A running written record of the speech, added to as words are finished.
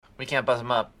We can't buzz him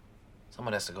up.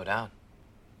 Someone has to go down.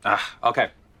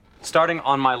 Okay. Starting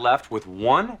on my left with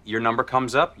 1, your number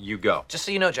comes up, you go. Just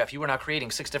so you know, Jeff, you were not creating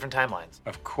 6 different timelines.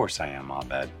 Of course I am,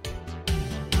 Abed.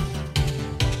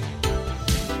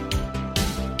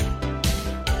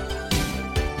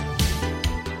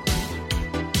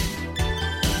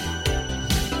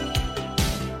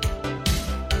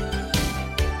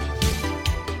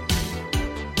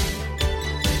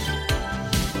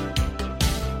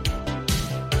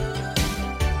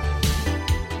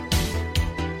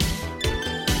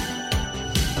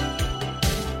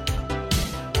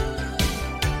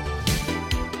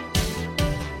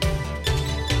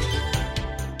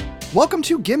 Welcome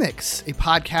to Gimmicks, a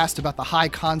podcast about the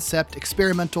high-concept,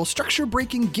 experimental,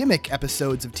 structure-breaking gimmick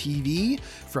episodes of TV,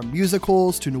 from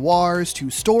musicals to noirs to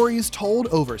stories told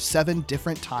over 7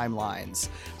 different timelines.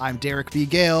 I'm Derek B.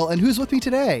 Gale, and who's with me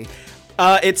today?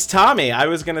 It's Tommy. I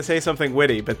was going to say something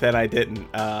witty, but then I didn't.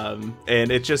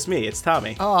 And it's just me. It's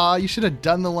Tommy. Aw, you should have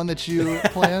done the one that you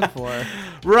planned for.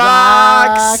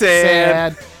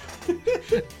 Roxanne.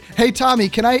 Hey, Tommy,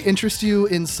 can I interest you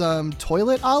in some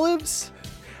toilet olives?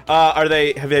 Have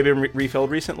they been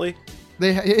refilled recently?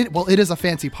 It is a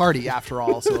fancy party after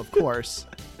all, so of course.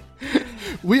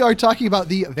 We are talking about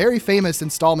the very famous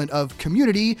installment of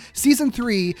Community, Season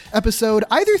 3, episode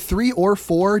either 3 or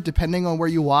 4, depending on where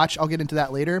you watch. I'll get into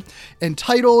that later.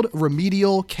 Entitled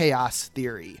Remedial Chaos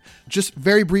Theory. Just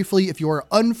very briefly, if you are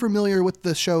unfamiliar with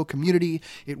the show Community,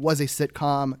 it was a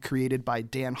sitcom created by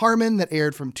Dan Harmon that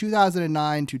aired from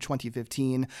 2009 to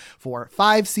 2015 for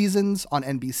 5 seasons on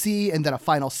NBC and then a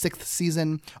final 6th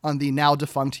season on the now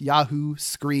defunct Yahoo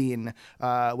Screen,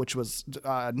 which was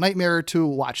a nightmare to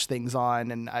watch things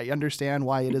on, and I understand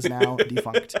why it is now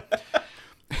defunct.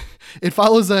 It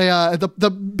follows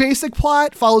the basic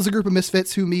plot follows a group of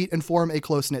misfits who meet and form a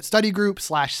close-knit study group /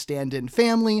 stand-in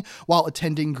family while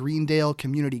attending Greendale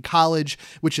Community College,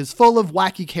 which is full of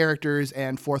wacky characters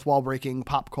and fourth wall breaking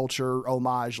pop culture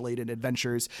homage-laden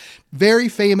adventures. Very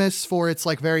famous for its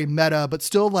like very meta, but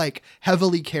still like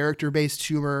heavily character-based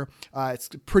humor. It's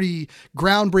pretty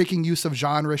groundbreaking use of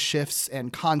genre shifts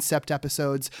and concept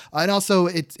episodes. And also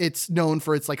it's known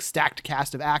for its like stacked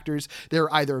cast of actors.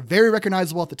 They're either very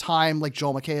recognizable at the time, like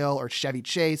Joel McHale or Chevy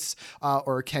Chase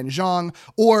or Ken Jeong,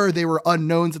 or they were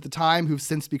unknowns at the time who've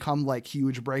since become like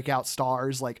huge breakout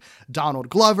stars like Donald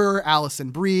Glover,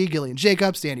 Alison Brie, Gillian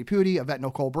Jacobs, Danny Pudi, Yvette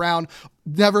Nicole Brown.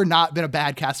 Never not been a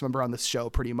bad cast member on this show,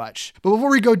 pretty much. But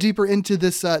before we go deeper into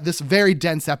this very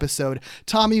dense episode,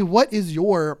 Tommy, what is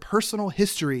your personal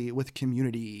history with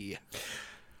Community?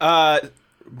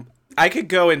 I could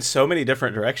go in so many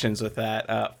different directions with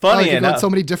that. Funny enough, so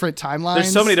many different timelines.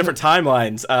 There's so many different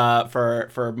timelines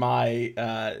for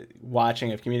my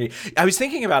watching of Community. I was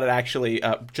thinking about it actually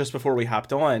just before we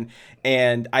hopped on,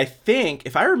 and I think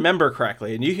if I remember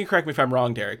correctly, and you can correct me if I'm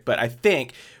wrong, Derek, but I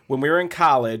think when we were in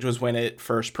college was when it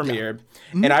first premiered.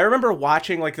 Yeah. Mm-hmm. And I remember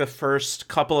watching like the first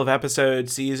couple of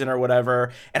episodes, season or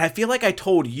whatever. And I feel like I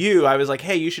told you, I was like,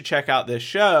 hey, you should check out this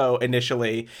show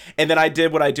initially. And then I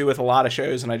did what I do with a lot of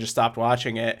shows and I just stopped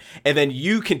watching it. And then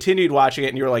you continued watching it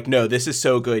and you were like, no, this is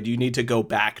so good. You need to go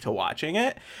back to watching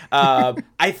it.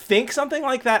 I think something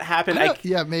like that happened.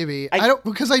 Yeah, maybe. I don't,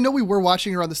 because I know we were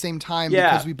watching around the same time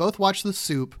because we both watched The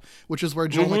Soup, which is where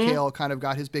Joel McHale kind of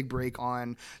got his big break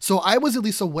on. So I was at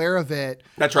least aware of it.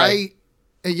 That's right.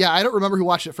 I don't remember who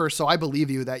watched it first, so I believe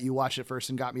you that you watched it first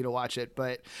and got me to watch it.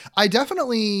 But I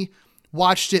definitely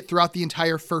watched it throughout the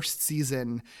entire first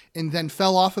season and then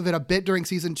fell off of it a bit during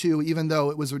season 2, even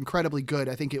though it was incredibly good.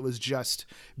 I think it was just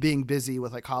being busy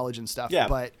with like college and stuff. Yeah.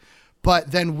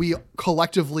 But then we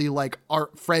collectively, like our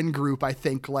friend group, I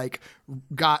think like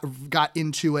got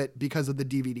into it because of the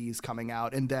DVDs coming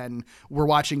out, and then we're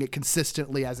watching it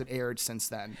consistently as it aired since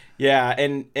then. Yeah.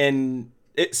 And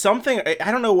it's something, I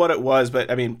don't know what it was,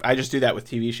 but I mean, I just do that with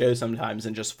TV shows sometimes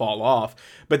and just fall off.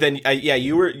 But then,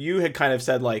 you had kind of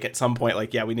said like at some point,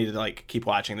 like, yeah, we need to like keep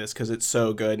watching this because it's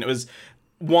so good. And it was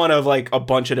one of like a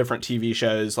bunch of different TV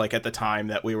shows like at the time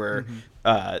that we were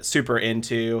super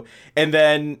into. And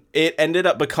then it ended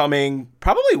up becoming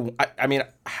probably, I mean,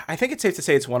 I think it's safe to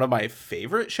say it's one of my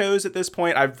favorite shows at this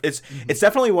point. It's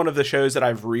definitely one of the shows that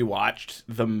I've rewatched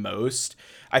the most.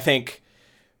 I think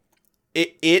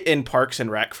It and Parks and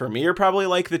Rec for me are probably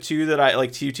like the two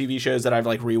TV shows that I've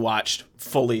like rewatched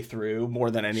fully through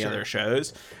more than any other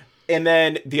shows. And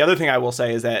then the other thing I will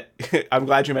say is that I'm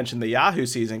glad you mentioned the Yahoo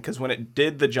season, because when it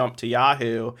did the jump to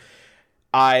Yahoo,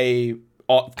 I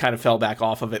kind of fell back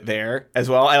off of it there as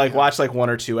well. I watched like 1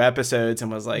 or 2 episodes and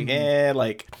was like,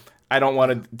 I don't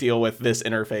want to deal with this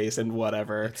interface and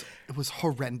whatever. It was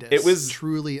horrendous. It was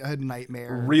truly a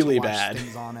nightmare. Really to watch bad.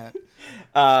 things on it.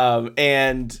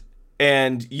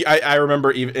 And I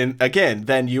remember even, and again,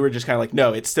 then you were just kind of like,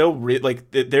 no, it's still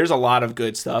like there's a lot of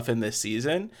good stuff in this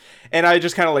season. And I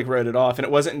just kind of like wrote it off. And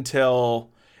it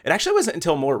actually wasn't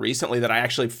until more recently that I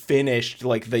actually finished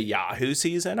like the Yahoo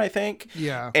season, I think.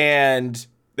 Yeah. And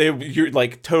you're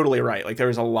like totally right. Like there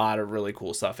was a lot of really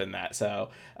cool stuff in that. So,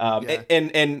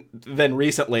 and then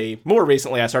more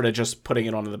recently, I started just putting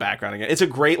it on in the background again. It's a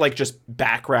great, like just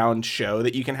background show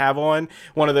that you can have on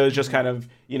one of those just kind of,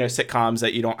 sitcoms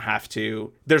that you don't have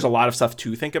to, there's a lot of stuff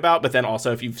to think about, but then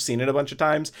also if you've seen it a bunch of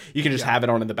times, you can just have it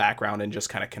on in the background and just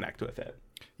kind of connect with it.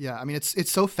 Yeah, I mean,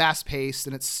 it's so fast paced,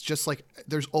 and it's just like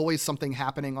there's always something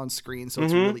happening on screen, so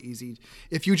it's really easy.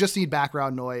 If you just need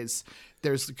background noise,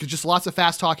 there's just lots of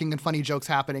fast talking and funny jokes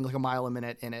happening like a mile a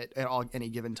minute in it at any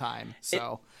given time.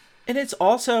 So. And it's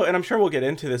also, and I'm sure we'll get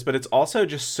into this, but it's also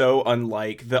just so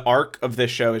unlike, the arc of this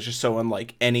show is just so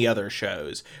unlike any other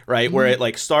shows, right? Where it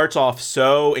like starts off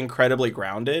so incredibly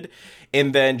grounded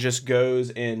and then just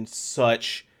goes in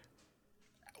such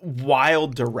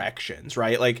wild directions,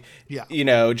 right? Like,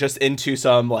 just into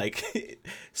some like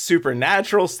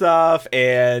supernatural stuff,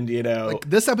 and like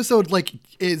this episode like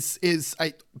is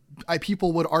I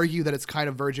people would argue that it's kind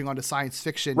of verging onto science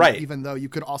fiction, right? Even though you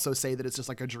could also say that it's just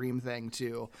like a dream thing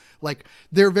too. Like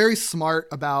they're very smart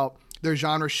about their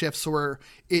genre shifts, where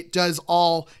it does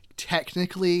all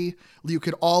technically, you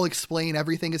could all explain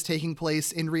everything is taking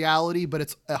place in reality, but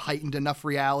it's a heightened enough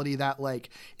reality that like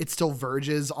it still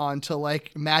verges onto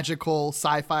like magical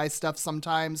sci-fi stuff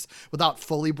sometimes without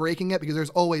fully breaking it, because there's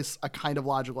always a kind of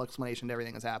logical explanation to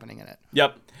everything that's happening in it.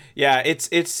 Yep. Yeah, it's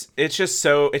just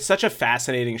so, it's such a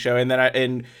fascinating show. And then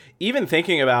and even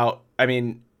thinking about, I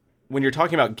mean, when you're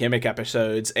talking about gimmick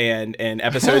episodes and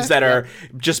episodes that are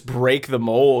just break the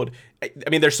mold,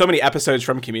 I mean, there's so many episodes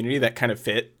from Community that kind of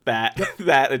fit that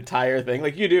that entire thing.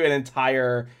 Like you do an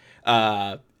entire,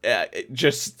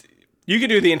 you could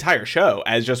do the entire show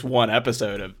as just one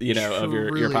episode of, of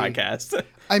your podcast.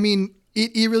 I mean,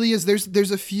 it really is.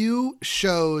 There's a few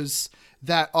shows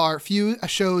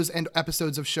and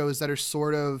episodes of shows that are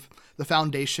sort of the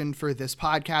foundation for this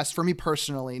podcast. For me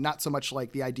personally, not so much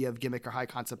like the idea of gimmick or high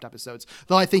concept episodes,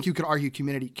 though I think you could argue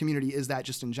Community is that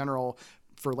just in general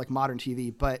for like modern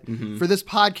TV. But for this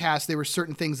podcast, there were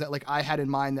certain things that like I had in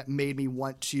mind that made me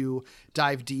want to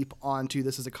dive deep onto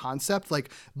this as a concept.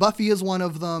 Like Buffy is one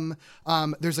of them.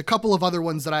 There's a couple of other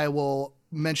ones that I will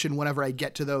mention whenever I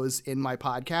get to those in my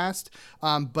podcast.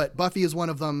 But Buffy is one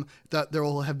of them that there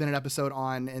will have been an episode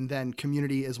on, and then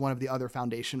Community is one of the other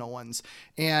foundational ones.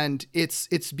 And it's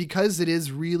because it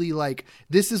is really like,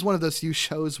 this is one of those few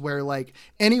shows where like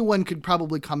anyone could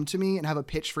probably come to me and have a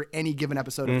pitch for any given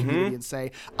episode of Community and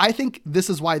say, I think this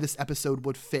is why this episode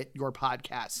would fit your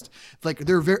podcast. Like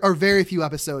there are very few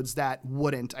episodes that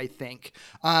wouldn't, I think.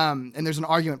 And there's an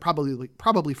argument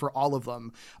probably for all of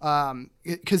them.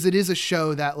 Because it is a show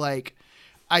that like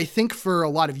I think for a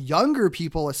lot of younger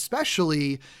people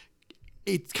especially,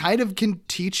 it kind of can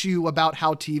teach you about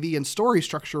how TV and story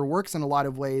structure works in a lot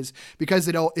of ways, because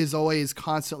it is always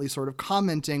constantly sort of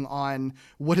commenting on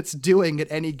what it's doing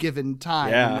at any given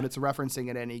time and what it's referencing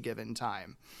at any given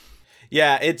time.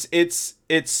 Yeah, it's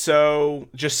so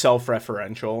just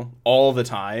self-referential all the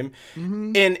time.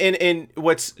 And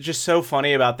what's just so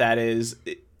funny about that is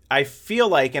I feel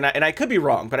like, and I could be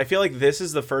wrong, but I feel like this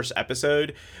is the first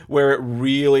episode where it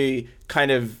really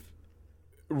kind of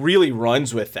really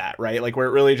runs with that, right? Like where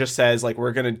it really just says like,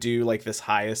 we're going to do like this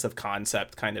highest of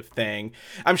concept kind of thing.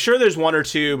 I'm sure there's one or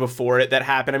two before it that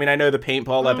happened. I mean, I know the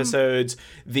paintball episodes,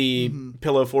 the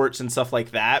pillow forts and stuff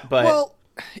like that, but well,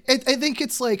 I think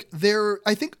it's like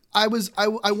I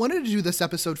wanted to do this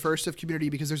episode first of Community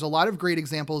because there's a lot of great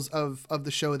examples of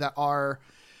the show that are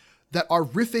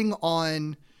riffing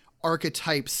on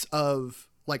archetypes of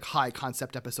like high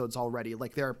concept episodes already.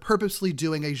 Like they're purposely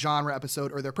doing a genre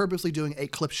episode, or they're purposely doing a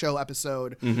clip show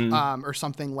episode, or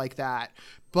something like that.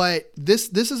 But this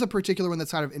is a particular one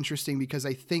that's kind of interesting because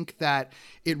I think that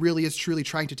it really is truly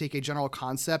trying to take a general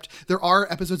concept. There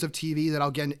are episodes of TV that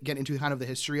I'll get into kind of the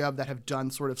history of that have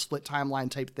done sort of split timeline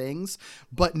type things,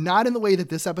 but not in the way that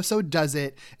this episode does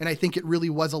it. And I think it really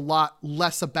was a lot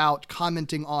less about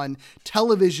commenting on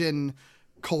television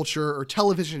culture or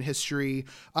television history,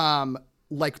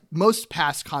 like most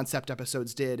past concept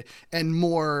episodes did, and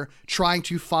more trying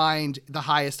to find the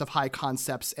highest of high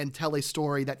concepts and tell a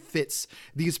story that fits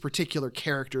these particular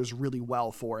characters really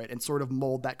well for it, and sort of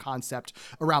mold that concept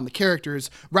around the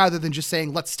characters, rather than just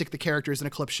saying, let's stick the characters in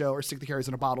a clip show, or stick the characters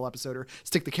in a bottle episode, or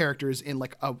stick the characters in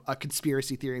like a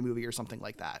conspiracy theory movie or something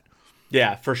like that.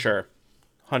 Yeah, for sure.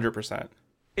 100%.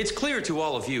 It's clear to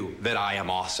all of you that I am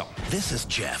awesome. This is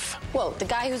Jeff. Whoa, the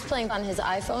guy who's playing on his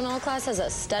iPhone all class has a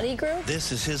study group?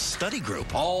 This is his study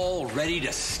group. All ready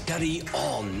to study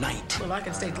all night. Well, I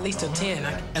can stay at least till 10.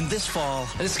 And this fall,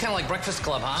 This is kind of like Breakfast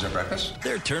Club, huh? Is there breakfast?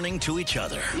 they're turning to each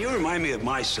other You remind me of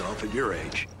myself at your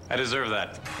age. I deserve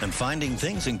that. and finding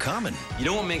things in common. You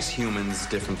know what makes humans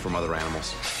different from other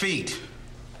animals? Feet.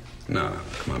 No,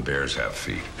 come on, bears have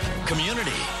feet.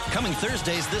 Community, coming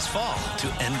Thursdays this fall to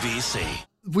NBC.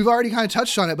 We've already kind of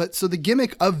touched on it, but so the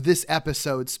gimmick of this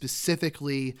episode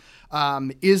specifically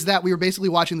is that we were basically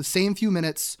watching the same few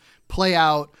minutes play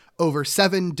out over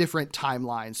 7 different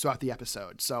timelines throughout the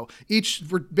episode. So each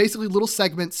were basically little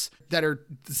segments that are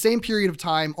the same period of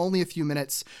time, only a few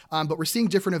minutes, but we're seeing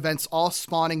different events all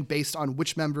spawning based on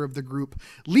which member of the group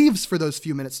leaves for those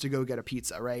few minutes to go get a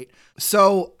pizza, right?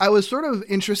 So I was sort of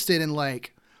interested in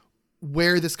like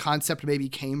where this concept maybe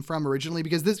came from originally,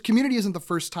 because this Community isn't the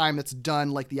first time that's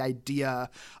done like the idea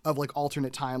of like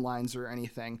alternate timelines or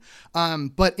anything.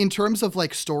 But in terms of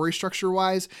like story structure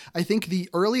wise, I think the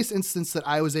earliest instance that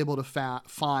I was able to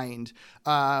find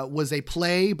was a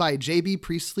play by J.B.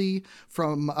 Priestley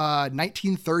from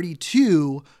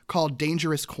 1932 called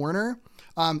Dangerous Corner.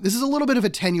 This is a little bit of a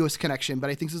tenuous connection, but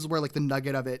I think this is where like the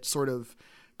nugget of it sort of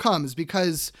comes,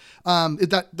 because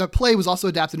that play was also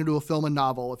adapted into a film and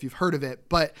novel, if you've heard of it.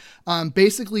 But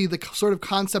basically the sort of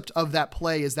concept of that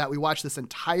play is that we watch this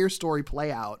entire story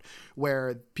play out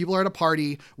where people are at a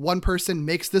party. One person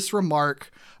makes this remark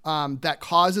that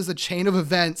causes a chain of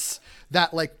events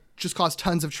that like just cause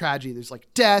tons of tragedy. There's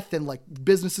like death and like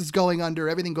businesses going under,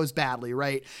 everything goes badly,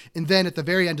 right? And then at the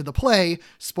very end of the play,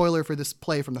 spoiler for this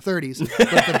play from the 30s,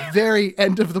 but at the very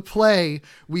end of the play,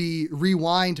 we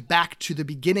rewind back to the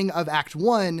beginning of Act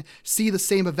 1, see the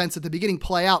same events at the beginning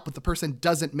play out, but the person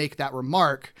doesn't make that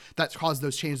remark that caused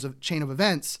those chain of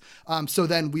events. So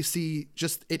then we see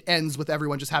just, it ends with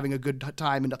everyone just having a good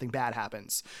time and nothing bad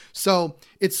happens. So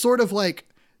it's sort of like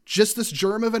just this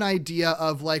germ of an idea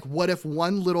of like, what if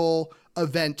one little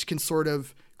event can sort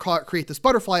of create this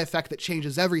butterfly effect that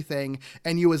changes everything,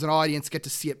 and you as an audience get to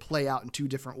see it play out in 2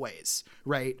 different ways,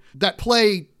 right? That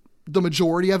play, the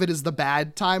majority of it is the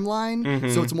bad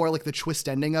timeline. So it's more like the twist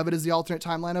ending of it is the alternate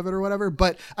timeline of it or whatever.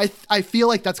 But I feel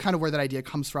like that's kind of where that idea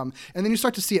comes from. And then you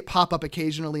start to see it pop up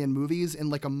occasionally in movies in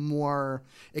like a more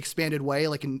expanded way.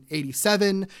 Like in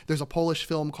 1987, there's a Polish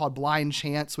film called Blind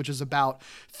Chance, which is about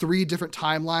 3 different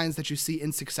timelines that you see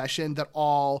in succession that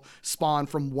all spawn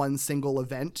from one single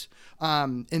event.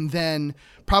 And then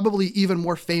probably even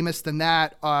more famous than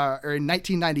that, or in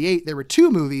 1998, there were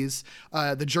 2 movies.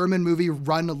 The German movie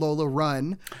Run, Lola,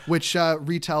 Run, which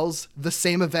retells the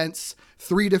same events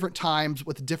 3 different times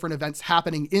with different events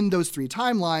happening in those 3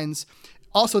 timelines.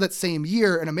 Also that same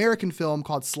year, an American film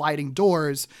called Sliding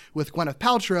Doors with Gwyneth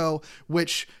Paltrow,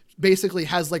 which basically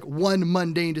has like one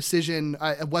mundane decision,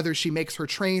 whether she makes her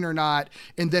train or not.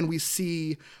 And then we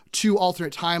see 2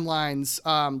 alternate timelines,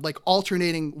 like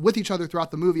alternating with each other throughout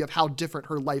the movie of how different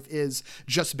her life is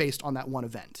just based on that one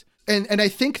event. And I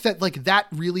think that like that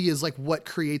really is like what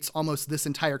creates almost this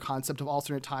entire concept of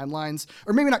alternate timelines,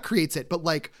 or maybe not creates it, but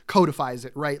like codifies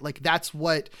it, right? Like that's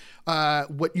what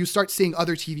you start seeing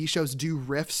other TV shows do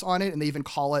riffs on it, and they even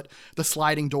call it the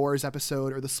Sliding Doors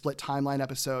episode or the Split Timeline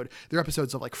episode. They're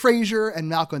episodes of like Frasier and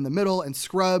Malcolm in the Middle and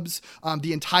Scrubs.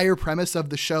 The entire premise of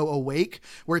the show Awake,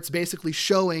 where it's basically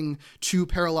showing 2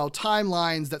 parallel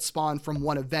timelines that spawn from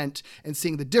one event and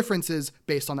seeing the differences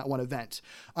based on that one event.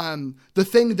 The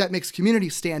thing that makes Community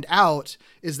stand out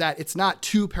is that it's not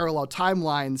 2 parallel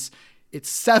timelines, it's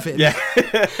 7. Yeah.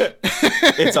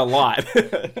 It's a lot.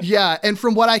 Yeah, and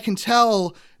from what I can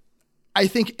tell, I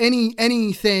think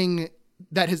anything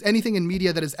in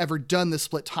media that has ever done the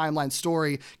split timeline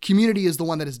story, Community is the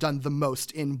one that has done the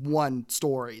most in one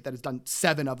story, that has done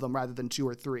 7 of them rather than 2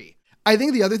 or 3. I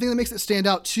think the other thing that makes it stand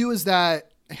out too is that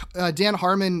Dan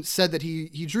Harmon said that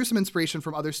he drew some inspiration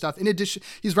from other stuff. In addition,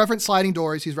 he's referenced Sliding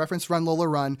Doors, he's referenced Run, Lola,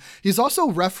 Run. He's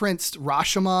also referenced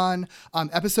Rashomon,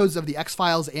 episodes of The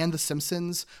X-Files and The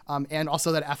Simpsons, and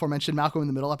also that aforementioned Malcolm in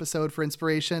the Middle episode for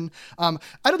inspiration. I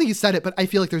don't think he said it, but I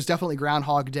feel like there's definitely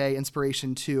Groundhog Day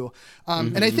inspiration too.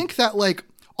 And I think that like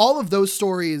all of those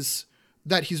stories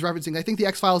that he's referencing, I think the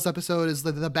X-Files episode is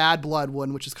the Bad Blood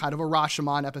one, which is kind of a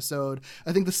Rashomon episode.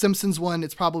 I think the Simpsons one,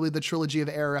 it's probably the Trilogy of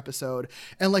Error episode.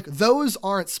 And like those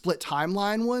aren't split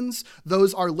timeline ones.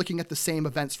 Those are looking at the same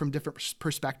events from different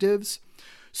perspectives.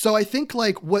 So I think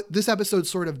like what this episode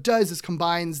sort of does is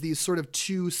combines these sort of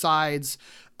 2 sides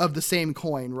of the same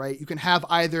coin, right? You can have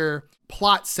either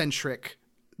plot-centric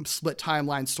split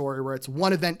timeline story where it's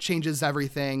one event changes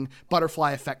everything,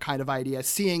 butterfly effect kind of idea,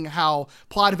 seeing how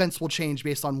plot events will change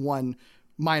based on one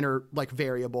minor like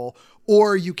variable,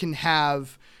 or you can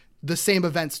have the same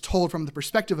events told from the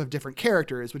perspective of different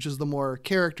characters, which is the more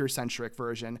character-centric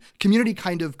version. Community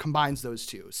kind of combines those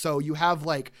two. So you have,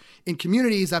 like, in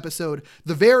Community's episode,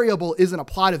 the variable isn't a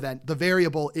plot event. The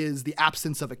variable is the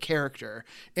absence of a character.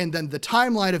 And then the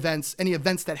timeline events, any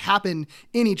events that happen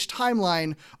in each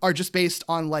timeline, are just based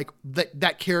on, like,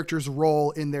 that character's role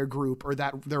in their group or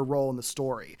their role in the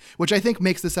story, which I think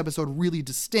makes this episode really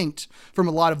distinct from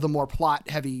a lot of the more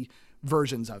plot-heavy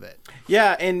versions of it.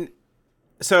 Yeah, and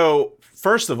so,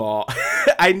 first of all,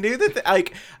 I knew that,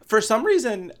 like, for some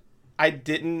reason, I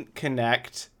didn't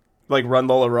connect, like, Run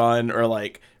Lola Run or,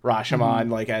 like, Rashomon,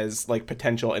 like, as, like,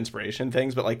 potential inspiration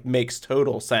things, but, like, makes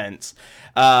total sense.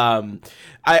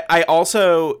 I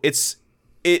also,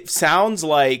 it sounds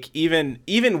like even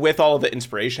with all of the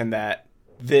inspiration that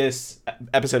this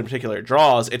episode in particular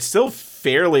draws, it's still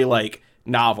fairly, like,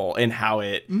 novel in how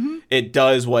it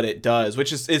does what it does,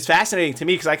 which is fascinating to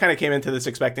me, because I kind of came into this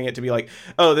expecting it to be like,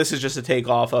 oh, this is just a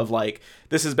takeoff of, like,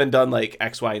 this has been done like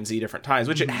X, Y, and Z different times,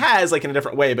 which it has, like, in a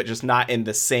different way, but just not in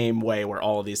the same way where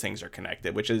all of these things are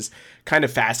connected, which is kind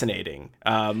of fascinating.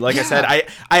 I said,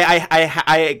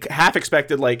 I half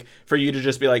expected, like, for you to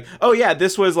just be like, oh yeah,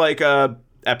 this was like a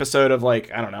episode of,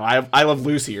 like, I don't know, I Love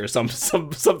Lucy or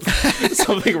something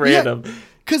random. Yeah.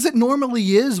 Because it normally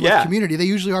is with Community. They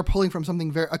usually are pulling from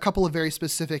something a couple of very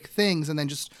specific things and then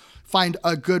just find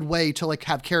a good way to, like,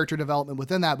 have character development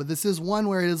within that. But this is one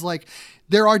where it is like,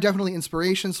 there are definitely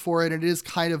inspirations for it. And it is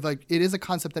kind of like, it is a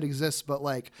concept that exists, but,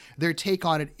 like, their take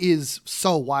on it is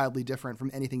so wildly different from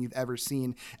anything you've ever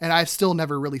seen. And I've still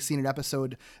never really seen an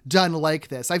episode done like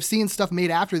this. I've seen stuff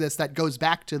made after this that goes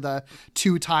back to the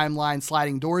 2 timeline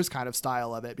sliding doors kind of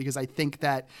style of it, because I think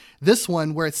that this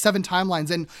one, where it's 7 timelines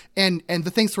and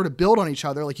the things sort of build on each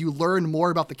other, like, you learn more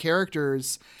about the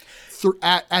characters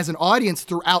as an audience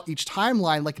throughout each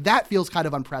timeline, like, that feels kind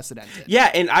of unprecedented.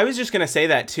 Yeah, and I was just gonna say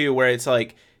that too, where it's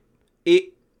like,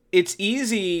 it's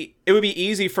easy. It would be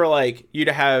easy for, like, you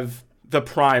to have the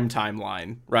prime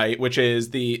timeline, right, which is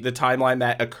the timeline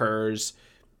that occurs,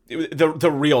 the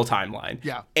real timeline.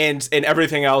 Yeah. And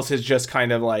everything else is just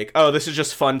kind of like, oh, this is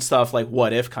just fun stuff, like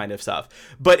what if kind of stuff.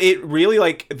 But it really,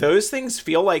 like, those things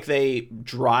feel like they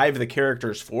drive the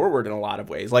characters forward in a lot of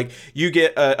ways. Like, you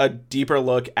get a deeper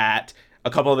look at a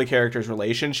couple of the characters'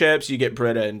 relationships. You get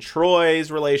Britta and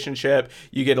Troy's relationship.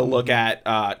 You get a look at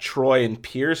Troy and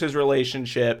Pierce's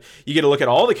relationship. You get a look at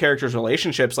all the characters'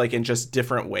 relationships, like, in just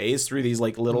different ways through these,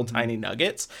 like, little tiny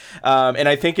nuggets. And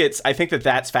I think that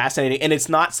that's fascinating. And it's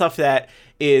not stuff that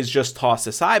is just tossed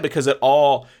aside, because it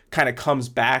all kind of comes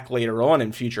back later on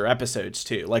in future episodes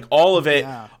too. Like, all of it,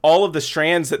 all of the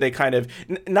strands that they kind of,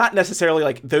 not necessarily,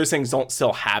 like, those things don't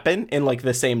still happen in, like,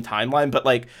 the same timeline, but,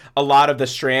 like, a lot of the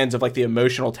strands of, like, the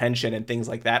emotional tension and things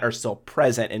like that are still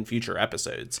present in future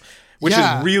episodes, which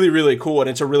is really, really cool. And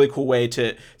it's a really cool way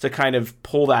to kind of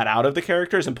pull that out of the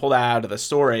characters and pull that out of the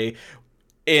story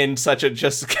in such a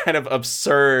just kind of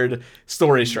absurd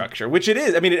story structure, which it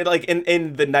is. I mean, like,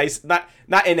 in the nice, not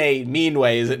in a mean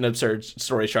way is it an absurd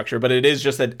story structure, but it is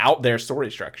just an out there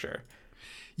story structure.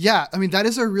 Yeah, I mean, that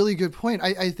is a really good point.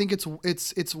 I think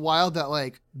it's wild that,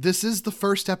 like, this is the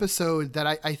first episode that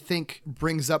I think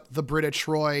brings up the Britta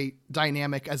Troy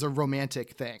dynamic as a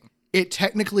romantic thing. It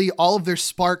technically, all of their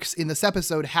sparks in this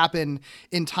episode happen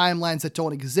in timelines that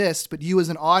don't exist, but you as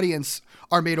an audience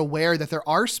are made aware that there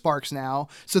are sparks now.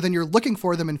 So then you're looking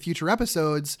for them in future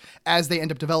episodes as they end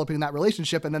up developing that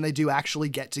relationship, and then they do actually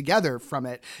get together from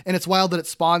it. And it's wild that it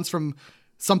spawns from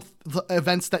some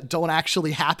events that don't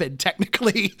actually happen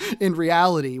technically in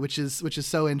reality, which is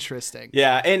so interesting.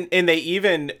 Yeah, and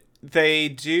they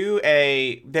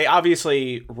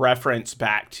obviously reference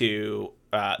back to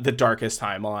the Darkest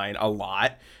Timeline a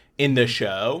lot in the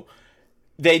show.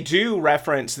 They do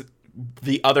reference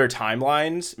the other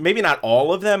timelines, maybe not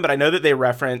all of them, but I know that they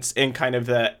reference in kind of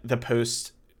the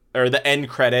post or the end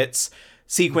credits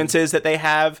sequences that they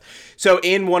have. So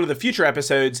in one of the future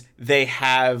episodes, they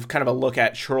have kind of a look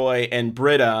at Troy and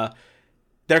Britta.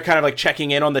 They're kind of like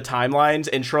checking in on the timelines,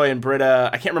 and Troy and Britta,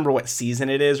 I can't remember what season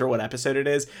it is or what episode it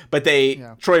is, but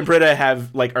Troy and Britta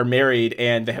are married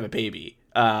and they have a baby.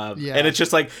 And it's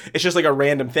just like a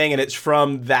random thing, and it's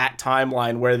from that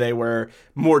timeline where they were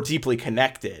more deeply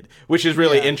connected, which is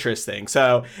really interesting.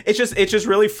 So it's just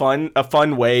really a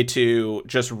fun way to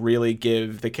just really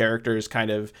give the characters kind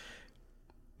of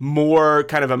more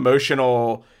kind of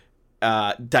emotional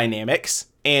dynamics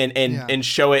and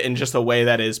show it in just a way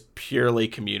that is purely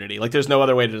Community. Like there's no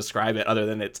other way to describe it other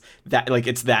than it's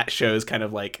that show's kind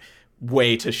of like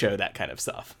way to show that kind of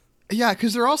stuff. Yeah,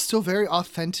 because they're all still very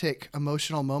authentic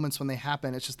emotional moments when they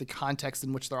happen. It's just the context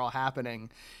in which they're all happening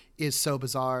is so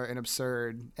bizarre and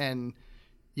absurd. And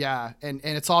yeah, and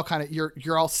it's all kind of,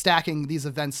 you're all stacking these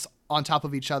events on top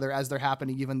of each other as they're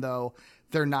happening, even though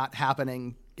they're not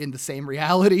happening in the same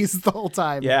realities the whole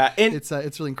time. Yeah, and it's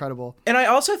really incredible. And I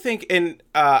also think, and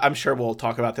I'm sure we'll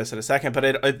talk about this in a second,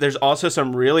 but there's also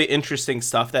some really interesting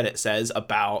stuff that it says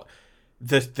about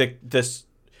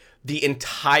the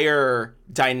entire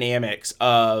dynamics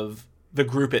of the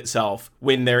group itself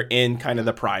when they're in kind of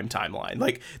the prime timeline.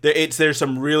 Like there's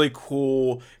some really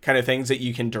cool kind of things that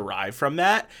you can derive from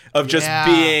that, of just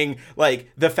being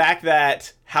like the fact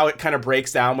that how it kind of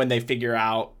breaks down when they figure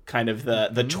out kind of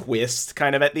the twist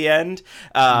kind of at the end.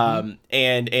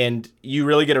 And you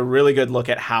really get a really good look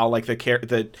at how like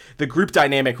the group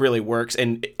dynamic really works.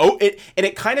 And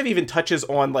it kind of even touches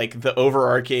on like the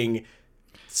overarching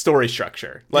story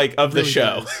structure like of the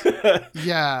show.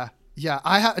 Yeah,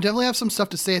 I definitely have some stuff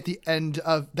to say at the end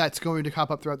of that's going to pop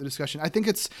up throughout the discussion. I think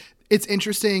it's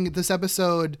interesting, this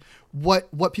episode,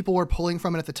 what people were pulling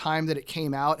from it at the time that it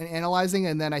came out and analyzing,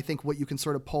 and then I think what you can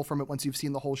sort of pull from it once you've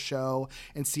seen the whole show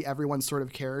and see everyone's sort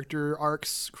of character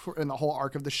arcs and the whole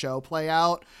arc of the show play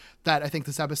out. That I think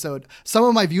this episode, some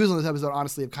of my views on this episode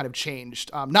honestly have kind of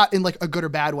changed, not in like a good or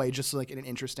bad way, just like in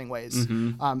interesting ways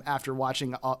after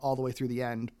watching all the way through the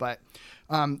end. But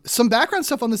some background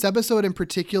stuff on this episode in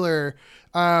particular,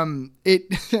 the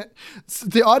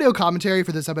audio commentary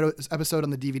for this episode on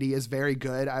the DVD is very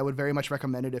good. I would very much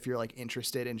recommend it if you're like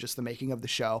interested in just the making of the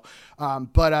show.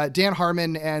 But Dan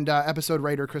Harmon and episode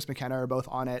writer Chris McKenna are both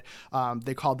on it.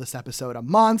 They called this episode a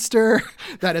monster,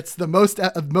 that it's the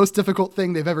most difficult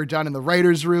thing they've ever done in the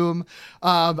writer's room.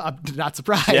 I'm not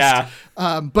surprised. Yeah.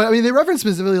 But I mean, they reference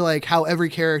specifically like how every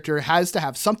character has to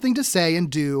have something to say and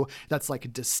do that's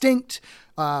like distinct,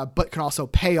 but can also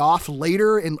pay off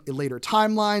later in later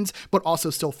timelines, but also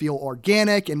still feel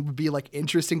organic and would be like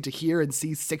interesting to hear and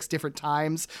see 6 different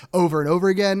times over and over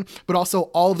again. But also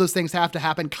all of those things have to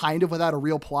happen kind of without a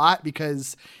real plot,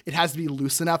 because it has to be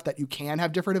loose enough that you can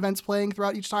have different events playing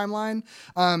throughout each timeline.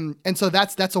 And so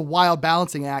that's a wild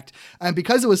balancing act. And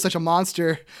because it was such a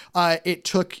monster, it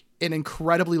took an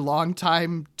incredibly long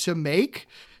time to make.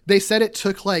 They said it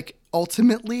took like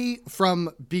ultimately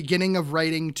from beginning of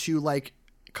writing to like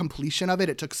completion of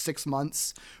it took 6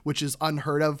 months, which is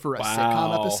unheard of for a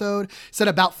sitcom episode. Said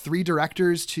about 3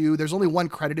 directors too. There's only 1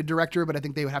 credited director, but I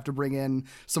think they would have to bring in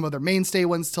some of their mainstay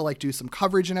ones to like do some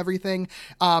coverage and everything.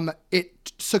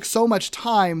 It took so much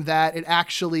time that it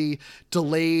actually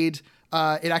delayed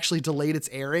its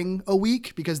airing a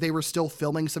week because they were still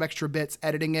filming some extra bits,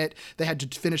 editing it. They had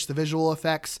to finish the visual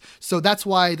effects. So that's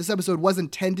why this episode was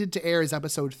intended to air as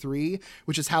episode 3,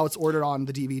 which is how it's ordered on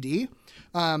the DVD.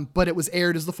 But it was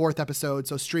aired as the 4th episode,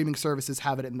 so streaming services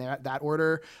have it in that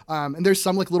order. And there's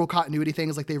some like little continuity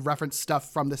things, like they reference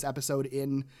stuff from this episode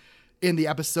in the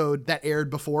episode that aired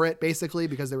before it, basically,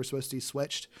 because they were supposed to be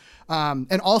switched.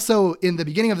 And also in the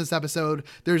beginning of this episode,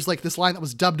 there's like this line that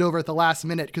was dubbed over at the last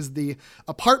minute because the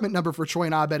apartment number for Troy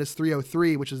and Abed is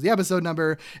 303, which is the episode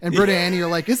number. And Britta and Annie are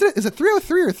like, is it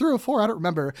 303 or 304? I don't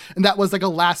remember. And that was like a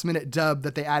last minute dub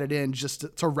that they added in just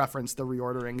to reference the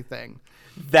reordering thing.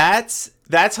 That's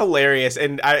hilarious.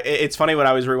 And it's funny, when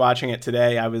I was rewatching it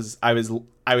today, I was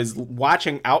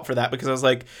watching out for that because I was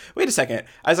like, wait a second.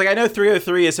 I was like, I know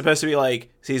 303 is supposed to be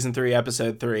like season 3,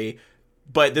 episode 3,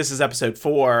 but this is episode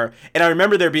 4. And I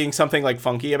remember there being something like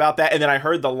funky about that. And then I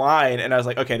heard the line and I was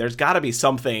like, okay, there's got to be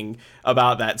something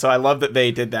about that. So I love that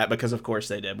they did that, because of course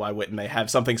they did. Why wouldn't they have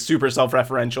something super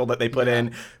self-referential that they put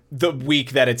in the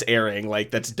week that it's airing,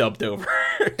 like that's dubbed over?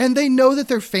 And they know that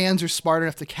their fans are smart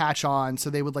enough to catch on, so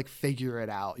they would like figure it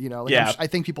out, you know? Like, I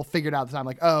think people figured out at the time,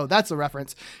 like, oh, that's a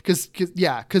reference.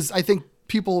 Because I think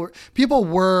people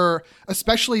were,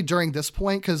 especially during this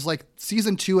point, because like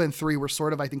season 2 and 3 were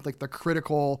sort of, I think, like the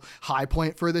critical high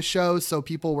point for the show. So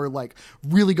people were like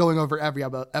really going over every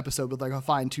episode with like a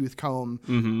fine tooth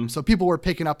comb. So people were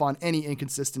picking up on any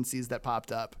inconsistencies that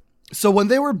popped up. So when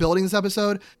they were building this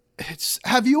episode,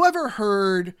 have you ever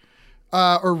heard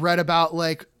or read about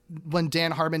like when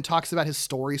Dan Harmon talks about his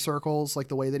story circles, like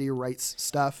the way that he writes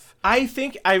stuff? I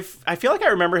think I feel like I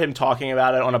remember him talking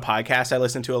about it on a podcast I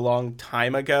listened to a long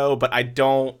time ago, but I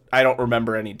don't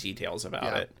remember any details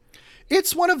about it.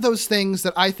 It's one of those things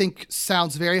that I think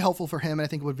sounds very helpful for him, and I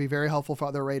think would be very helpful for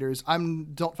other writers. I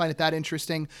don't find it that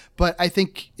interesting, but I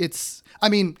think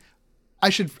I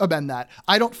should amend that.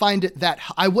 I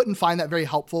wouldn't find that very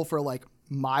helpful for like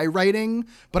my writing,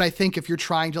 but I think if you're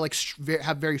trying to like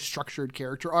have very structured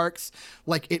character arcs,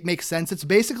 like it makes sense. It's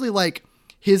basically like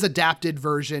his adapted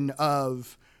version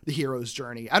of the hero's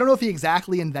journey. I don't know if he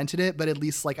exactly invented it, but at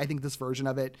least like I think this version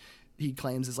of it he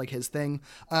claims is like his thing.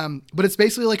 But it's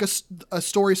basically like a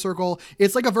story circle.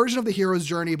 It's like a version of the hero's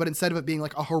journey, but instead of it being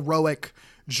like a heroic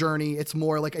journey, it's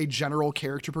more like a general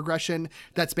character progression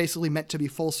that's basically meant to be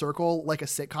full circle, like a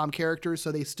sitcom character.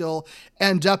 So they still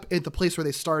end up at the place where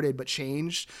they started, but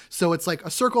changed. So it's like a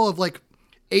circle of like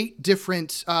 8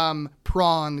 different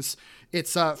prongs.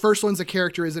 It's first one's a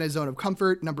character is in a zone of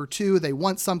comfort. Number 2, they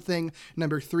want something.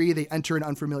 Number 3, they enter an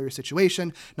unfamiliar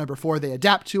situation. Number 4, they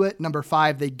adapt to it. Number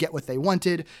 5, they get what they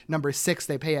wanted. Number 6,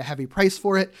 they pay a heavy price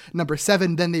for it. Number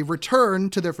 7, then they return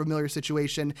to their familiar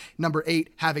situation. Number 8,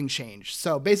 having changed.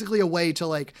 So basically a way to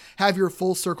like have your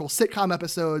full circle sitcom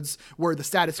episodes where the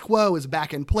status quo is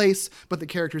back in place, but the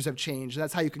characters have changed.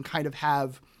 That's how you can kind of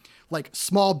have like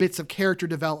small bits of character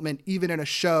development, even in a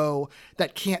show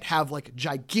that can't have like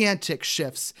gigantic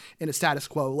shifts in a status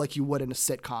quo like you would in a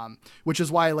sitcom, which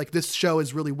is why like this show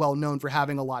is really well known for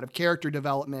having a lot of character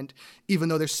development, even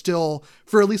though there's still,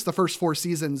 for at least the first 4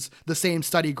 seasons, the same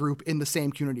study group in the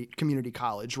same community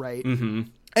college, right? Mm-hmm.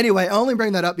 Anyway, I only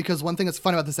bring that up because one thing that's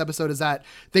fun about this episode is that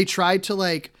they tried to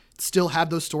like still have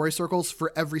those story circles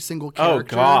for every single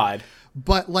character. Oh, God.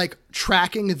 But like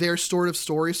tracking their sort of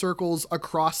story circles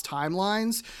across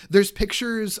timelines. There's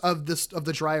pictures of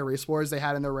the dry erase boards they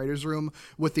had in their writer's room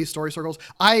with these story circles.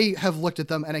 I have looked at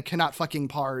them and I cannot fucking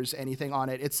parse anything on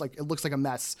it. It's like, it looks like a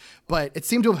mess, but it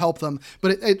seemed to have helped them.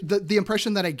 But the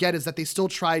impression that I get is that they still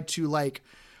tried to like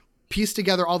piece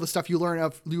together all the stuff you learn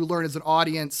as an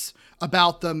audience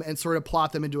about them and sort of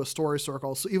plot them into a story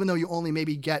circle. So even though you only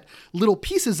maybe get little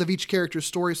pieces of each character's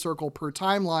story circle per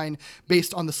timeline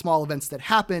based on the small events that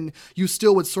happen, you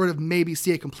still would sort of maybe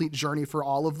see a complete journey for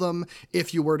all of them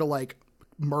if you were to like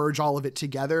merge all of it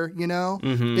together, you know?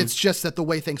 Mm-hmm. It's just that the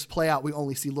way things play out, we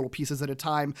only see little pieces at a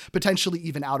time, potentially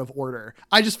even out of order.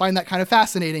 I just find that kind of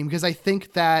fascinating because I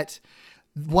think that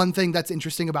one thing that's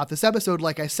interesting about this episode,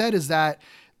 like I said, is that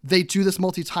they do this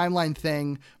multi-timeline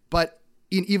thing, but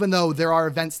even though there are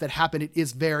events that happen, it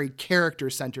is very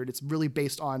character-centered. It's really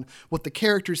based on what the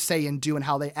characters say and do and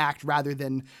how they act rather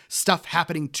than stuff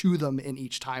happening to them in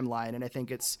each timeline. And I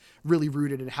think it's really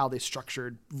rooted in how they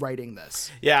structured writing this.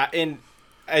 Yeah, and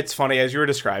it's funny, as you were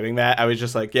describing that, I was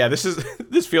just like, yeah,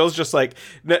 this feels just like,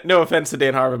 no offense to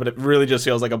Dan Harmon, but it really just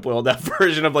feels like a boiled up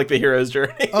version of like the hero's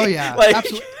journey. Oh yeah, like,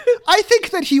 absolutely. I think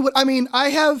that he would, I mean,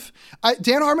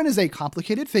 Dan Harmon is a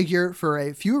complicated figure for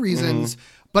a few reasons,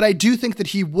 but I do think that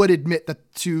he would admit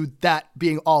that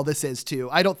being all this is too.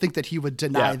 I don't think that he would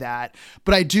deny that,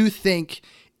 but I do think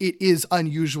it is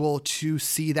unusual to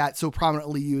see that so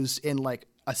prominently used in like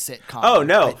a sitcom. Oh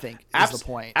no, I think is the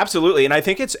point. Absolutely. And I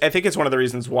think it's one of the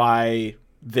reasons why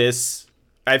this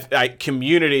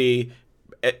Community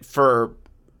for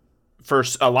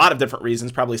a lot of different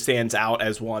reasons probably stands out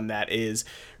as one that is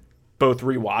both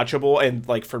rewatchable and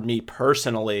like for me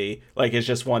personally, like it's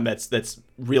just one that's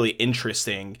really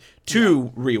interesting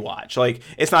to rewatch. Like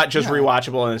it's not just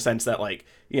rewatchable in the sense that like,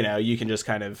 you know, you can just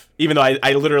kind of, even though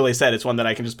I literally said it's one that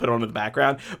I can just put on in the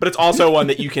background, but it's also one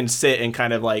that you can sit and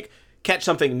kind of like catch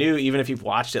something new even if you've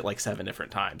watched it like 7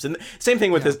 different times. And same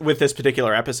thing with this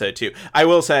particular episode too. I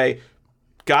will say,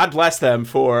 God bless them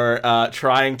for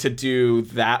trying to do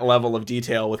that level of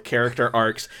detail with character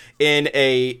arcs in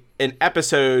an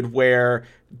episode where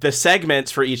the segments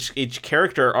for each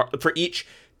character for each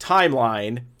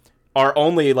timeline are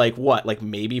only like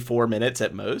maybe 4 minutes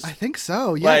at most. I think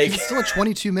so. Yeah, like, it's still a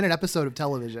 22-minute episode of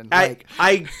television.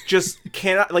 I just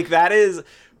cannot, like, that is,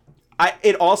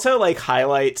 it also like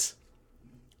highlights,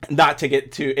 not to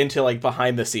get into like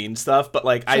behind the scenes stuff, but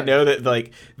like, sure. I know that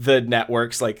like the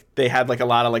networks, like they had like a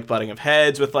lot of like butting of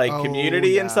heads with like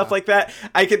Community and stuff like that.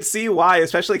 I can see why,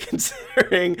 especially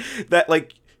considering that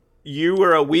like you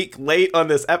were a week late on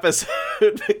this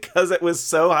episode because it was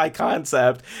so high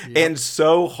concept and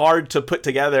so hard to put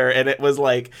together. And it was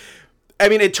like, I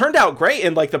mean, it turned out great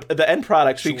and like the end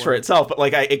product speaks for itself, but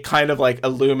like it kind of like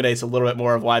illuminates a little bit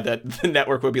more of why the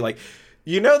network would be like,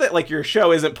 you know that like your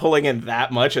show isn't pulling in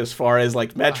that much as far as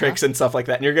like metrics and stuff like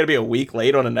that, and you're gonna be a week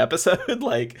late on an episode.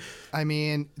 Like, I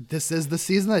mean, this is the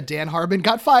season that Dan Harmon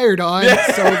got fired on,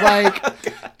 so like,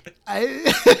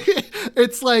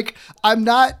 it's like I'm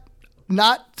not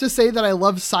to say that I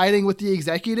love siding with the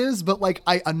executives, but like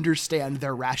I understand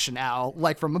their rationale,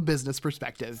 like from a business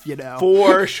perspective, you know.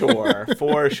 For sure.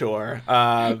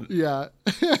 Yeah.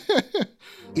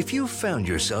 If you've found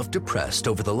yourself depressed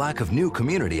over the lack of new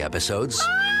Community episodes,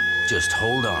 Just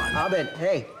hold on. Abed,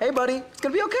 hey, buddy, it's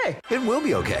gonna be okay. It will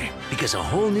be okay, because a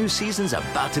whole new season's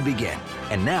about to begin.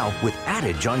 And now, with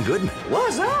added John Goodman.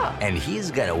 What's up? And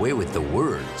he's got away with the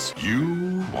words.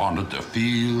 You wanted to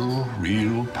feel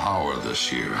real power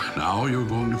this year. Now you're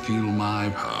going to feel my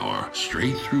power.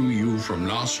 Straight through you from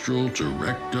nostril to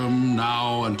rectum,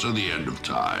 now until the end of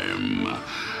time.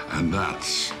 And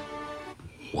that's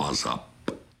what's up.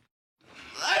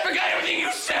 I forgot everything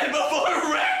you said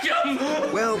before rectum!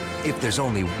 Well, if there's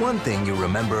only one thing you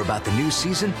remember about the new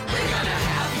season, We're gonna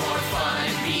have more fun,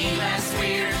 be less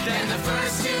weird than the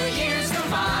first 2 years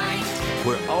combined.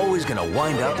 we're always gonna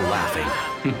wind up laughing.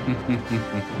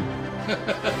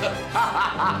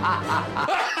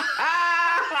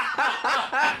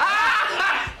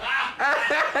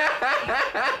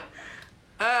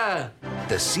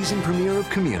 The season premiere of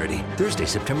Community, Thursday,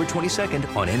 September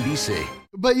 22nd on NBC.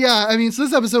 But yeah, I mean, so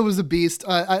this episode was a beast.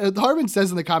 Harmon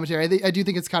says in the commentary, I do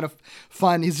think it's kind of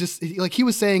fun. He's just like, he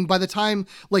was saying by the time,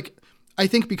 like, I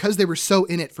think because they were so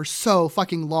in it for so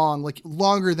fucking long, like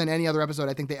longer than any other episode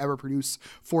I think they ever produce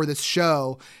for this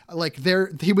show. Like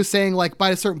he was saying, like, by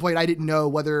a certain point, I didn't even know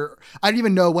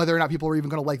whether or not people were even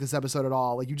going to like this episode at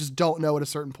all. Like, you just don't know at a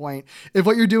certain point if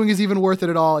what you're doing is even worth it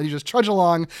at all. And you just trudge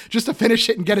along just to finish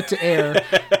it and get it to air.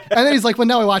 And then he's like, well,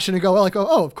 now I watch it and go,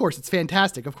 oh, of course, it's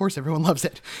fantastic. Of course, everyone loves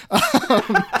it.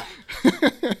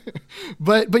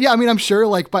 But yeah, I mean, I'm sure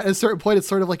like by a certain point, it's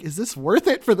sort of like, is this worth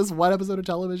it for this one episode of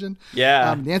television?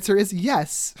 Yeah. The answer is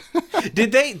yes.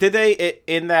 Did they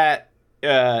in that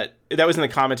that was in the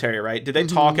commentary, right? Did they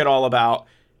talk at all about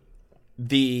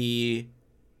the,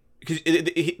 because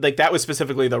like that was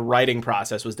specifically the writing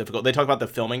process was difficult. They talk about the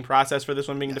filming process for this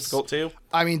one being difficult too.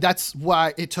 I mean, that's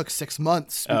why it took 6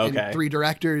 months and 3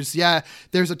 directors. Yeah,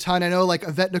 there's a ton. I know like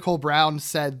Yvette Nicole Brown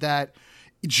said that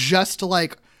just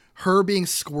like her being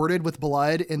squirted with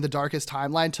blood in The Darkest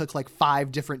Timeline took like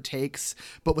 5 different takes,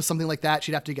 but with something like that,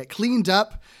 she'd have to get cleaned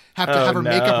up, have to have her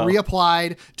makeup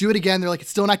reapplied, do it again. They're like,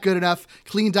 it's still not good enough.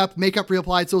 Cleaned up, makeup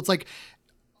reapplied. So it's like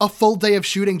a full day of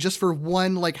shooting just for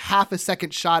one like half a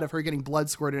second shot of her getting blood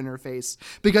squirted in her face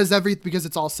because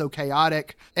it's all so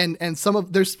chaotic. And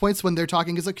there's points when they're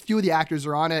talking because like a few of the actors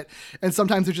are on it, and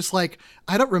sometimes they're just like,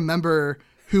 I don't remember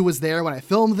who was there when I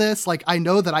filmed this. Like, I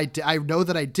know that I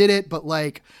did it, but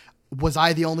like, was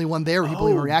I the only one there? Were people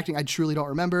even reacting? I truly don't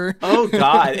remember. Oh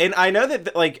God. And I know that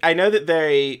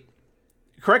they,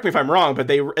 correct me if I'm wrong, but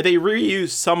they reused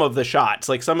some of the shots.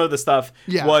 Like some of the stuff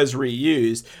was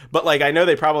reused, but like, I know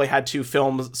they probably had to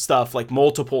film stuff like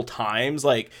multiple times.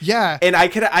 Like, yeah. And I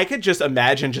could just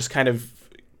imagine just kind of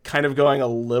going a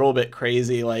little bit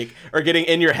crazy, like, or getting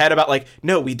in your head about like,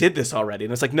 no, we did this already.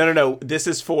 And it's like, no, this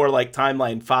is for like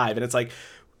timeline 5. And it's like,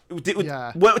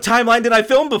 what timeline did I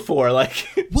film before? Like,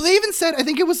 well, they even said, I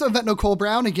think it was Yvette Nicole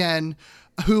Brown again,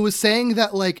 who was saying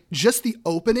that like just the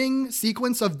opening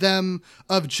sequence of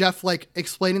Jeff like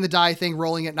explaining the die thing,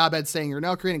 rolling it, and Abed saying you're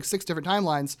now creating 6 different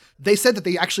timelines. They said that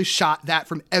they actually shot that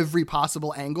from every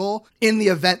possible angle in the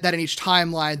event that in each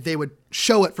timeline they would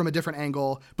show it from a different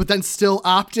angle, but then still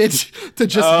opted to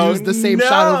just use the same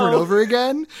shot over and over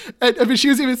again. And I mean, she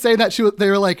was even saying that they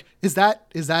were like, is that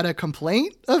a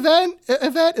complaint event?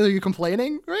 Are you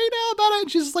complaining right now about it?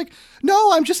 And she's just like,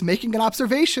 no, I'm just making an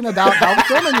observation about how the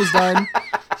filming is done.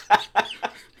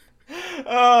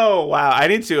 Oh, wow. I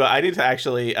need to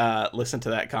actually listen to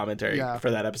that commentary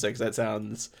for that episode, because that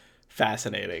sounds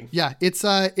fascinating. Yeah, it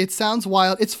sounds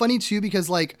wild. It's funny too, because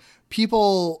like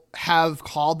people have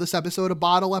called this episode a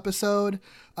bottle episode.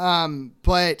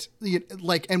 But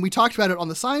like, and we talked about it on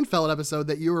the Seinfeld episode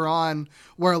that you were on,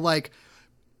 where like,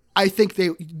 I think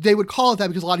they would call it that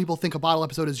because a lot of people think a bottle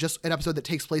episode is just an episode that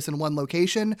takes place in one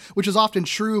location, which is often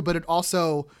true, but it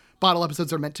also, bottle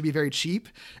episodes are meant to be very cheap.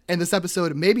 And this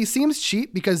episode maybe seems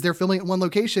cheap because they're filming it in one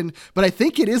location, but I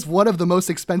think it is one of the most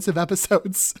expensive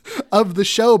episodes of the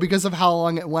show because of how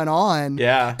long it went on.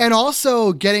 Yeah. And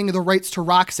also getting the rights to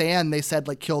Roxanne, they said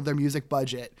like killed their music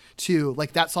budget too.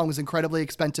 Like that song was incredibly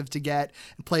expensive to get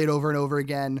and play it over and over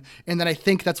again. And then I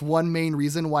think that's one main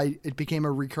reason why it became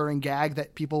a recurring gag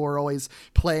that people were always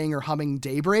playing or humming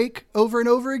Daybreak over and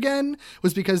over again,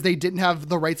 was because they didn't have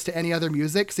the rights to any other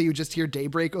music. So you just hear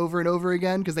Daybreak over and over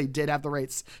again because they did have the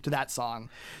rights to that song.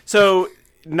 So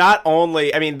not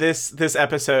only, I mean, this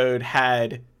episode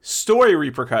had story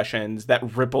repercussions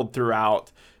that rippled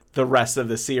throughout the rest of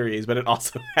the series, but it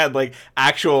also had like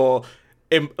actual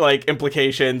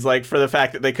implications, like for the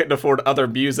fact that they couldn't afford other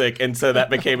music, and so that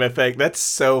became a thing. That's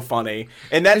so funny,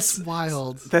 and that's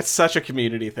wild. That's such a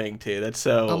Community thing too. That's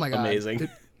so amazing.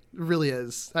 It really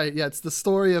is. Yeah, it's the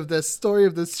story of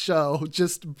this show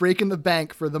just breaking the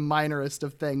bank for the minorest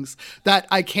of things that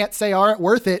I can't say aren't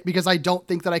worth it, because I don't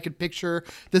think that I could picture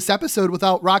this episode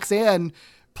without Roxanne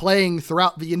playing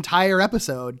throughout the entire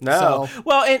episode. No. So.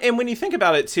 Well, and when you think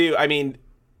about it too, I mean,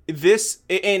 things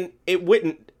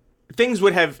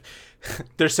would have,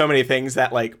 there's so many things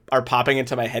that like are popping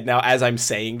into my head now as I'm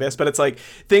saying this, but it's like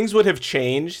things would have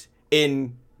changed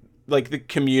in like the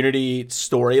Community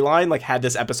storyline, like had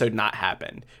this episode not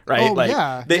happened, right? Oh, like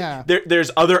yeah.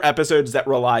 There's other episodes that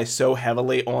rely so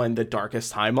heavily on the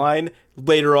Darkest Timeline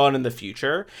later on in the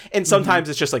future, and sometimes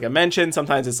it's just like a mention,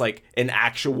 sometimes it's like an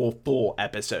actual full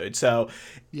episode. So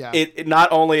yeah, it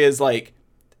not only is like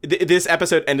this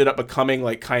episode ended up becoming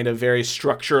like kind of very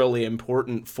structurally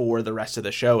important for the rest of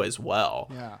the show as well.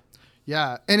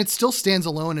 Yeah, and it still stands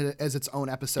alone as its own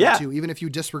episode too. Even if you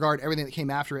disregard everything that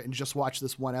came after it and just watch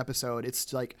this one episode,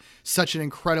 it's like such an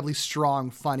incredibly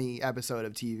strong, funny episode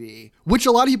of TV, which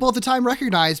a lot of people at the time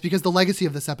recognized, because the legacy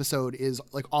of this episode is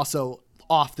like also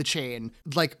off the chain.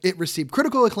 Like, it received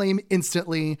critical acclaim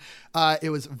instantly. It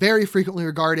was very frequently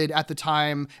regarded at the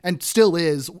time, and still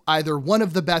is, either one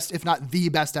of the best, if not the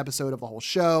best episode of the whole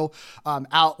show.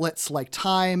 Outlets like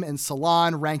Time and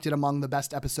Salon ranked it among the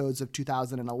best episodes of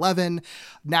 2011.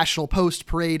 National Post,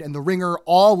 Parade, and The Ringer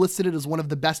all listed it as one of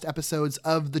the best episodes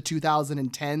of the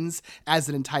 2010s as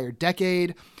an entire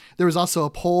decade. There was also a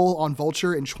poll on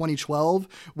Vulture in 2012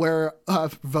 where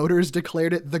voters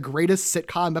declared it the greatest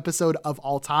sitcom episode of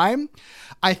all time.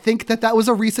 I think that was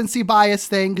a recency bias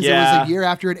thing, because it was a year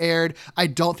after it aired. I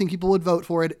don't think people would vote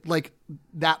for it like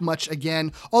that much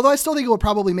again, although I still think it would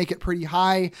probably make it pretty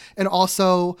high. And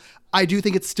also, I do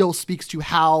think it still speaks to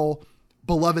how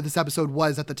beloved this episode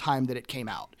was at the time that it came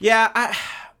out. Yeah,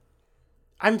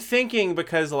 I'm thinking,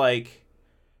 because like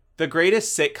the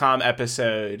greatest sitcom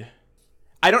episode,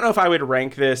 I don't know if I would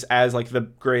rank this as like the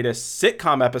greatest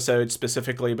sitcom episode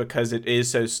specifically because it is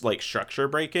so like structure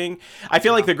breaking. I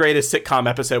feel like the greatest sitcom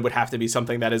episode would have to be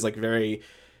something that is like very,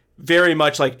 very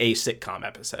much like a sitcom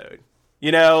episode.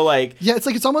 You know, like... Yeah, it's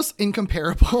like it's almost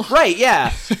incomparable. Right,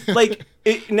 yeah. Like,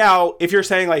 now, if you're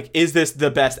saying, like, is this the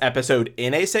best episode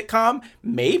in a sitcom?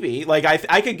 Maybe. Like,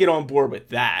 I could get on board with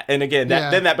that. And again,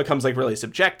 then that becomes, like, really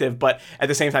subjective. But at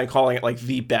the same time, calling it, like,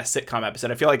 the best sitcom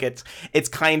episode, I feel like it's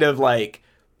kind of, like...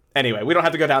 Anyway, we don't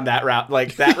have to go down that route,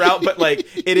 but like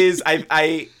it is,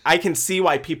 I can see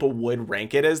why people would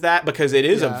rank it as that, because it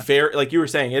is a very, like you were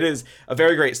saying, it is a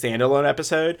very great standalone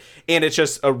episode, and it's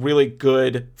just a really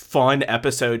good, fun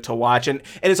episode to watch, and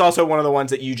it's also one of the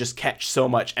ones that you just catch so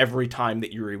much every time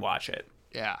that you rewatch it.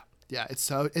 Yeah,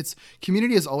 it's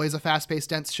Community is always a fast-paced,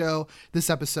 dense show. This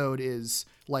episode is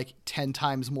like 10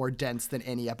 times more dense than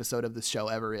any episode of this show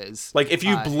ever is. Like, if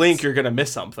you blink, you're gonna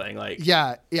miss something. Like,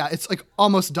 yeah, it's like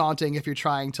almost daunting if you're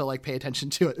trying to like pay attention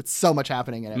to it. It's so much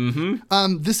happening in it.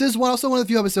 Mm-hmm. This is also one of the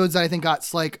few episodes that I think got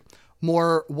like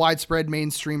more widespread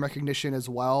mainstream recognition as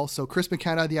well. So Chris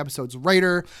McKenna, the episode's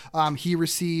writer, he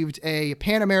received a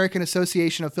Pan American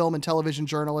Association of Film and Television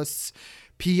Journalists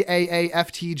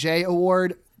PAAFTJ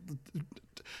award.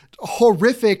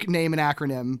 Horrific name and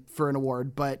acronym for an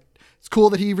award, but it's cool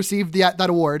that he received that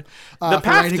award for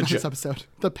writing on this episode.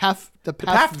 The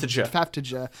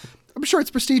PAFTJ. I'm sure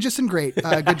it's prestigious and great.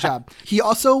 Good job. He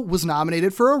also was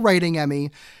nominated for a Writing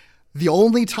Emmy. The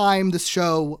only time this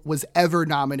show was ever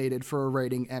nominated for a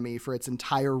Writing Emmy for its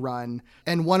entire run,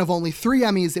 and one of only 3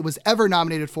 Emmys it was ever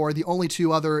nominated for. The only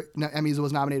 2 other Emmys it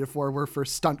was nominated for were for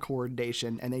stunt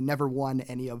coordination, and they never won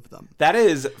any of them. That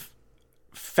is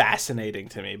fascinating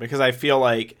to me, because I feel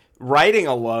like writing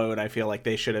alone, I feel like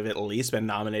they should have at least been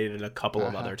nominated a couple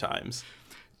of other times.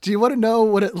 Do you want to know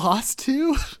what it lost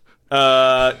to?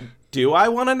 Do I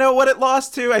want to know what it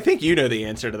lost to? I think you know the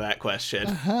answer to that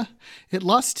question. It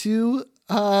lost to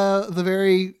the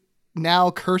very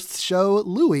now cursed show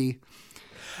Louie.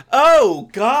 Oh,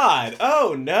 God.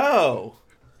 Oh, no.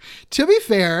 To be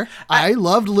fair, I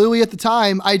loved Louie at the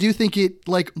time. I do think it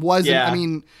like wasn't. Yeah. I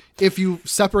mean, if you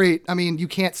separate, I mean, you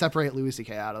can't separate Louis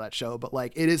C.K. out of that show, but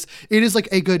like it is like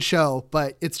a good show,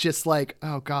 but it's just like,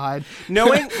 oh God.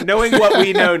 Knowing what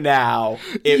we know now,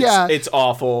 it's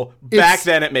awful. Back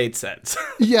then it made sense.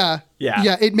 Yeah,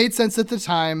 it made sense at the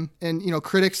time, and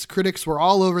critics were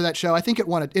all over that show. I think it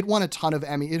won a ton of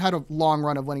Emmy. It had a long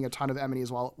run of winning a ton of Emmys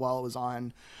while it was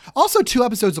on. Also, 2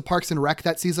 episodes of Parks and Rec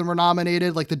that season were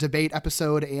nominated, like the debate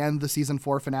episode and the season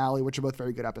 4 finale, which are both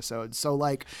very good episodes. So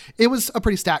like it was a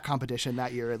pretty stacked competition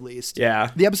that year, at least. Yeah.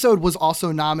 The episode was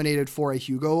also nominated for a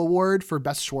Hugo Award for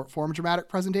Best Short Form Dramatic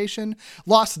Presentation.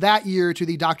 Lost that year to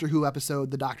the Doctor Who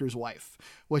episode, The Doctor's Wife,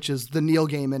 which is the Neil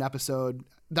Gaiman episode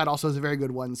that also is a very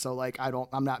good one. So like,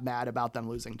 I'm not mad about them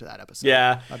losing to that episode.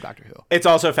 Yeah. Of Doctor Who. It's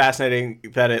also fascinating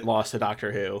that it lost to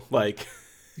Doctor Who. Like,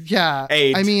 yeah.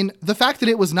 I mean, the fact that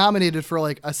it was nominated for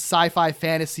like a sci-fi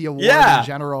fantasy award in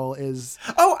general is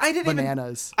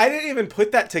bananas. I didn't even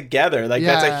put that together. Like,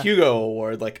 that's a Hugo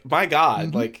Award. Like, my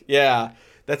God. Like,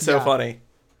 that's so funny.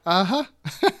 But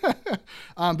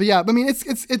yeah, I mean,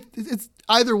 it's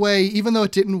either way, even though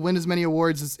it didn't win as many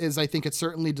awards as I think it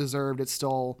certainly deserved, it's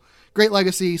still great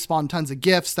legacy, spawned tons of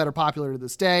GIFs that are popular to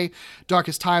this day.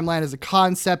 Darkest Timeline as a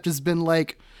concept has been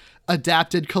like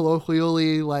adapted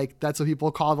colloquially, like that's what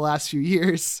people call the last few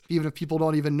years, even if people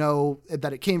don't even know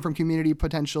that it came from Community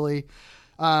potentially.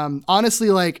 Honestly,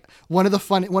 like one of the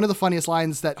funniest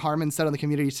lines that Harmon said on the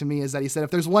Community to me is that he said,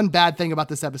 if there's one bad thing about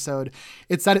this episode,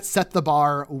 it's that it set the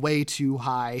bar way too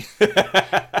high.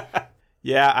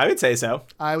 Yeah, I would say so.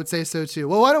 I would say so too.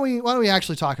 Well, why don't we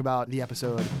actually talk about the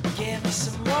episode? Give me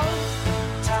some more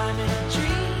time in a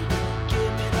dream.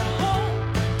 Give me the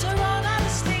hope to run out of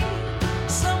steam.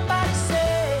 Somebody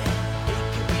say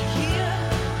it could be here.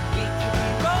 We could be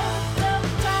both up,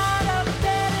 tired of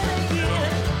dead in a year.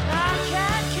 I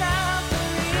can't count the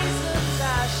reasons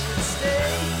I should stay.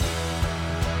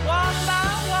 One by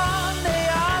one, they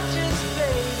all just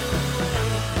fade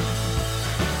away.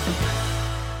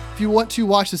 If you want to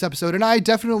watch this episode, and I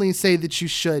definitely say that you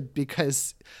should,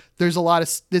 because there's a lot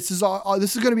of this is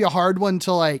going to be a hard one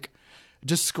to like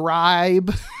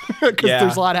describe because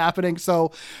there's a lot happening.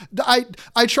 So I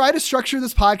try to structure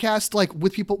this podcast like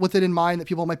with it in mind that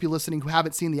people might be listening who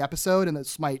haven't seen the episode, and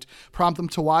this might prompt them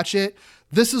to watch it.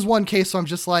 This is one case, so I'm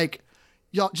just like,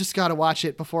 y'all just got to watch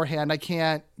it beforehand.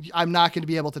 I'm not going to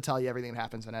be able to tell you everything that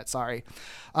happens in it. Sorry.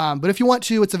 But if you want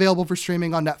to, it's available for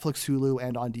streaming on Netflix, Hulu,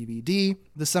 and on DVD.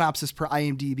 The synopsis per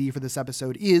IMDb for this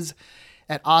episode is: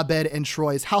 at Abed and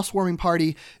Troy's housewarming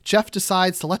party, Jeff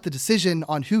decides to let the decision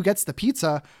on who gets the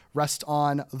pizza rest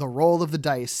on the roll of the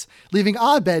dice, leaving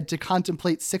Abed to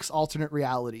contemplate 6 alternate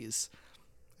realities.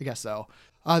 I guess so.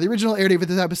 The original air date for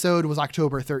this episode was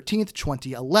October 13th,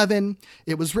 2011.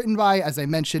 It was written by, as I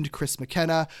mentioned, Chris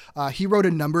McKenna. He wrote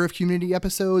a number of Community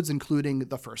episodes, including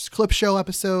the first clip show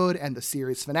episode and the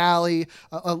series finale,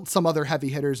 some other heavy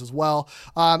hitters as well.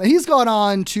 And he's gone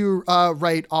on to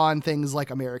write on things like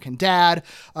American Dad,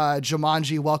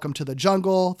 Jumanji: Welcome to the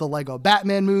Jungle, the Lego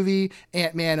Batman movie,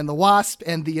 Ant-Man and the Wasp,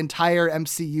 and the entire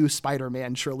MCU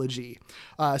Spider-Man trilogy.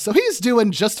 So he's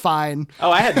doing just fine.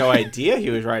 Oh, I had no idea he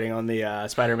was writing on the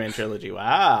Spider-Man trilogy.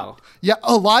 Wow. Yeah,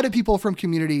 a lot of people from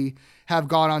Community have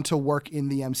gone on to work in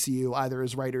the MCU, either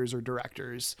as writers or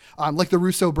directors. Like the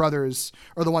Russo brothers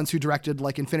are the ones who directed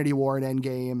like Infinity War and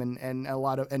Endgame and a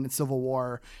lot of and Civil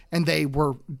War, and they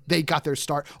got their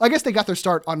start. I guess they got their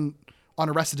start on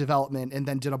Arrested Development and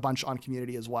then did a bunch on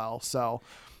Community as well. So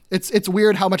it's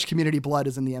weird how much Community blood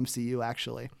is in the MCU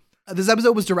actually. This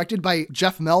episode was directed by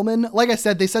Jeff Melman. Like I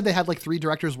said, they had like 3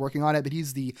 directors working on it, but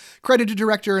he's the credited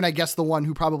director and I guess the one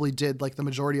who probably did like the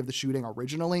majority of the shooting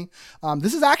originally.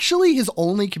 This is actually his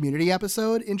only Community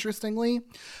episode, interestingly.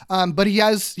 But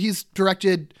he's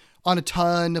directed on a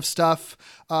ton of stuff,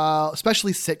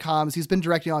 especially sitcoms. He's been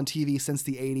directing on TV since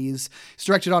the 80s. He's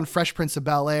directed on Fresh Prince of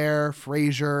Bel-Air,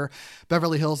 Frasier,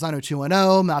 Beverly Hills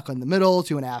 90210, Malcolm in the Middle,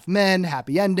 2.5 Men,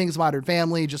 Happy Endings, Modern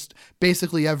Family, just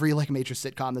basically every like major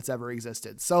sitcom that's ever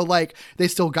existed. So like they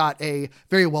still got a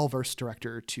very well-versed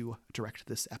director to direct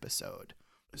this episode.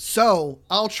 So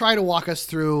I'll try to walk us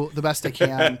through the best I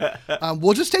can.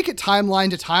 We'll just take it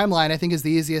timeline to timeline, I think is the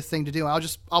easiest thing to do.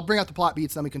 I'll bring out the plot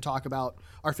beats, then we can talk about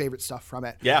our favorite stuff from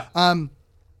it. Yeah.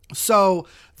 So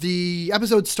the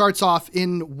episode starts off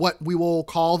in what we will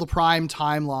call the Prime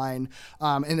timeline.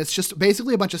 And it's just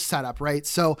basically a bunch of setup, right?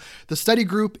 So the study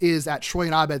group is at Troy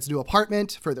and Abed's new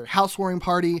apartment for their housewarming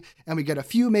party. And we get a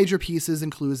few major pieces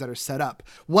and clues that are set up.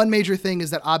 One major thing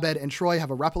is that Abed and Troy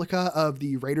have a replica of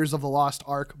the Raiders of the Lost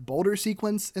Ark boulder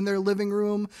sequence in their living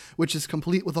room, which is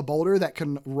complete with a boulder that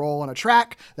can roll on a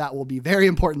track. That will be very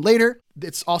important later.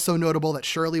 It's also notable that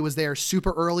Shirley was there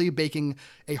super early baking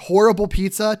a horrible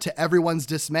pizza to everyone's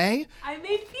dismay. I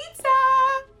made pizza!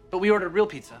 But we ordered real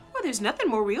pizza. Well, there's nothing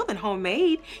more real than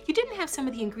homemade. You didn't have some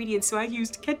of the ingredients, so I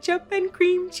used ketchup and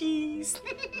cream cheese.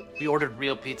 We ordered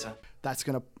real pizza. That's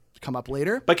going to come up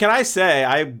later. But can I say,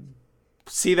 I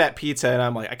see that pizza and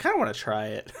I'm like, I kind of want to try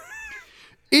it.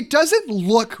 It doesn't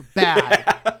look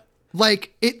bad.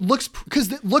 Like it looks,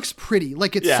 because it looks pretty.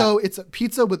 Like it's it's a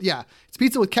pizza with, it's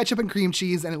pizza with ketchup and cream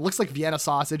cheese and it looks like Vienna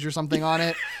sausage or something on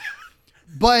it.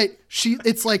 But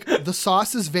it's like the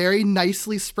sauce is very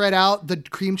nicely spread out. The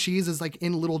cream cheese is like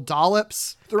in little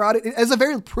dollops throughout it. It's a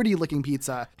very pretty looking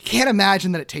pizza. Can't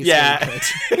imagine that it tastes very good.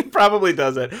 It probably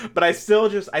doesn't. But I still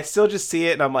just see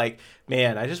it and I'm like,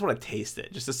 man, I just want to taste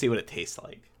it just to see what it tastes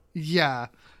like. Yeah.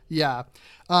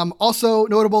 Also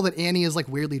notable that Annie is like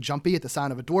weirdly jumpy at the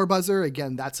sound of a door buzzer.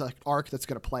 Again, that's an arc that's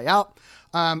going to play out.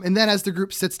 And then as the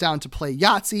group sits down to play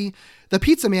Yahtzee, the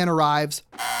pizza man arrives.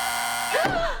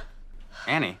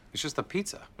 Annie, it's just the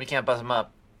pizza. We can't buzz him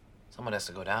up. Someone has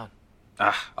to go down.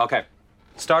 Okay.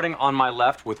 Starting on my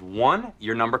left with 1,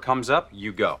 your number comes up,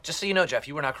 you go. Just so you know, Jeff,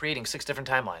 you were not creating 6 different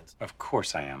timelines. Of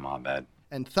course I am, Abed.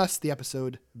 And thus the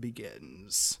episode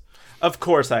begins. Of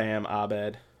course I am,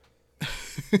 Abed.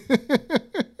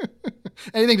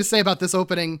 Anything to say about this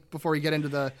opening before we get into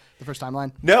the first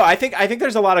timeline? No, I think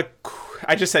there's a lot of.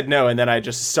 I just said no, and then I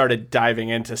just started diving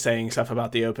into saying stuff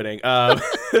about the opening. No,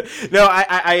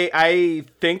 I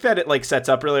think that it like sets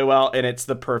up really well, and it's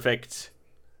the perfect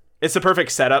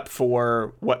setup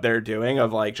for what they're doing.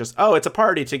 Of like just it's a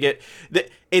party to get.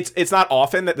 It's not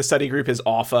often that the study group is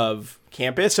off of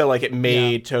campus, so like it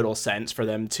made total sense for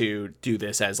them to do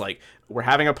this as like we're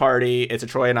having a party. It's a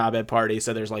Troy and Abed party,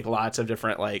 so there's like lots of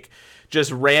different like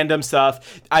just random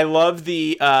stuff. I love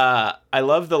the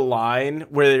line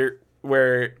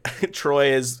where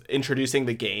Troy is introducing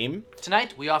the game.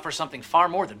 Tonight, we offer something far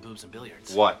more than boobs and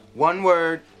billiards. What? 1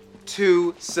 word,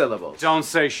 2 syllables. Don't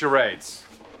say charades.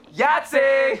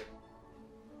 Yahtzee!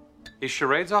 Is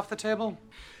charades off the table?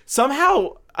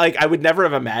 Somehow, like I would never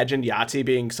have imagined Yahtzee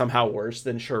being somehow worse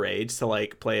than charades to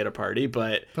like play at a party,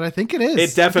 but I think it is.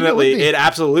 It definitely, it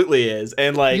absolutely is,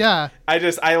 and like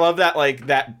I love that like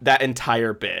that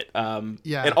entire bit. And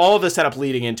all of the setup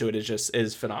leading into it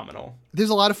is phenomenal. There's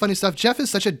a lot of funny stuff. Jeff is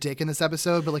such a dick in this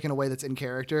episode, but like in a way that's in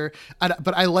character.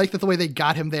 But I like that the way they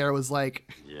got him there was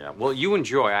like. Yeah. Well, you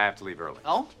enjoy. I have to leave early.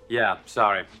 Oh? Yeah.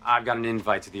 Sorry. I've got an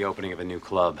invite to the opening of a new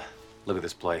club. Look at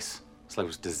this place. It's like it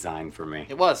was designed for me.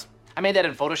 It was. I made that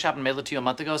in Photoshop and mailed it to you a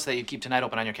month ago so that you'd keep tonight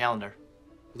open on your calendar.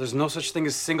 There's no such thing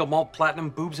as single malt platinum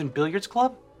boobs and billiards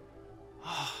club?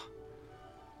 Oh,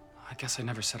 I guess I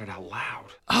never said it out loud.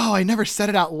 Oh, I never said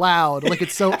it out loud. Like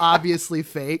it's so obviously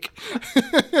fake.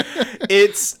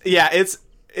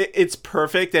 It's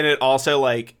perfect, and it also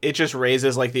like it just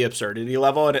raises like the absurdity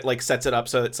level, and it like sets it up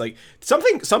so it's like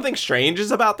something strange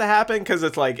is about to happen because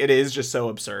it's like it is just so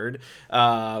absurd.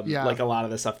 Like a lot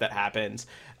of the stuff that happens.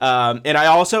 And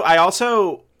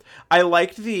I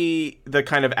liked the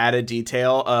kind of added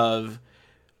detail of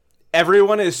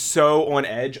everyone is so on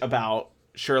edge about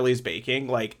Shirley's baking.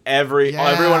 Like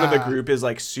everyone in the group is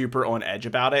like super on edge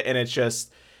about it, and it's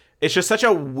just such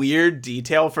a weird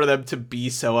detail for them to be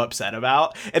so upset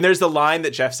about. And there's the line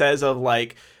that Jeff says of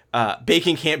like,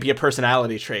 baking can't be a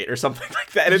personality trait or something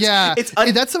like that.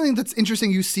 And that's something that's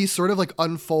interesting. You see sort of like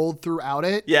unfold throughout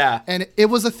it. Yeah. And it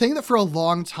was a thing that for a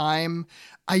long time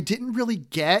I didn't really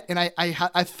get. And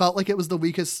I felt like it was the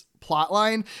weakest plot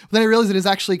line. But then I realized it is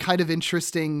actually kind of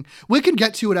interesting. We can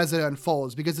get to it as it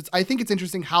unfolds because I think it's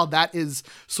interesting how that is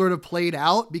sort of played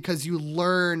out because you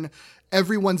learn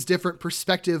everyone's different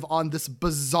perspective on this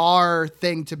bizarre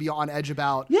thing to be on edge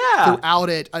about throughout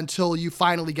it until you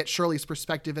finally get Shirley's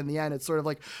perspective in the end. It's sort of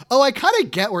like, oh, I kind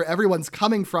of get where everyone's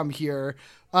coming from here,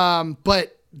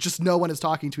 but just no one is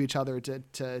talking to each other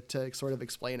to sort of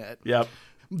explain it. Yep.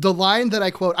 The line that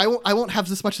I quote, I won't have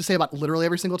this much to say about literally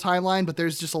every single timeline, but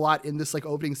there's just a lot in this like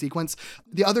opening sequence.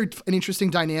 The other an interesting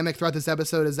dynamic throughout this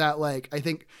episode is that like I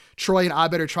think Troy and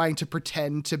Abed are trying to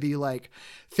pretend to be like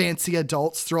fancy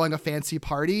adults throwing a fancy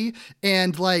party,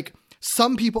 and like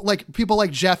some people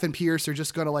like Jeff and Pierce are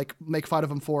just gonna like make fun of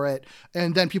them for it,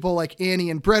 and then people like Annie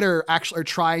and Britt are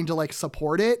trying to like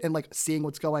support it and like seeing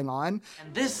what's going on.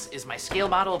 And this is my scale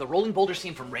model of the rolling boulder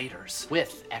scene from Raiders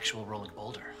with actual rolling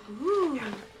boulder. Ooh. Yeah.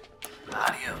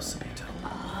 Adios, Pinto.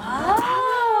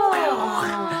 Oh.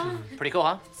 Pretty cool,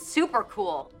 huh? Super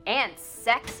cool and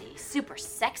sexy. Super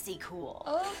sexy cool.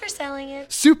 Overselling it.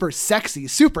 Super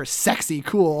sexy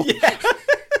cool. Yeah.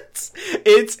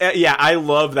 It's I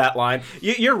love that line.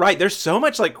 You're right. There's so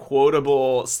much like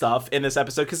quotable stuff in this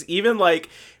episode because even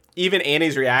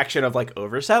Annie's reaction of like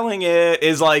overselling it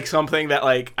is like something that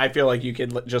like I feel like you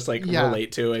can just like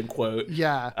relate to and quote.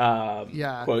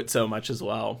 Quote so much as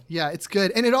well. Yeah, it's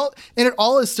good. And it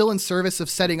all is still in service of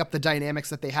setting up the dynamics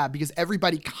that they have because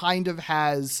everybody kind of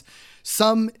has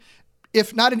some,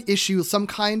 if not an issue, some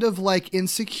kind of like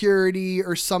insecurity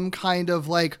or some kind of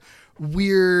like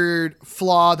weird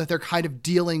flaw that they're kind of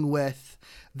dealing with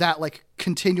that like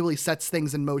continually sets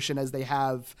things in motion as they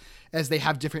have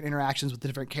different interactions with the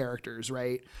different characters,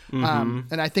 right?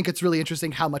 And I think it's really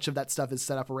interesting how much of that stuff is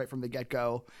set up right from the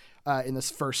get-go in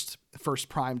this first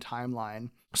prime timeline.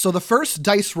 So the first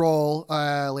dice roll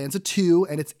lands a 2,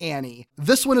 and it's Annie.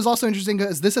 This one is also interesting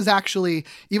because this is actually,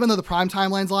 even though the prime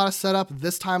timeline's a lot of setup,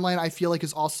 this timeline I feel like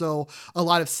is also a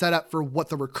lot of setup for what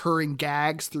the recurring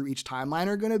gags through each timeline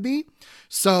are going to be.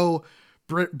 So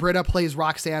Britta plays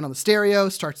Roxanne on the stereo,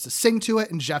 starts to sing to it,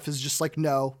 and Jeff is just like,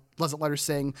 no, doesn't let her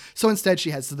sing. So instead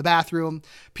she heads to the bathroom.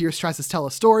 Pierce tries to tell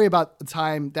a story about the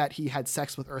time that he had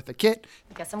sex with Eartha Kitt.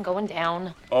 I guess I'm going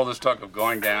down. All this talk of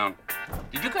going down.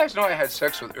 Did you guys know I had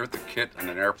sex with Eartha Kitt in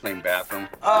an airplane bathroom?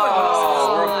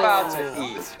 Oh, we're about to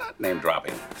eat. Name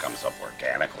dropping comes up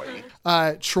organically.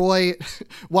 Troy,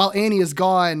 while Annie is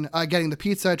gone getting the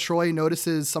pizza, Troy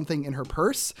notices something in her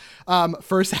purse.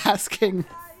 First asking,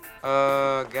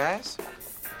 guys?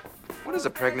 What does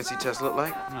a pregnancy test look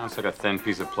like? No, it's like a thin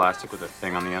piece of plastic with a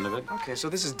thing on the end of it. Okay, so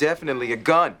this is definitely a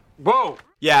gun. Whoa!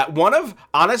 Yeah,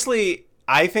 honestly,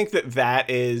 I think that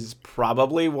is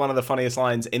probably one of the funniest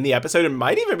lines in the episode, and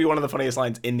might even be one of the funniest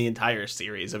lines in the entire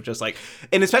series of just like,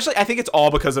 and especially I think it's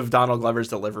all because of Donald Glover's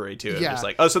delivery too. Yeah. Just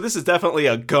like, oh, so this is definitely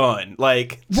a gun.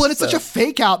 Like, well, it's such a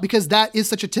fake out because that is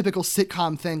such a typical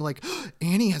sitcom thing. Like,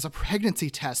 Annie has a pregnancy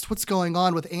test. What's going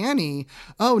on with Annie?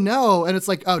 Oh no. And it's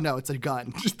like, oh no, it's a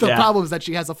gun. The problem is that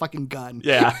she has a fucking gun.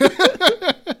 Yeah.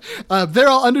 They're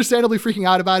all understandably freaking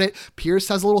out about it. Pierce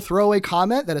has a little throwaway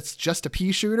comment that it's just a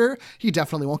pea shooter. He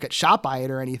definitely won't get shot by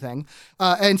it or anything.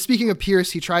 And speaking of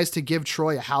Pierce, he tries to give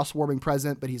Troy a housewarming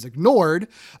present, but he's ignored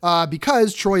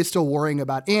because Troy is still worrying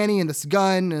about Annie and this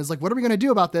gun and is like, what are we going to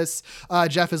do about this?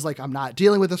 Jeff is like, I'm not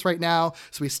dealing with this right now.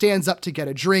 So he stands up to get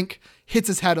a drink, hits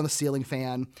his head on the ceiling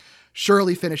fan.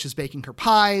 Shirley finishes baking her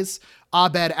pies.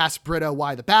 Abed asks Britta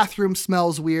why the bathroom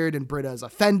smells weird, and Britta is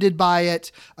offended by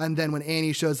it. And then when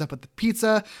Annie shows up at the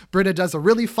pizza, Britta does a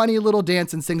really funny little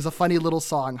dance and sings a funny little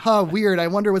song. Weird. I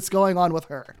wonder what's going on with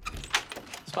her.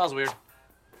 Smells weird.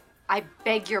 I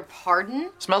beg your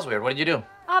pardon? Smells weird. What did you do?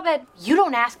 Abed, you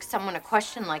don't ask someone a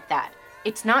question like that.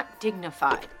 It's not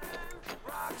dignified.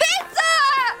 Pizza!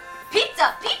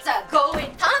 Pizza, pizza,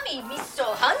 going tummy, me so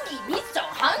hungry, me so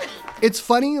hungry. It's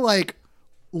funny, like,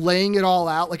 laying it all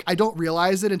out. Like, I don't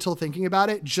realize it until thinking about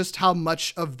it, just how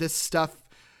much of this stuff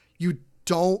you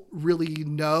don't really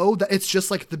know. That it's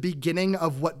just like the beginning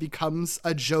of what becomes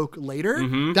a joke later.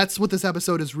 Mm-hmm. That's what this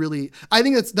episode is really. I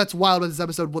think that's wild with this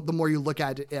episode. The more you look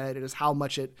at it is how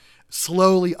much it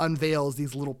slowly unveils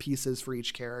these little pieces for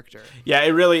each character. Yeah,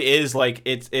 it really is like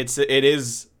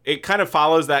it kind of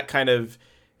follows that kind of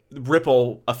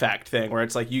ripple effect thing where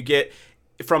it's like you get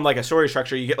from like a story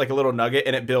structure, you get like a little nugget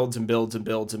and it builds and builds and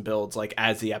builds and builds like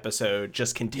as the episode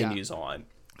just continues on.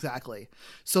 Exactly.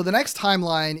 So the next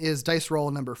timeline is dice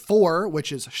roll number 4,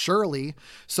 which is Shirley.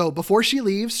 So before she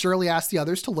leaves, Shirley asks the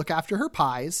others to look after her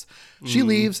pies. She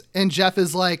leaves and Jeff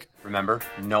is like, remember,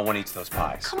 no one eats those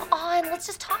pies. Come on, let's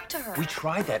just talk to her. We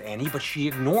tried that, Annie, but she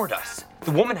ignored us.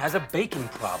 The woman has a baking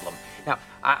problem. Now,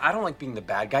 I don't like being the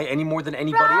bad guy any more than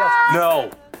anybody else.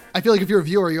 No. I feel like if you're a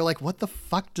viewer, you're like, what the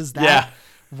fuck does that? Yeah.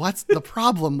 What's the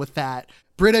problem with that?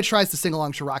 Britta tries to sing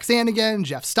along to Roxanne again.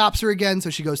 Jeff stops her again, so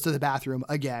she goes to the bathroom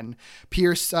again.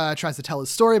 Pierce tries to tell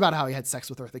his story about how he had sex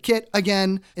with Eartha Kitt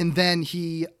again. And then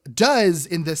he does,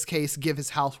 in this case, give his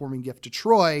housewarming gift to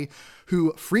Troy,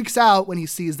 who freaks out when he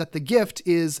sees that the gift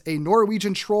is a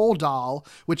Norwegian troll doll,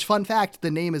 which, fun fact,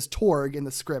 the name is Torg in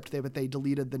the script, but they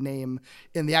deleted the name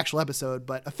in the actual episode.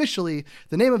 But officially,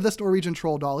 the name of this Norwegian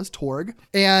troll doll is Torg.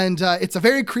 And it's a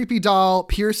very creepy doll.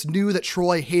 Pierce knew that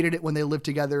Troy hated it when they lived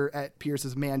together at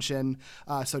Pierce's mansion.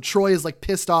 So Troy is like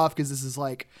pissed off because this is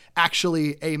like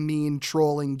actually a mean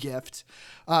trolling gift.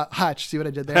 Hutch, see what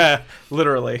I did there?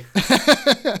 Literally.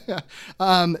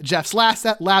 Jeff laughs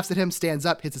at him, stands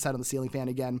up, hits his head on the ceiling fan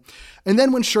again. And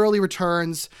then when Shirley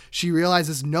returns, she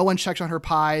realizes no one checked on her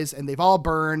pies and they've all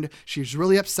burned. She's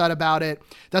really upset about it.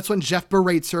 That's when Jeff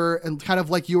berates her and kind of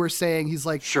like you were saying, he's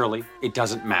like, Shirley, it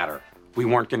doesn't matter. We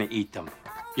weren't going to eat them.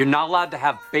 You're not allowed to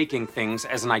have baking things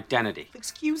as an identity.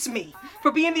 Excuse me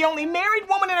for being the only married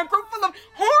woman in a group full of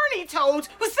horny toads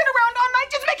who sit around all night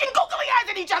just making googly eyes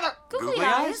at each other. Googly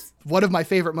eyes? One of my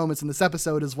favorite moments in this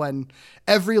episode is when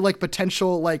every like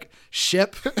potential like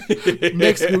ship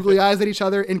makes googly eyes at each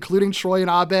other, including Troy and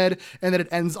Abed, and then it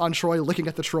ends on Troy looking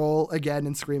at the troll again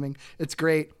and screaming. It's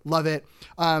great. Love it.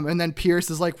 And then Pierce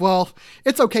is like, well,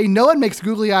 it's okay. No one makes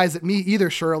googly eyes at me either,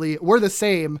 Shirley. We're the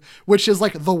same, which is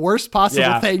like the worst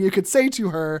possible thing you could say to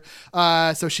her.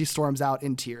 So she storms out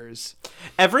in tears.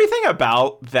 Everything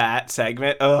about that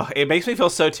segment, it makes me feel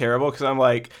so terrible because I'm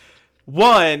like,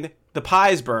 one, the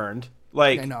pies burned.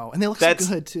 Like, I know, and they look so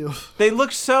good too. They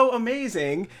look so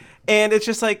amazing, and it's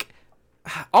just like.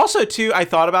 Also, too, I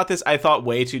thought about this. I thought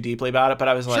way too deeply about it, but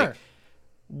I was like,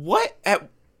 "What?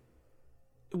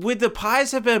 Would the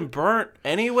pies have been burnt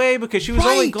anyway? Because she was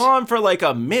only gone for like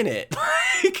a minute."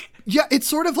 Yeah, it's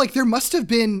sort of like there must have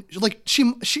been like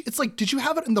she. It's like, did you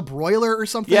have it in the broiler or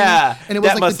something? Yeah, and it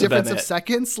was like the difference of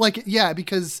seconds. Like, yeah,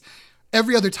 because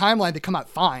every other timeline they come out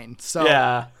fine. So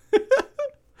yeah.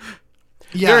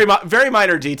 Yeah. Very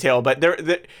minor detail, but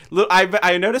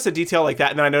I noticed a detail like that,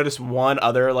 and then I noticed one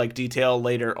other like detail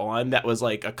later on that was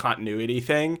like a continuity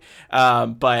thing.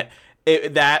 But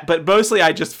mostly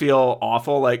I just feel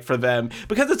awful like for them,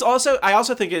 because I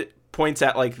also think it points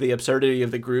at like the absurdity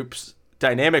of the group's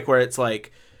dynamic, where it's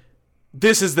like,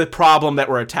 this is the problem that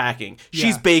we're attacking.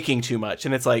 She's baking too much,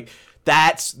 and it's like,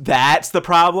 that's the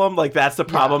problem. Like, that's the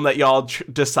problem that y'all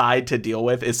decide to deal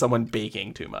with, is someone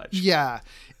baking too much. Yeah.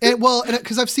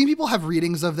 Because I've seen people have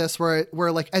readings of this where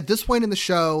like at this point in the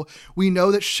show, we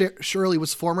know that Shirley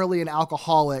was formerly an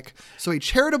alcoholic. So a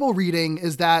charitable reading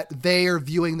is that they are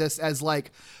viewing this as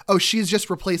like, oh, she's just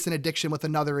replaced an addiction with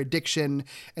another addiction,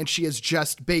 and she is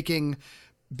just baking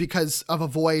because of a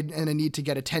void and a need to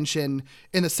get attention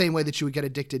in the same way that you would get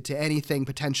addicted to anything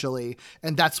potentially.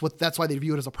 And that's why they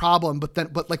view it as a problem.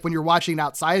 But like when you're watching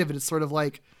outside of it, it's sort of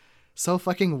like, so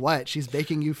fucking what? She's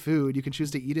baking you food. You can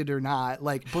choose to eat it or not.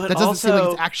 Like, but that doesn't seem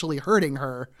like it's actually hurting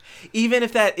her. Even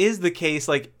if that is the case,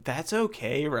 like, that's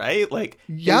okay, right? Like,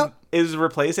 is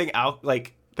replacing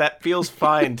like, that feels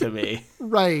fine to me.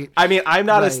 Right. I mean, I'm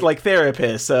not a like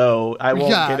therapist, so I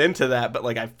won't get into that, but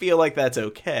like, I feel like that's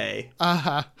okay.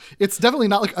 It's definitely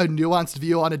not like a nuanced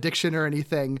view on addiction or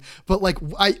anything, but like,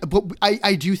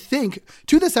 I do think,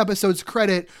 to this episode's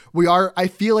credit, I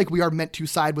feel like we are meant to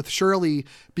side with Shirley,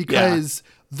 because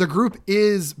the group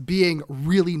is being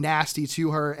really nasty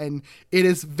to her, and it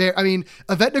is very, I mean,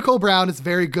 Yvette Nicole Brown is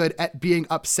very good at being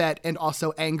upset and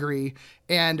also angry,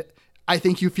 and I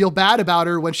think you feel bad about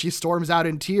her when she storms out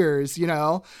in tears, you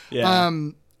know? Yeah.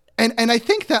 And I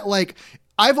think that, like,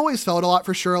 I've always felt a lot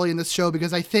for Shirley in this show,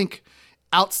 because I think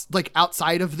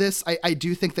outside of this, I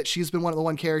do think that she's been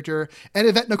one character, and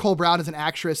Yvette Nicole Brown as an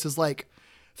actress is like,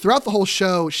 throughout the whole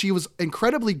show, she was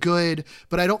incredibly good,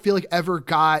 but I don't feel like ever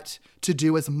got to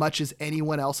do as much as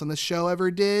anyone else on the show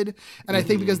ever did. And I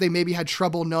think because they maybe had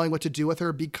trouble knowing what to do with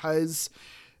her, because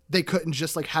they couldn't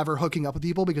just like have her hooking up with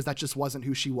people, because that just wasn't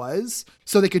who she was.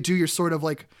 So they could do your sort of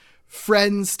like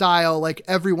friend style, like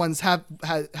everyone's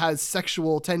has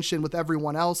sexual tension with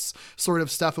everyone else sort of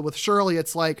stuff. And with Shirley,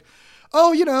 it's like,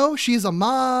 oh, you know, she's a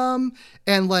mom,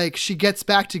 and like she gets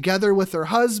back together with her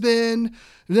husband,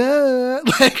 and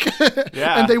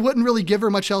they wouldn't really give her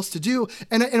much else to do.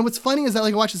 And what's funny is that,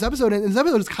 like, I watch this episode, and this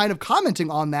episode is kind of commenting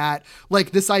on that,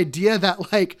 like this idea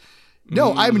that like,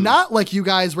 no, I'm not like you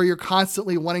guys where you're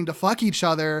constantly wanting to fuck each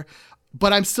other,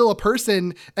 but I'm still a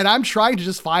person, and I'm trying to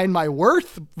just find my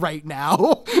worth right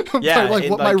now. Yeah, like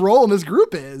what my role in this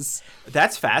group is.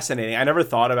 That's fascinating. I never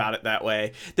thought about it that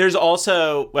way. There's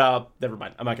also, well, never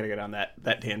mind. I'm not going to go down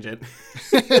that tangent.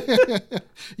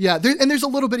 Yeah, there's a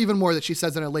little bit even more that she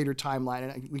says in a later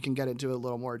timeline, and we can get into it a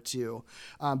little more too.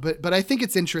 But I think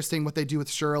it's interesting what they do with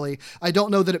Shirley. I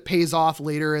don't know that it pays off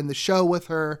later in the show with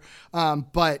her,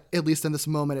 but at least in this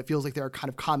moment, it feels like they're kind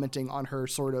of commenting on her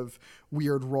sort of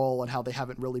weird role and how they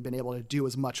haven't really been able to do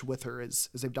as much with her as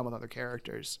they've done with other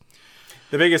characters.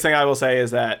 The biggest thing I will say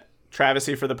is that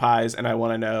travesty for the pies, and I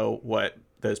want to know what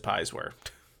those pies were.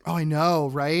 Oh, I know,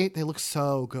 right? They look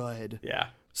so good. Yeah.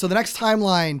 So the next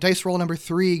timeline, dice roll number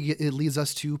 3, it leads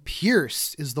us to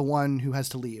Pierce is the one who has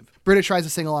to leave. Britta tries to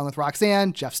sing along with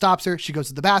Roxanne. Jeff stops her. She goes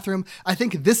to the bathroom. I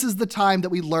think this is the time that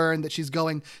we learn that she's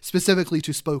going specifically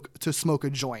to smoke a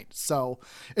joint. So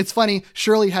it's funny.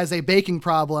 Shirley has a baking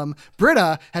problem.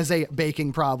 Britta has a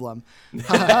baking problem.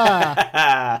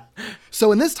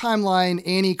 So in this timeline,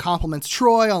 Annie compliments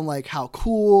Troy on like how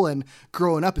cool and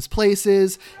growing up his place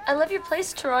is. I love your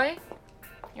place, Troy.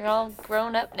 You're all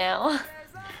grown up now.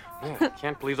 Yeah,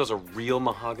 can't believe those are real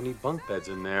mahogany bunk beds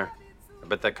in there. I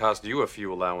bet that cost you a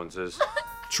few allowances.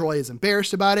 Troy is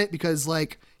embarrassed about it because,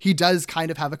 like, he does kind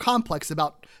of have a complex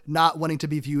about not wanting to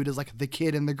be viewed as, like, the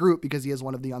kid in the group because he is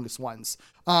one of the youngest ones.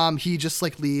 He just,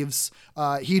 like, leaves.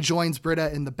 He joins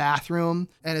Britta in the bathroom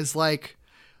and is like,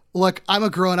 look, I'm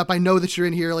a grown up. I know that you're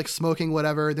in here, like, smoking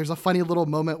whatever. There's a funny little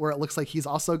moment where it looks like he's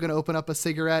also going to open up a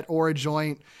cigarette or a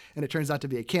joint, and it turns out to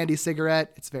be a candy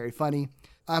cigarette. It's very funny.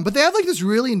 But they have like this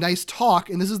really nice talk,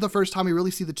 and this is the first time we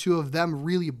really see the two of them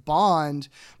really bond,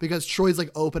 because Troy's like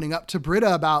opening up to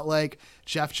Britta about like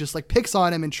Jeff just like picks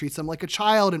on him and treats him like a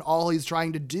child, and all he's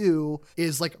trying to do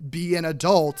is like be an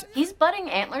adult. He's butting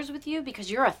antlers with you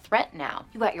because you're a threat now.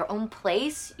 You got your own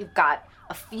place, you've got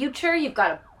a future, you've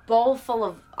got a bowl full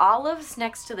of olives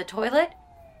next to the toilet.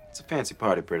 It's a fancy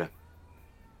party, Britta.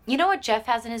 You know what Jeff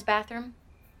has in his bathroom?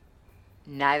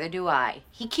 Neither do I.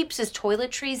 He keeps his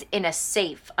toiletries in a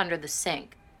safe under the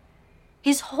sink.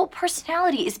 His whole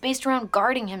personality is based around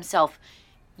guarding himself.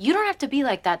 You don't have to be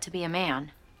like that to be a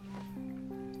man.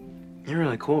 You're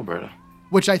really cool, Britta.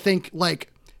 Which I think,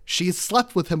 like, she's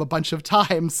slept with him a bunch of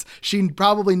times. She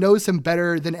probably knows him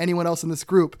better than anyone else in this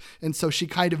group. And so she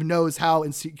kind of knows how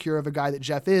insecure of a guy that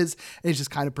Jeff is, and is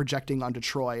just kind of projecting onto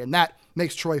Troy. And that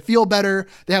makes Troy feel better.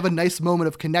 They have a nice moment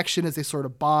of connection as they sort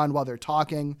of bond while they're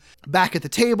talking. Back at the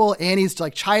table, Annie's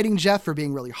like chiding Jeff for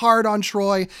being really hard on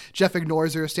Troy. Jeff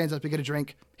ignores her, stands up to get a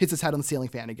drink, hits his head on the ceiling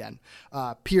fan again.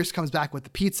 Pierce comes back with the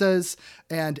pizzas,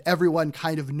 and everyone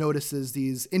kind of notices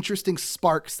these interesting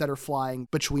sparks that are flying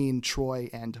between Troy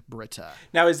and Britta.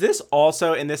 Now, is this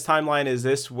also, in this timeline, is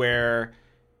this where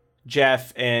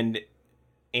Jeff and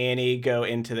Annie go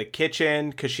into the kitchen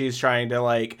because she's trying to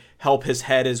like help his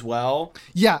head as well?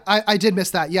 Yeah, I did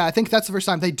miss that. Yeah, I think that's the first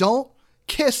time. They don't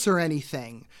kiss or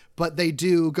anything, but they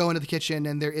do go into the kitchen,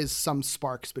 and there is some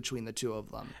sparks between the two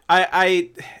of them.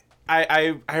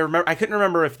 I remember, I couldn't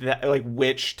remember if that, like,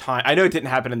 which time. I know it didn't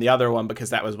happen in the other one because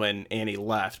that was when Annie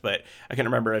left, but I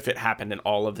couldn't remember if it happened in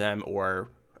all of them or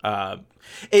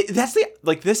that's the,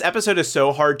 like, this episode is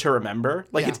so hard to remember.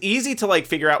 Like, it's easy to like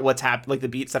figure out what's like the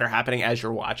beats that are happening as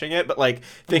you're watching it, but like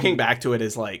thinking back to it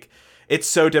is like, it's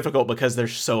so difficult because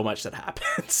there's so much that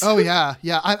happens. Oh yeah.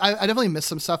 I definitely missed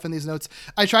some stuff in these notes.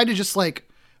 I tried to just like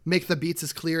make the beats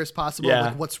as clear as possible.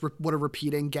 Yeah. Like what a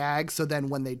repeating gag. So then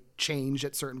when they change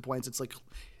at certain points, it's like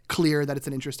clear that it's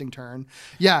an interesting turn.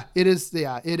 Yeah, it is.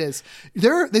 Yeah, it is.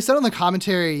 They said on the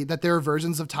commentary that there are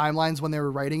versions of timelines when they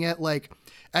were writing it. Like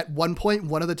at one point,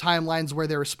 one of the timelines where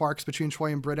there were sparks between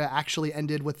Troy and Britta actually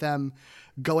ended with them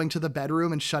going to the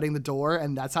bedroom and shutting the door,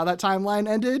 and that's how that timeline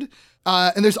ended.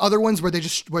 And there's other ones where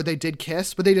they did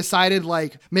kiss, but they decided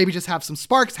like maybe just have some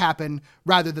sparks happen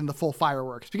rather than the full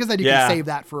fireworks, because then you can save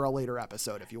that for a later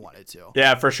episode if you wanted to.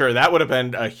 Yeah, for sure. That would have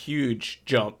been a huge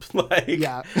jump. Like,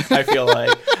 yeah, I feel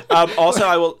like.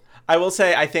 Also, I will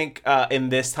say, I think in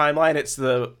this timeline, it's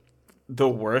the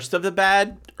worst of the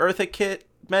bad Eartha Kitt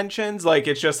mentions. Like,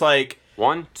 it's just like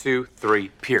 1, 2,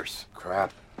 3, Pierce.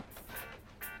 Crap.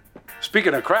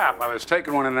 Speaking of crap, I was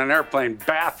taking one in an airplane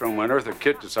bathroom when Eartha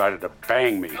Kitt decided to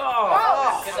bang me.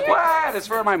 Oh, what? That's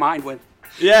where my mind went.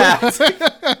 Yeah.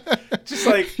 Just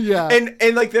like, yeah.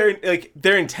 And like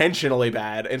they're intentionally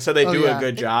bad, and so they do a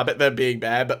good job at them being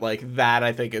bad, but like that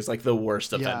I think is like the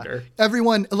worst offender.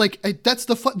 Everyone, like, that's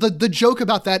the joke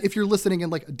about that, if you're listening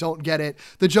and like don't get it,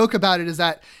 the joke about it is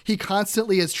that he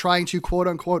constantly is trying to quote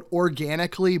unquote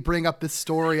organically bring up this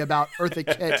story about Eartha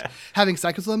Kitt having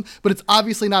sex with him, but it's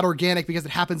obviously not organic because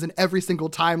it happens in every single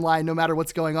timeline no matter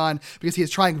what's going on, because he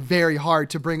is trying very hard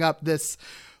to bring up this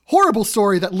horrible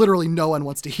story that literally no one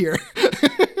wants to hear.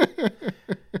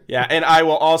 Yeah, and I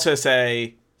will also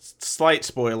say, slight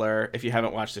spoiler if you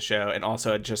haven't watched the show, and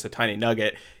also just a tiny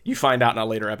nugget, you find out in a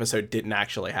later episode didn't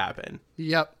actually happen.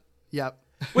 Yep.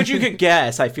 Which you could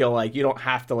guess. I feel like you don't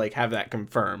have to like have that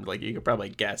confirmed. Like, you could probably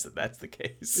guess that that's the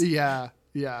case. Yeah,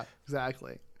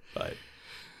 exactly. But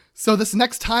so this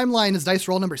next timeline is dice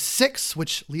roll number 6,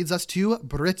 which leads us to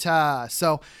Britta.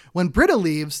 So when Britta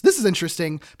leaves, this is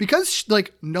interesting because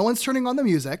like no one's turning on the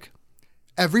music.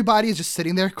 Everybody is just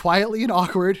sitting there quietly and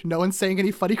awkward. No one's saying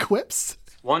any funny quips.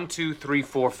 1, 2, 3,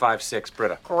 4, 5, 6,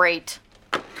 Britta. Great.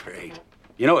 Great.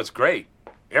 You know, it's great.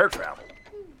 Air travel.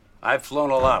 I've flown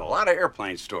a lot of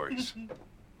airplane stories.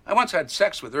 I once had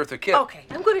sex with Eartha Kitt. Okay,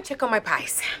 I'm going to check on my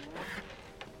pies.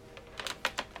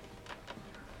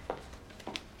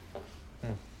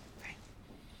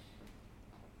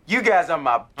 You guys are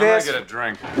my best. I'm gonna get a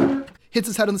drink. Hits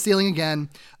his head on the ceiling again.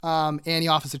 Annie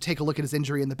offers to take a look at his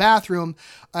injury in the bathroom.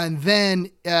 And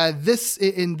then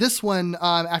in this one,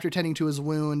 after tending to his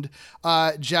wound,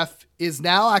 Jeff is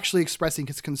now actually expressing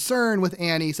his concern with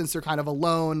Annie since they're kind of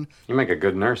alone. You make a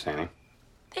good nurse, Annie.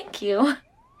 Thank you.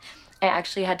 I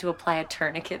actually had to apply a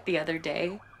tourniquet the other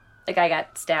day. The guy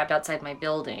got stabbed outside my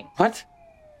building. What?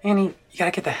 Annie, you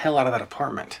gotta get the hell out of that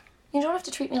apartment. You don't have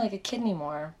to treat me like a kid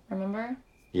anymore, remember?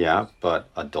 Yeah, but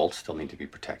adults still need to be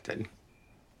protected.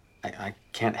 I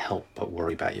can't help but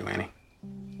worry about you, Annie.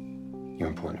 You're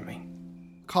important to me.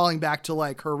 calling back to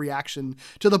like her reaction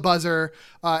to the buzzer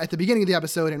at the beginning of the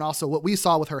episode, and also what we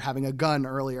saw with her having a gun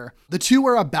earlier. The two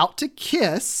are about to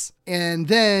kiss, and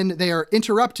then they are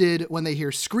interrupted when they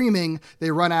hear screaming.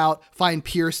 They run out, find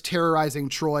Pierce terrorizing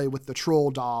Troy with the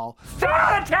troll doll. Feel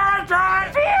the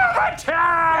terror, feel the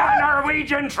terror,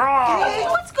 Norwegian troll. Hey,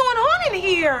 what's going on in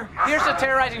here? Pierce is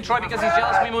terrorizing Troy because he's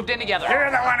jealous we moved in together. You're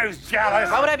the one who's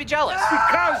jealous. Why would I be jealous?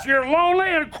 Because you're lonely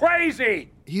and crazy.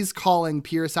 He's calling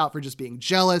Pierce out for just being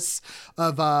jealous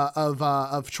of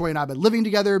Troy and Abed living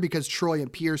together because Troy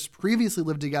and Pierce previously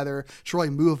lived together. Troy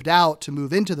moved out to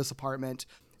move into this apartment.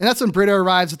 And that's when Britta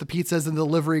arrives with the pizzas and the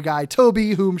delivery guy,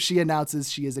 Toby, whom she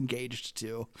announces she is engaged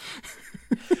to.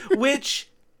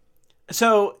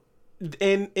 So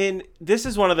in this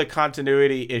is one of the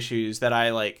continuity issues that I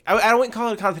like. I wouldn't call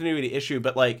it a continuity issue,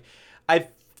 but like I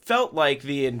felt like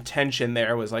the intention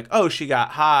there was like, oh, she got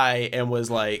high and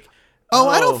was like, oh,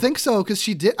 I don't think so, because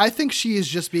she did. I think she is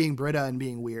just being Britta and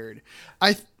being weird.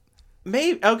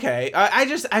 Maybe okay.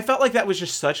 I felt like that was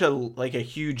just such a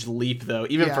huge leap though,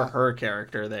 even for her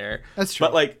character there. That's true.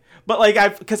 But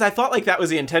I thought like that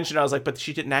was the intention. I was like, but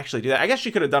she didn't actually do that. I guess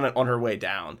she could have done it on her way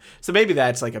down. So maybe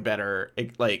that's like a better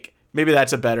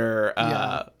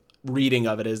reading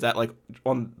of it, is that like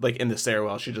on like in the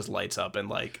stairwell she just lights up and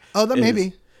like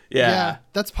maybe. Yeah,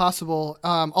 that's possible.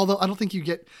 Although I don't think you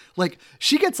get like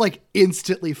she gets like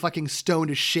instantly fucking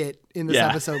stoned as shit in this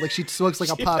episode. Like she smokes like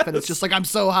a puff and it's just like, I'm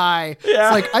so high. Yeah.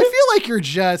 It's like I feel like you're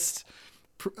just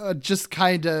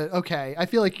kind of okay. I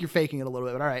feel like you're faking it a little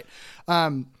bit, but all right.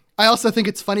 I also think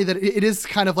it's funny that it is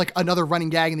kind of like another running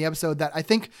gag in the episode that I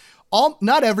think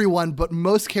not everyone, but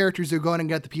most characters who go in and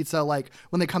get the pizza, like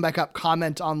when they come back up,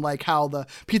 comment on like how the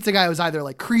pizza guy was either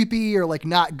like creepy or like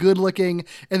not good looking.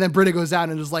 And then Britta goes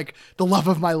down and is like the love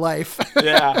of my life.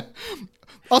 Yeah.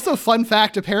 Also, fun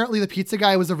fact, apparently the pizza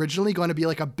guy was originally going to be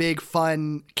like a big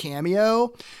fun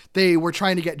cameo. They were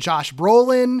trying to get Josh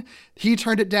Brolin. He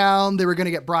turned it down. They were going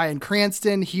to get Bryan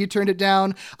Cranston. He turned it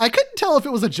down. I couldn't tell if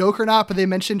it was a joke or not, but they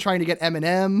mentioned trying to get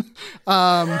Eminem.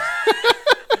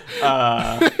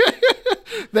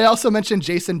 They also mentioned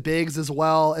Jason Biggs as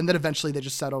well, and then eventually they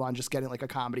just settled on just getting like a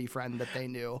comedy friend that they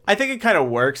knew. I think it kind of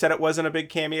works that it wasn't a big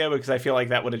cameo, because I feel like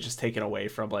that would have just taken away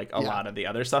from like a lot of the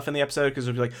other stuff in the episode, because it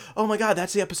would be like, oh my god,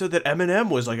 that's the episode that Eminem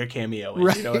was like a cameo in.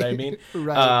 Right. You know what I mean?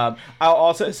 Right. I'll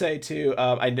also say too,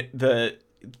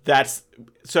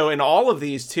 so in all of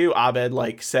these too, Abed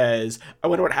like says, I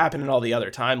wonder what happened in all the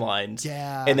other timelines.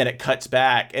 Yeah. And then it cuts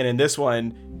back, and in this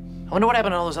one, I wonder what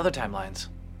happened in all those other timelines.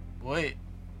 Wait,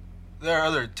 there are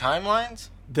other timelines?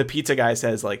 The pizza guy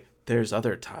says like, there's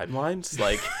other timelines?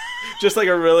 Like, just like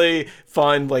a really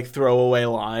fun like throwaway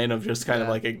line of just kind of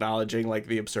like acknowledging like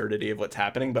the absurdity of what's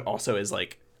happening, but also is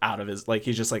like out of his, like,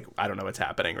 he's just like, I don't know what's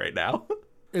happening right now.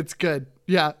 It's good.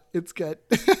 Yeah, it's good.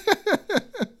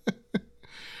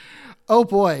 Oh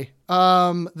boy.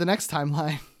 The next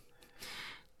timeline.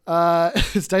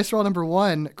 It's dice roll number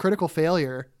 1, critical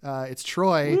failure. It's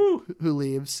Troy who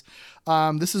leaves.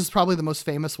 This is probably the most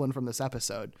famous one from this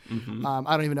episode. Mm-hmm.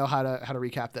 I don't even know how to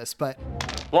recap this, but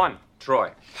 1,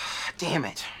 Troy. Damn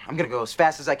it. I'm gonna go as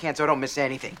fast as I can so I don't miss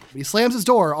anything. he slams his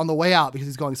door on the way out because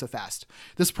he's going so fast.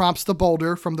 This prompts the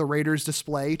boulder from the Raiders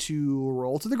display to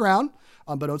roll to the ground,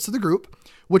 unbeknownst to the group,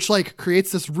 which like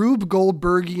creates this Rube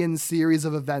Goldbergian series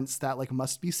of events that like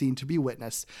must be seen to be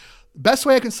witnessed. Best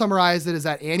way I can summarize it is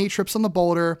that Annie trips on the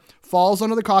boulder, falls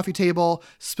under the coffee table,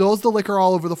 spills the liquor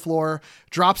all over the floor,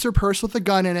 drops her purse with a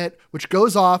gun in it, which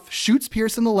goes off, shoots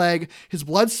Pierce in the leg. His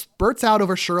blood spurts out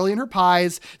over Shirley and her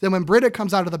pies. Then when Britta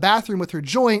comes out of the bathroom with her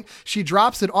joint, she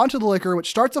drops it onto the liquor, which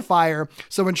starts a fire.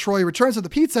 So when Troy returns with the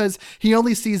pizzas, he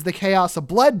only sees the chaos of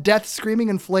blood, death, screaming,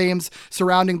 and flames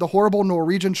surrounding the horrible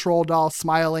Norwegian troll doll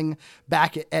smiling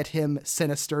back at him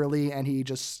sinisterly, and he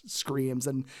just screams,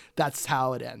 and that's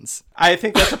how it ends. I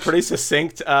think that's a pretty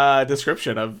succinct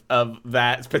description of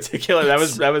that particular.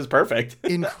 That was perfect.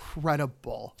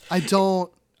 Incredible. I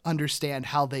don't understand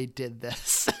how they did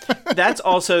this. That's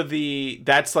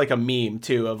like a meme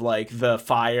too, of like the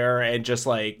fire and just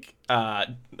like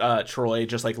Troy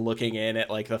just like looking in at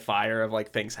like the fire of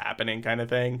like things happening kind of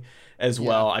thing as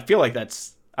well. I feel like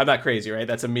I'm not crazy, right?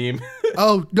 That's a meme.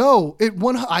 Oh no,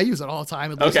 I use it all the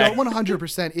time. At least Okay. it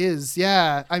 100% is.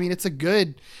 Yeah, I mean it's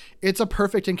a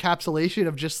perfect encapsulation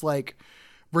of just like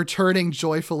returning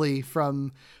joyfully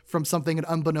from something, and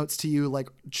unbeknownst to you, like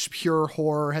pure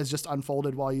horror has just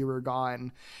unfolded while you were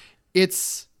gone.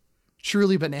 It's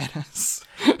truly bananas.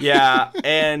 Yeah,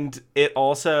 and it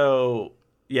also,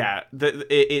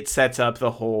 it sets up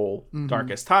the whole Mhm.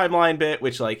 Darkest Timeline bit,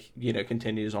 which like, you know,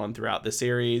 continues on throughout the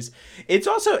series. It's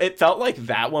also, it felt like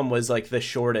that one was like the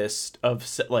shortest of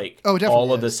like Oh, it definitely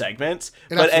all of the is. segments,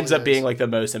 It but ends absolutely up being is. like the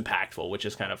most impactful, which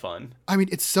is kind of fun. I mean,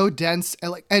 it's so dense,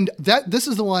 and this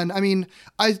is the one. I mean,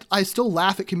 I still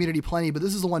laugh at Community plenty, but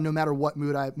this is the one. No matter what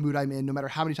mood I'm in, no matter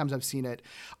how many times I've seen it,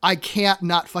 I can't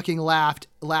not fucking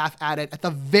laugh at it. At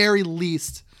the very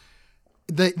least,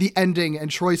 the ending and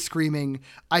Troy screaming,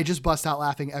 I just bust out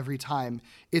laughing every time.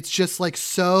 It's just like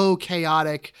so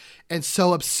chaotic and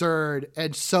so absurd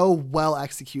and so well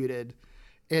executed.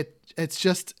 It's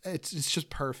just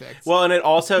perfect. Well, and it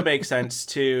also makes sense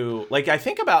to, like, I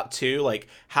think about too, like,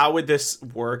 how would this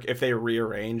work if they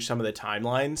rearrange some of the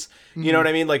timelines? You know what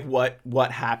I mean? Like,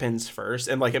 what happens first?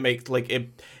 And like, it makes like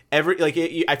I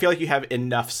feel like you have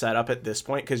enough setup at this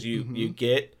point because you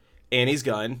get Annie's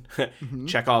gun,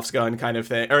 Chekhov's gun kind of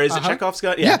thing. Or is it Chekhov's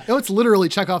gun? Yeah. No, it's literally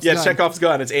Chekhov's gun. Yeah, Chekhov's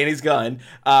gun. It's Annie's gun.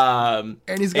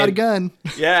 Annie's got a gun.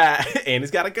 Yeah,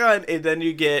 Annie's got a gun. And then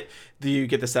you get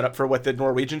the setup for what the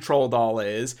Norwegian troll doll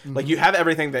is. Like, you have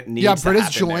everything that needs to happen Brita's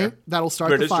joint. there. That'll start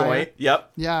Brita's the fire. joint.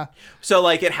 Yep. Yeah. So,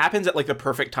 like, it happens at, like, the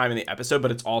perfect time in the episode,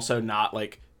 but it's also not,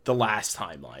 like, the last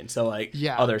timeline. So, like,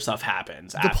 other stuff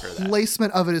happens after that. The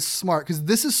placement of it is smart because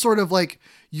this is sort of like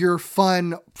your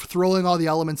fun throwing all the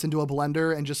elements into a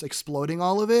blender and just exploding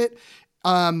all of it.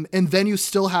 And then you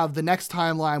still have the next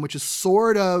timeline, which is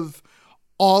sort of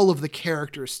all of the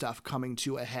character stuff coming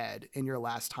to a head in your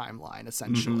last timeline,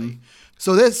 essentially. Mm-hmm.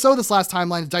 So this last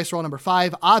timeline is dice roll number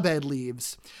 5. Abed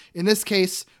leaves. In this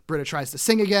case, Britta tries to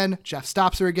sing again. Jeff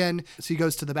stops her again. So he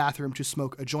goes to the bathroom to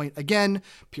smoke a joint again.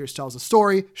 Pierce tells a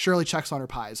story. Shirley checks on her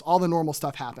pies. All the normal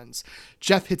stuff happens.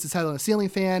 Jeff hits his head on a ceiling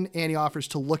fan. Annie offers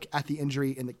to look at the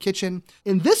injury in the kitchen.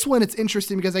 In this one, it's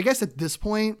interesting because I guess at this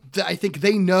point, I think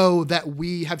they know that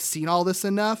we have seen all this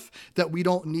enough that we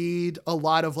don't need a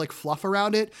lot of like fluff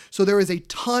around it. So there is a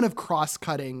ton of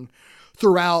cross-cutting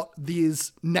throughout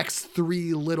these next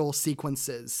 3 little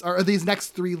sequences, or these next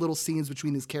 3 little scenes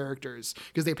between these characters,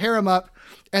 because they pair them up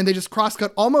and they just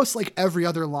cross-cut almost like every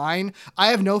other line. I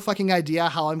have no fucking idea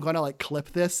how I'm going to like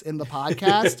clip this in the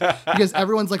podcast because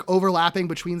everyone's like overlapping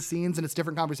between scenes and it's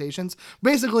different conversations.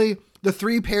 Basically, the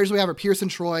 3 pairs we have are Pierce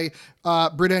and Troy,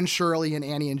 Britta and Shirley, and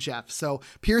Annie and Jeff. So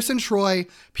Pierce and Troy.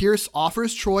 Pierce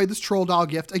offers Troy this troll doll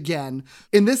gift again.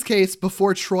 In this case,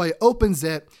 before Troy opens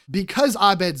it, because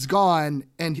Abed's gone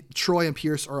and Troy and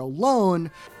Pierce are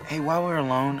alone. Hey, while we're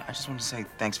alone, I just want to say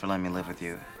thanks for letting me live with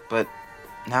you. But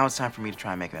now it's time for me to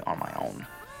try and make it on my own,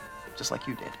 just like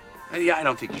you did. Yeah, I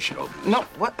don't think you should open it. No,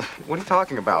 what? What are you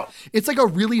talking about? It's like a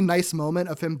really nice moment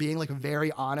of him being like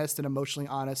very honest and emotionally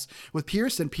honest with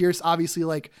Pierce. And Pierce obviously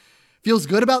like feels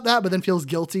good about that, but then feels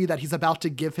guilty that he's about to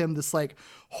give him this like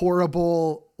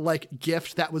horrible like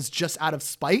gift that was just out of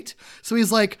spite. So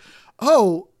he's like,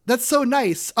 oh, that's so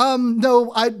nice.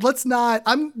 No, let's not,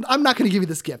 I'm not going to give you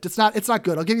this gift. It's not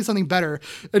good. I'll give you something better.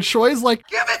 And Troy's like,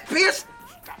 give it, Pierce.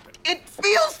 It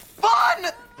feels fun.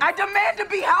 I demand to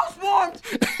be housewarmed.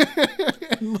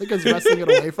 and like is wrestling it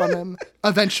away from him.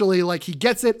 Eventually, like he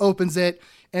gets it, opens it,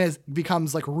 and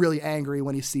becomes like really angry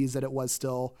when he sees that it was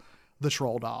still the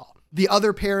troll doll. The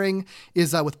other pairing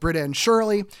is with Britta and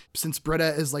Shirley. Since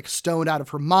Britta is like stoned out of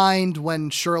her mind when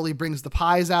Shirley brings the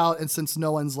pies out, and since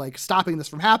no one's like stopping this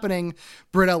from happening,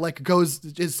 Britta like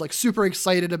is like super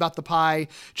excited about the pie,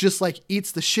 just like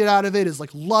eats the shit out of it, is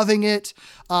like loving it.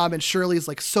 And Shirley's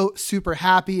like so super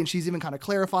happy, and she's even kind of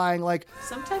clarifying like,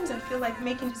 sometimes I feel like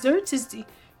making desserts is the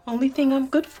only thing I'm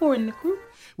good for in the group.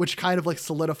 Which kind of like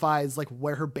solidifies like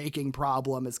where her baking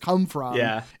problem has come from.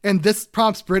 Yeah. And this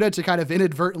prompts Britta to kind of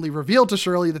inadvertently reveal to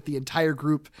Shirley that the entire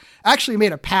group actually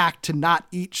made a pact to not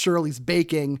eat Shirley's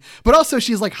baking, but also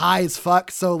she's like high as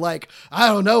fuck. So like, I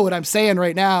don't know what I'm saying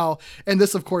right now. And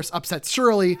this of course upsets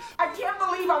Shirley. I can't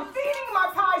believe I'm feeding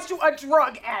my pies to a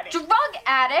drug addict. Drug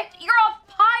addict? You're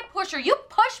a pie pusher. You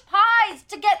push pies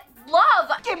to get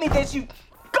love. Give me this, you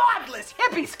godless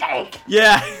hippie skank.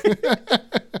 Yeah.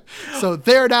 So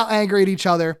they're now angry at each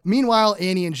other. Meanwhile,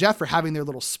 Annie and Jeff are having their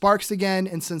little sparks again.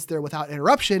 And since they're without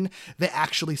interruption, they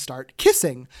actually start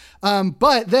kissing.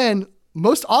 But then,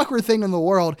 most awkward thing in the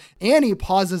world, Annie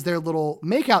pauses their little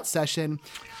makeout session.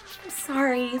 I'm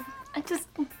sorry. I just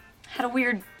had a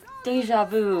weird deja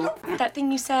vu. That thing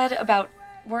you said about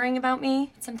worrying about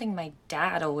me, it's something my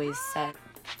dad always said.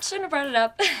 Shouldn't have brought it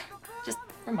up. Just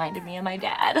reminded me of my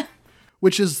dad.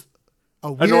 Which is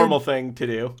a normal thing to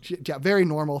do. Yeah, very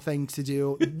normal thing to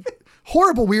do.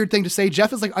 Horrible, weird thing to say.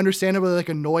 Jeff is like understandably like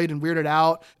annoyed and weirded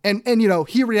out. And you know,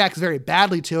 he reacts very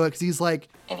badly to it because he's like,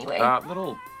 anyway.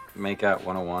 Little makeout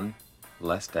 101.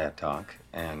 less dad talk,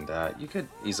 and you could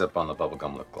ease up on the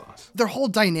bubblegum lip gloss. Their whole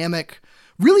dynamic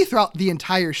really throughout the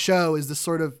entire show is this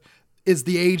sort of, is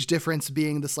the age difference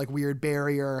being this like weird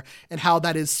barrier, and how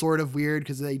that is sort of weird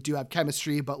because they do have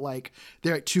chemistry, but like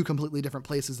they're at two completely different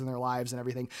places in their lives and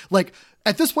everything. Like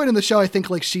at this point in the show, I think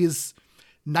like she's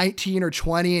 19 or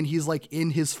 20 and he's like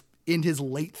in his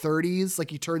late 30s. Like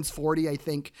he turns 40, I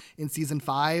think, in season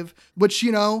 5, which,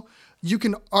 you know, you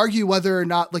can argue whether or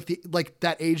not like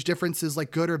that age difference is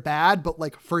like good or bad, but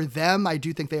like for them, I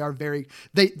do think they are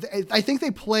I think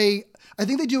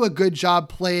they do a good job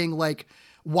playing like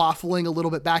waffling a little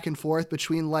bit back and forth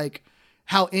between like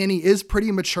how Annie is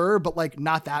pretty mature, but like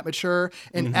not that mature.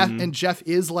 And and Jeff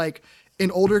is like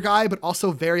an older guy, but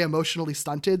also very emotionally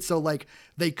stunted. So like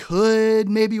they could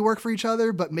maybe work for each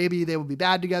other, but maybe they would be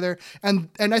bad together. And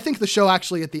I think the show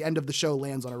actually at the end of the show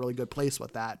lands on a really good place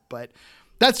with that, but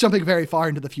that's jumping very far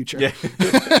into the future. Yeah.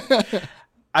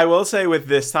 I will say with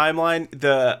this timeline,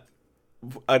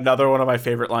 another one of my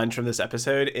favorite lines from this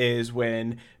episode is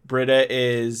when Britta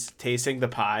is tasting the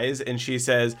pies and she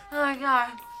says, Oh my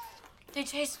god, they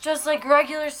taste just like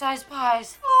regular sized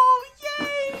pies. Oh,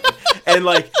 yay! and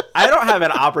like, I don't have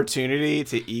an opportunity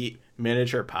to eat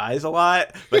miniature pies a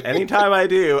lot, but anytime I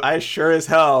do, I sure as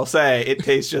hell say it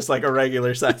tastes just like a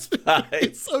regular sized pie.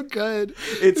 It's so good.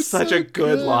 It's such so a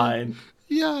good line.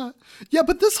 Yeah. Yeah,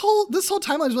 but this whole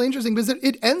timeline is really interesting because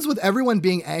it ends with everyone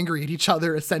being angry at each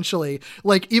other, essentially.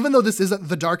 Like, even though this isn't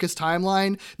the darkest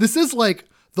timeline, this is like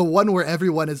the one where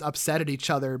everyone is upset at each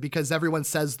other because everyone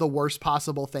says the worst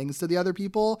possible things to the other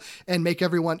people and make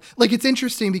everyone like, it's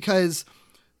interesting because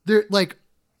they're like,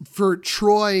 for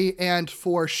Troy and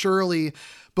for Shirley,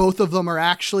 both of them are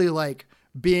actually like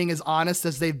being as honest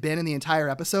as they've been in the entire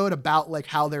episode about like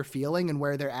how they're feeling and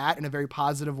where they're at in a very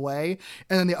positive way.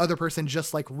 And then the other person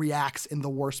just like reacts in the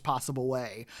worst possible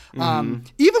way. Even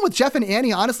with Jeff and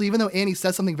Annie, honestly, even though Annie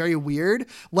says something very weird,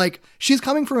 like she's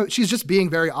just being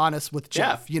very honest with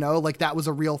Jeff, you know, like that was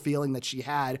a real feeling that she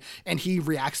had and he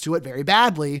reacts to it very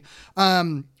badly.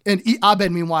 And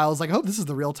Abed, meanwhile, is like, oh, this is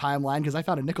the real timeline because I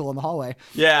found a nickel in the hallway.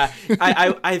 Yeah,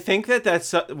 I think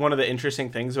that's one of the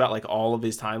interesting things about like all of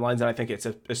these timelines, and I think it's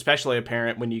especially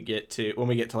apparent when we get to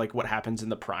like what happens in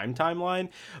the Prime timeline.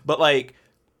 But like,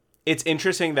 it's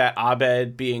interesting that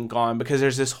Abed being gone because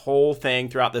there's this whole thing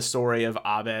throughout the story of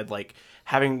Abed like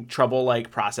having trouble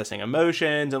like processing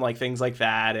emotions and like things like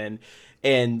that,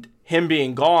 and him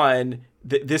being gone.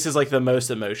 This is like the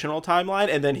most emotional timeline,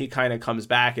 and then he kind of comes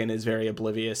back and is very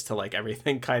oblivious to like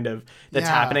everything kind of that's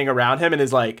happening around him, and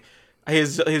is like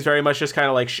he's very much just kind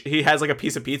of like he has like a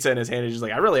piece of pizza in his hand and he's just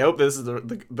like, I really hope this is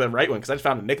the right one because I just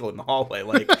found a nickel in the hallway,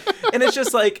 like and it's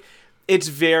just like it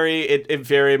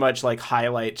very much like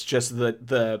highlights just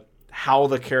the how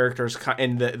the characters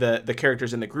and the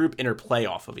characters in the group interplay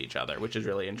off of each other, which is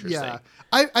really interesting. Yeah.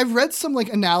 I've read some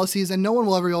like analyses, and no one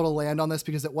will ever be able to land on this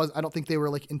because I don't think they were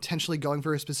like intentionally going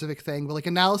for a specific thing, but like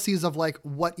analyses of like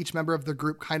what each member of the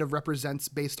group kind of represents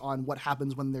based on what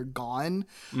happens when they're gone.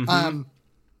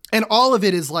 And all of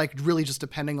it is like really just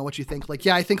depending on what you think. Like,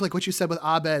 yeah, I think like what you said with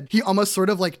Abed, he almost sort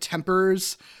of like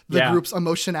tempers the group's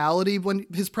emotionality when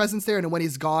his presence there. And when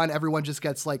he's gone, everyone just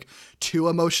gets like too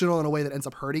emotional in a way that ends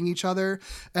up hurting each other.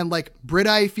 And like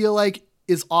Britta, I feel like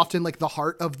is often like the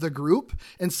heart of the group.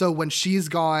 And so when she's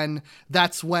gone,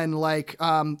 that's when like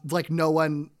no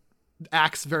one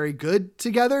acts very good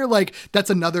together. Like that's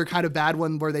another kind of bad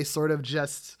one where they sort of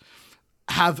just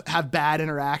have bad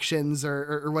interactions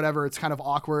or whatever. It's kind of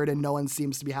awkward and no one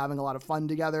seems to be having a lot of fun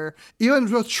together.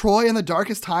 Even with Troy in the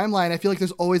darkest timeline, I feel like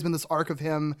there's always been this arc of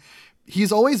him.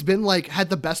 He's always been like had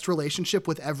the best relationship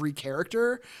with every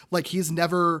character. Like he's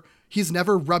never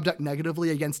rubbed up negatively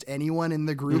against anyone in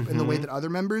the group in the way that other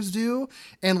members do.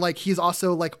 And like he's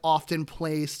also like often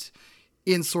placed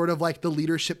in sort of like the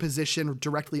leadership position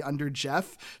directly under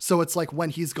Jeff. So it's like when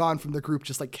he's gone from the group,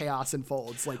 just like chaos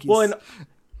unfolds. Like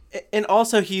and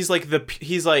also he's like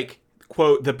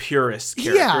quote the purest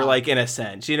character, like in a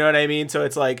sense, you know what I mean? So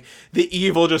it's like the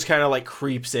evil just kind of like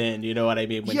creeps in, you know what I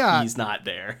mean, when he's not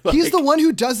there. Like, he's the one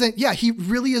who doesn't. Yeah, he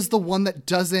really is the one that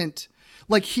doesn't.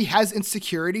 Like he has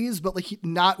insecurities, but like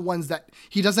not ones that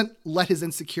he doesn't let his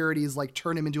insecurities like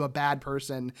turn him into a bad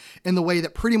person in the way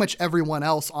that pretty much everyone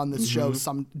else on this show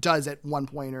does at one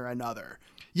point or another.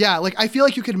 Yeah, like I feel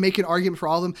like you could make an argument for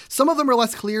all of them. Some of them are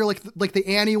less clear, like the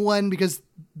Annie one, because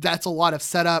that's a lot of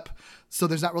setup. So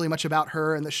there's not really much about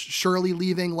her. And the Shirley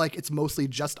leaving, like it's mostly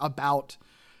just about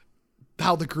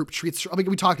how the group treats her. I mean,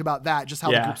 we talked about that, just how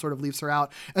the group sort of leaves her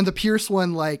out. And the Pierce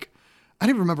one, like I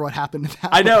don't even remember what happened in that.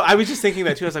 I know. I was just thinking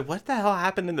that too. I was like, what the hell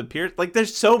happened in the Pierce? Like,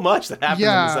 there's so much that happened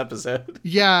in this episode.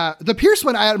 Yeah. The Pierce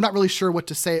one, I'm not really sure what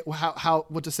to say,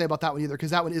 what to say about that one either, because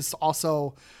that one is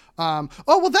also, I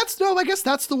guess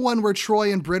that's the one where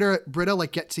Troy and Britta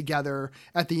like get together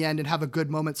at the end and have a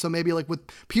good moment. So maybe like with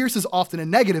Pierce is often a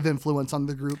negative influence on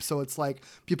the group. So it's like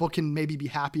people can maybe be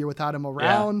happier without him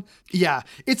around. Yeah.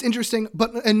 It's interesting,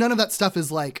 and none of that stuff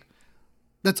is like,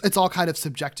 it's all kind of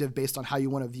subjective based on how you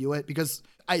want to view it, because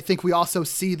I think we also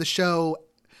see the show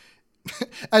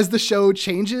as the show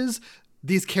changes,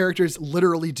 these characters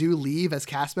literally do leave as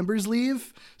cast members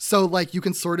leave. So like you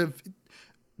can sort of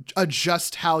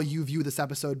adjust how you view this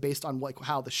episode based on like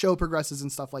how the show progresses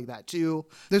and stuff like that too.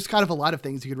 There's kind of a lot of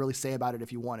things you could really say about it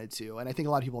if you wanted to. And I think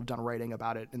a lot of people have done writing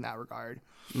about it in that regard.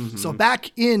 Mm-hmm. So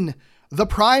back in the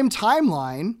Prime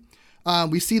timeline,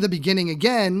 we see the beginning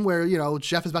again where,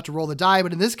 Jeff is about to roll the die,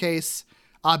 but in this case,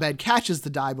 Abed catches the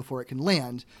die before it can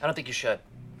land. I don't think you should.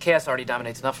 Chaos already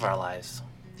dominates enough of our lives.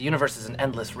 The universe is an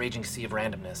endless, raging sea of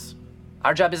randomness.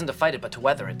 Our job isn't to fight it, but to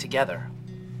weather it together.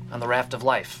 On the raft of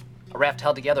life. A raft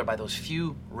held together by those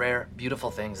few, rare,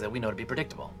 beautiful things that we know to be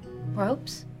predictable.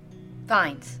 Ropes?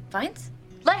 Vines. Vines?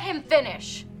 Let him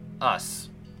finish. Us.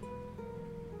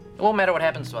 It won't matter what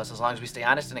happens to us as long as we stay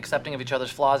honest and accepting of each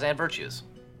other's flaws and virtues.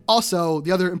 Also,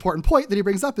 the other important point that he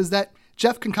brings up is that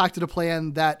Jeff concocted a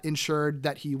plan that ensured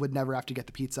that he would never have to get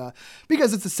the pizza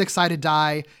because it's a 6-sided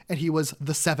die and he was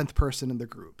the 7th person in the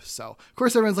group. So, of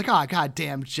course, everyone's like, oh, God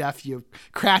damn, Jeff, you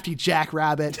crafty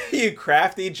jackrabbit. You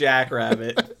crafty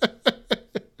jackrabbit.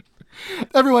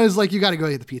 Everyone is like, you got to go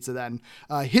get the pizza then.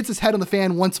 Hits his head on the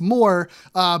fan once more,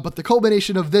 but the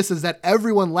culmination of this is that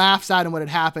everyone laughs at him when it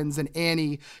happens and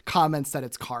Annie comments that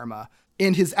it's karma.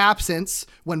 In his absence,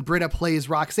 when Britta plays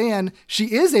Roxanne,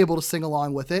 she is able to sing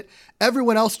along with it.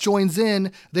 Everyone else joins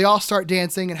in. They all start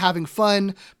dancing and having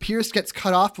fun. Pierce gets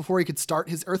cut off before he could start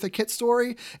his Eartha Kitt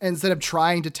story. And instead of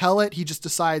trying to tell it, he just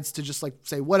decides to just like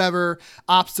say whatever,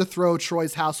 opts to throw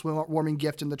Troy's housewarming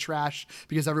gift in the trash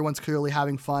because everyone's clearly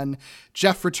having fun.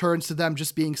 Jeff returns to them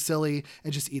just being silly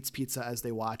and just eats pizza as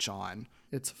they watch on.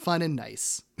 It's fun and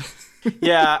nice.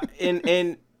 Yeah,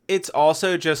 and it's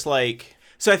also just like...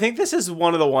 So I think this is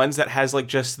one of the ones that has like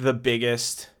just the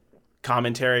biggest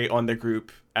commentary on the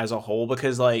group as a whole,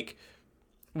 because like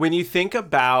when you think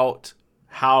about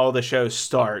how the show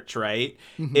starts, right?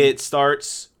 Mm-hmm. It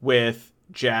starts with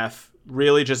Jeff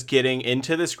really just getting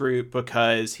into this group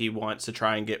because he wants to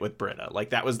try and get with Britta.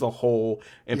 Like that was the whole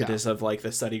impetus of like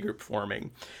the study group forming.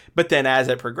 But then as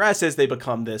it progresses, they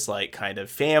become this like kind of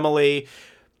family.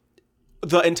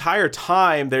 The entire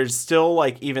time, there's still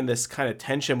like even this kind of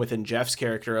tension within Jeff's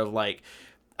character of like,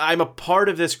 I'm a part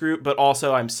of this group, but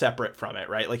also I'm separate from it,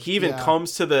 right? Like he even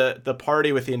comes to the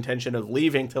party with the intention of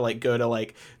leaving to like go to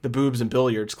like the Boobs and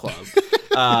Billiards Club.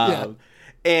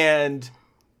 And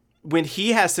when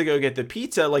he has to go get the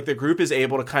pizza, like the group is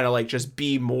able to kind of like just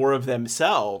be more of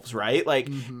themselves, right? Like,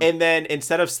 and then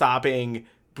instead of stopping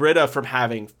Britta from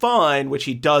having fun, which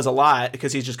he does a lot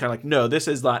because he's just kind of like, no, this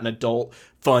is not an adult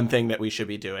fun thing that we should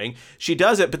be doing. She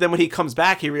does it, but then when he comes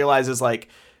back, he realizes like,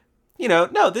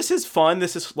 no, this is fun.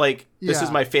 This is like, this is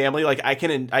my family. Like I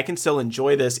can still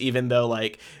enjoy this, even though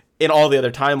like in all the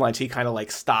other timelines, he kind of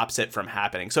like stops it from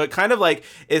happening. So it kind of like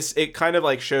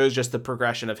shows just the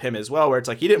progression of him as well, where it's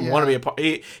like he didn't want to be a part.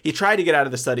 He tried to get out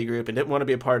of the study group and didn't want to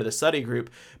be a part of the study group,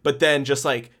 but then just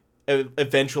like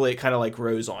eventually it kind of like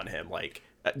grows on him, like.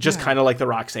 Just kind of like the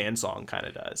Roxanne song kind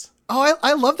of does. Oh,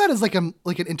 I love that as like an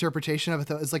interpretation of it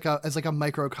though, as like a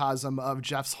microcosm of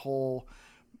Jeff's whole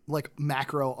like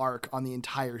macro arc on the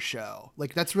entire show.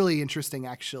 Like that's really interesting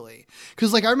actually.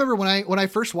 Cause like I remember when I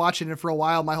first watched it and for a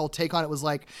while my whole take on it was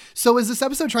like, so is this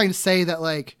episode trying to say that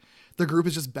like the group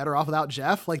is just better off without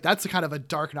Jeff? Like that's a kind of a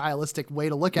dark nihilistic way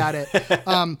to look at it.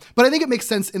 But I think it makes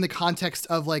sense in the context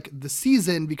of like the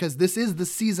season, because this is the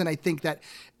season I think that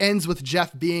ends with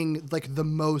Jeff being like the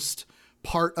most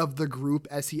part of the group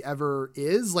as he ever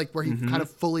is, like where he kind of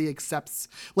fully accepts,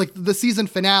 like the season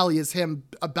finale is him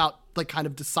about like kind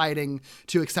of deciding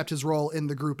to accept his role in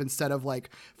the group instead of like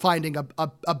finding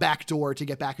a back door to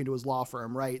get back into his law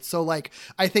firm. Right. So like,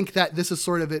 I think that this is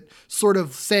sort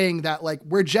of saying that like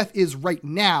where Jeff is right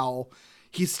now,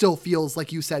 he still feels,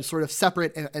 like you said, sort of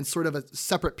separate and sort of a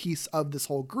separate piece of this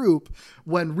whole group,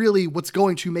 when really what's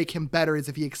going to make him better is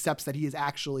if he accepts that he is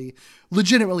actually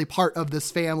legitimately part of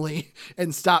this family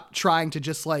and stop trying to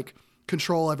just like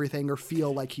control everything or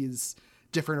feel like he's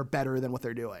different or better than what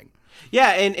they're doing.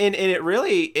 Yeah. And it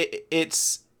really,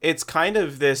 it's kind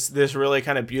of this really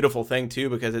kind of beautiful thing too,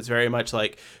 because it's very much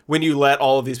like when you let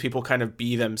all of these people kind of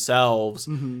be themselves,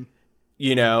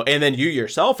 you know, and then you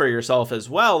yourself are yourself as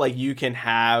well. Like you can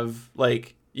have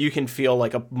like, you can feel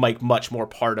like a like much more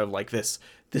part of like this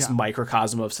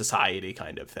microcosm of society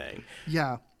kind of thing.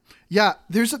 Yeah. Yeah,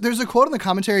 there's a quote in the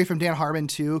commentary from Dan Harmon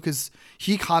too, because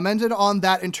he commented on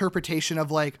that interpretation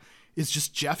of like, is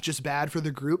just Jeff just bad for the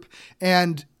group?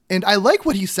 And I like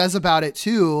what he says about it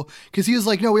too, because he was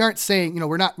like, no, we aren't saying,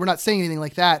 we're not saying anything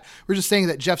like that. We're just saying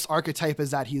that Jeff's archetype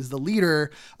is that he's the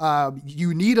leader.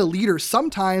 You need a leader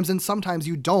sometimes, and sometimes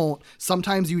you don't.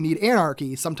 Sometimes you need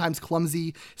anarchy. Sometimes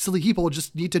clumsy, silly people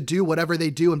just need to do whatever they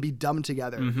do and be dumb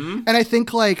together. And I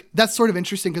think like that's sort of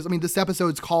interesting because this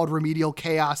episode's called Remedial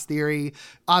Chaos Theory.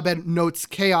 Abed notes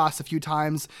chaos a few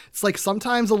times. It's like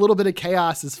sometimes a little bit of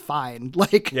chaos is fine.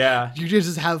 Like you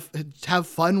just have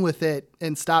fun with it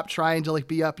and stop trying to like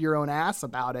be up your own ass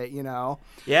about it,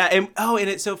 Yeah, and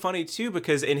it's so funny too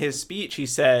because in his speech he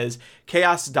says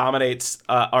chaos dominates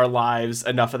our lives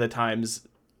enough of the times,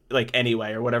 like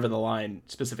anyway, or whatever the line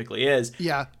specifically is.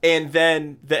 Yeah, and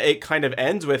then it kind of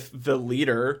ends with the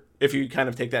leader, if you kind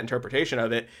of take that interpretation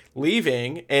of it,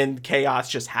 leaving and chaos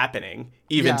just happening.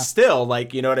 Even still,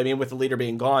 like, you know what I mean, with the leader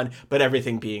being gone, but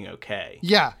everything being okay.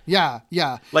 Yeah.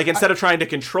 Like instead of trying to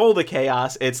control the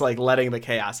chaos, it's like letting the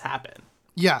chaos happen.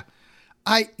 Yeah.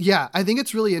 I think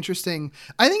it's really interesting.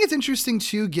 I think it's interesting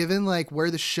too, given like where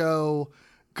the show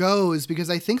goes, because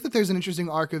I think that there's an interesting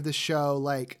arc of the show,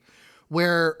 like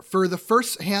where for the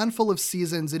first handful of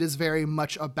seasons, it is very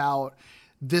much about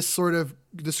this group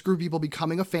of people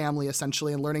becoming a family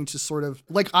essentially and learning to sort of,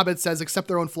 like Abed says, accept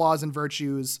their own flaws and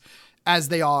virtues as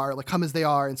they are, like come as they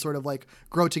are and sort of like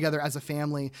grow together as a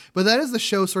family. But then as the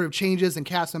show sort of changes and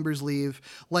cast members leave,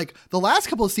 like the last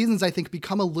couple of seasons, I think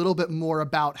become a little bit more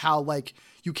about how like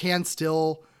you can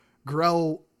still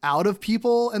grow out of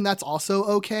people, and that's also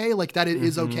okay. Like that it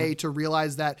is okay to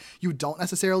realize that you don't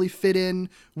necessarily fit in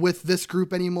with this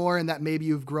group anymore, and that maybe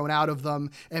you've grown out of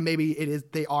them, and maybe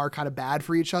they are kind of bad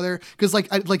for each other. Because like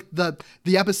the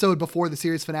episode before the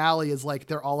series finale is like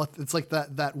it's like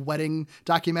that wedding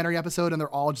documentary episode, and they're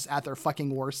all just at their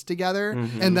fucking worst together.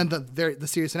 And then the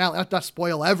series finale, not to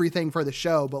spoil everything for the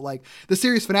show, but like the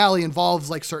series finale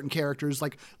involves like certain characters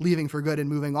like leaving for good and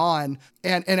moving on,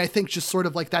 and I think just sort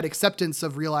of like that acceptance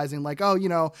of realizing like,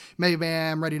 oh, maybe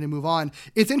I'm ready to move on.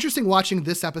 It's interesting watching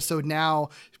this episode now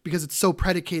because it's so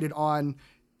predicated on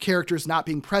characters not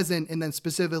being present, and then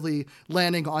specifically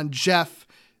landing on Jeff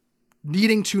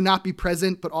needing to not be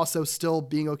present, but also still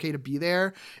being okay to be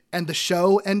there. And the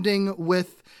show ending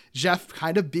with Jeff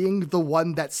kind of being the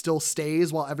one that still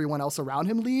stays while everyone else around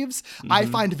him leaves, I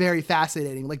find very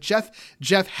fascinating. Like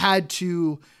Jeff had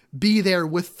to be there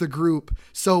with the group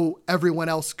so everyone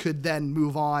else could then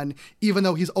move on, even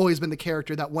though he's always been the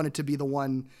character that wanted to be the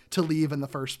one to leave in the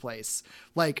first place.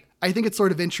 Like, I think it's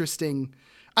sort of interesting.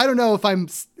 I don't know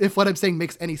if what I'm saying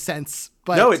makes any sense,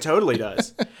 but no, it totally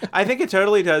does. I think it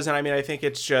totally does. And I think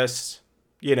it's just,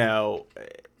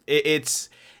 it's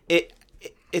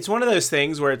one of those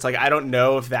things where it's like, I don't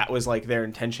know if that was like their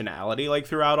intentionality, like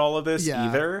throughout all of this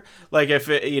either. Like if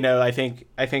it,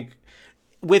 I think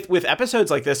with episodes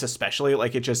like this, especially,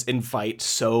 like it just invites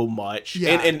so much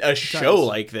in a show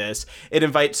like this, it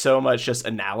invites so much just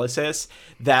analysis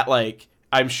that like,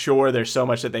 I'm sure there's so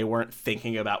much that they weren't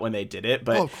thinking about when they did it,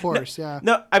 but of course,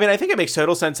 No, I think it makes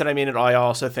total sense. And I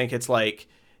also think it's like,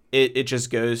 it just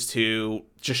goes to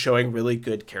just showing really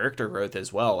good character growth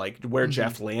as well. Like where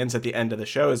Jeff lands at the end of the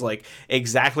show is like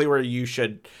exactly where you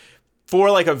should, for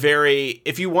like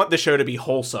if you want the show to be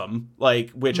wholesome,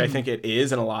 like, which I think it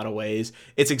is in a lot of ways,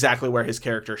 it's exactly where his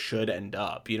character should end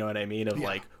up. You know what I mean? Of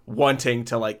like wanting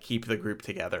to like keep the group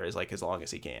together as long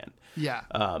as he can. Yeah.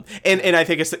 And I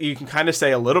think you can kind of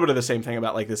say a little bit of the same thing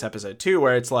about like this episode too,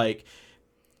 where it's like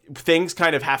things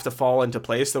kind of have to fall into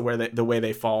place the way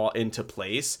they fall into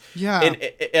place. Yeah. And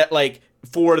it like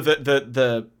for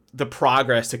the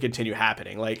progress to continue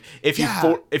happening. Like if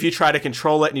you try to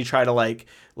control it and you try to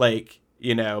like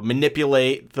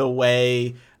manipulate the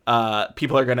way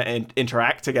people are going to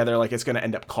interact together, like it's going to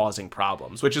end up causing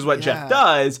problems, which is what Jeff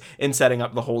does in setting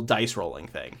up the whole dice rolling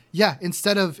thing. Yeah.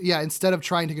 Instead of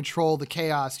trying to control the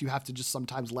chaos, you have to just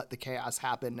sometimes let the chaos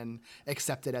happen and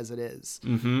accept it as it is.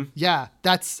 Yeah.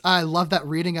 I love that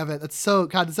reading of it. This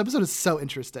episode is so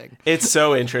interesting. It's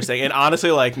so interesting. And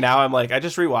honestly, like now I'm like, I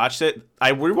just rewatched it.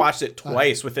 I rewatched it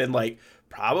twice within like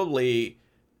probably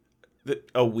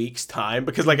a week's time,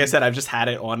 because like I said, I've just had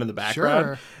it on in the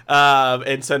background.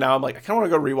 And so now I'm like, I kind of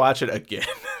want to go rewatch it again.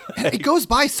 It goes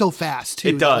by so fast too.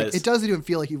 It does. Like, it doesn't even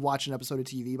feel like you've watched an episode of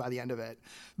TV by the end of it.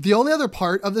 The only other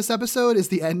part of this episode is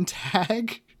the end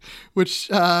tag, which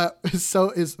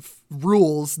is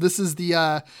rules. This is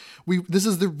the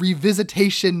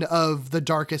revisitation of the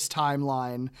darkest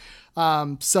timeline.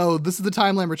 So this is the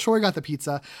timeline where Troy got the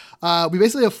pizza. We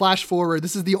basically have flash forward.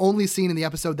 This is the only scene in the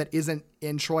episode that isn't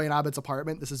in Troy and Abed's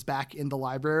apartment. This is back in the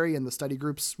library in the study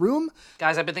group's room.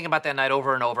 Guys, I've been thinking about that night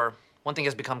over and over. One thing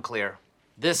has become clear.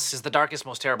 This is the darkest,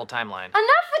 most terrible timeline.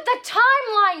 Enough with the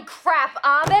timeline crap,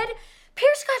 Abed.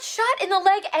 Pierce got shot in the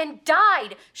leg and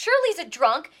died. Shirley's a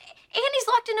drunk. Annie's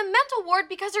locked in a mental ward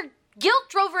because her guilt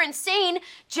drove her insane.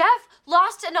 Jeff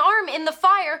lost an arm in the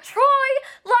fire. Troy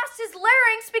lost his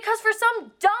larynx because for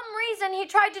some dumb reason he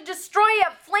tried to destroy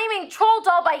a flaming troll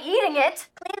doll by eating it.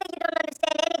 Clearly you don't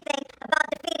understand anything about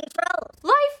defeating trolls.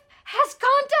 Life has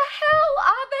gone to hell,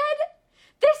 Abed.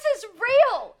 This is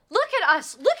real. Look at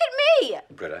us. Look at me.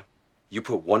 Britta, you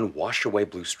put one wash-away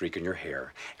blue streak in your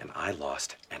hair, and I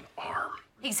lost an arm.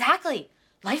 Exactly.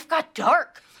 Life got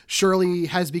dark. Shirley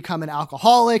has become an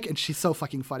alcoholic, and she's so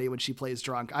fucking funny when she plays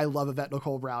drunk. I love Yvette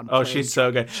Nicole Brown. Oh, she's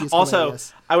so good. She's also,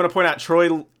 hilarious. I want to point out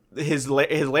Troy, his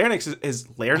larynx,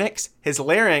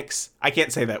 I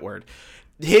can't say that word.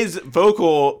 His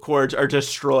vocal cords are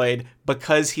destroyed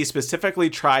because he specifically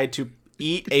tried to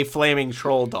eat a flaming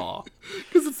troll doll.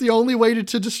 Because it's the only way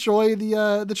to destroy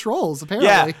the trolls, apparently.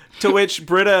 Yeah, to which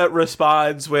Britta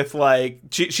responds with, like,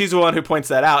 she's the one who points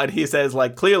that out, and he says,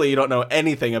 like, clearly you don't know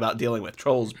anything about dealing with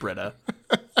trolls, Britta.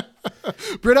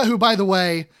 Britta, who, by the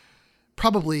way,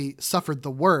 probably suffered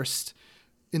the worst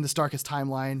in this darkest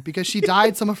timeline because she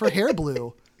dyed some of her hair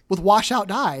blue with washout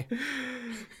dye.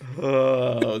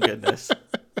 Oh, goodness.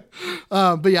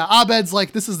 But yeah, Abed's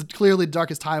like, this is clearly the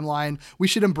darkest timeline. We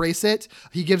should embrace it.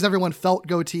 He gives everyone felt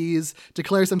goatees,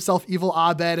 declares himself evil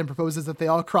Abed, and proposes that they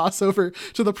all cross over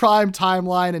to the prime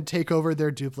timeline and take over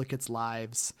their duplicates'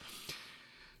 lives.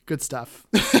 Good stuff.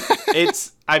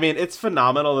 It's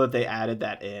phenomenal that they added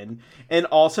that in. And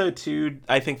also, too,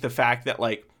 I think the fact that,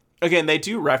 like, again, they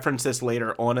do reference this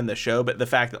later on in the show, but the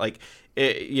fact that, like,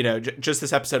 just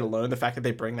this episode alone, the fact that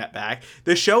they bring that back,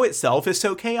 the show itself is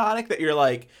so chaotic that you're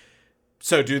like,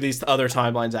 so do these other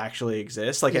timelines actually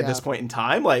exist? Like, at this point in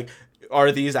time, like,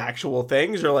 are these actual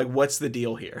things, or like, what's the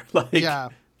deal here? Like,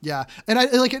 yeah. And I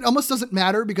like, it almost doesn't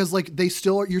matter because like you're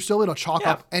still able to chalk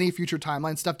up any future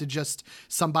timeline stuff to just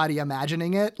somebody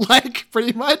imagining it, like,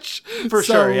 pretty much. For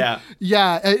sure. Yeah.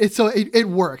 Yeah. It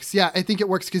works. Yeah. I think it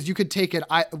works because you could take it,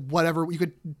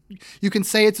 you can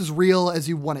say it's as real as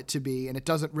you want it to be, and it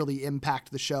doesn't really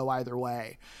impact the show either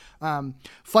way.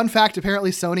 Fun fact,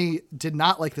 apparently Sony did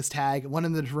not like this tag,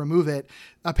 wanted them to remove it.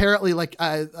 Apparently, like,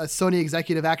 a Sony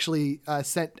executive actually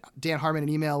sent Dan Harmon an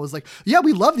email, was like, yeah,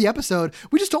 we love the episode,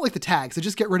 we just don't like the tag, so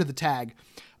just get rid of the tag.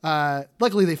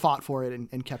 Luckily they fought for it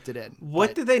and kept it in.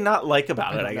 What did they not like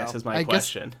about it, I guess, is my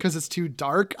question. Because it's too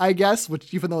dark, I guess,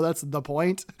 which, even though that's the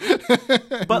point.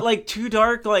 But, like, too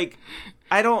dark, like,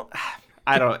 I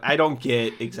don't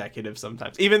get executives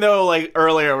sometimes. Even though, like,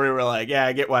 earlier we were like, yeah,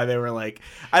 I get why they were like,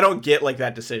 I don't get, like,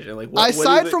 that decision. Like, I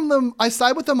side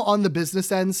with them on the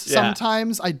business ends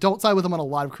sometimes. I don't side with them on a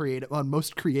lot of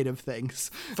most creative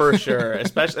things. For sure.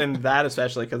 Especially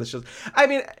because it's just, I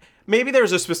mean, maybe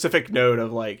there's a specific note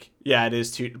of like, yeah, it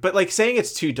is too, but like saying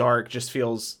it's too dark just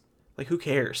feels like, who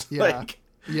cares? Yeah. Like,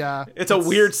 yeah, it's a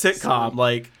weird sitcom.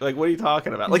 Like what are you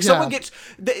talking about? Like, someone gets,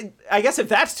 I guess if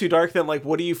that's too dark, then like,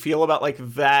 what do you feel about like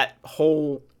that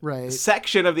whole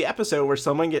section of the episode where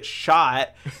someone gets shot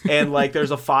and like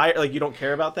there's a fire? Like, you don't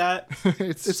care about that?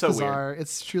 It's so bizarre. weird.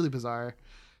 It's truly bizarre.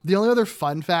 The only other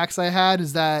fun facts I had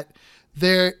is that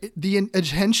the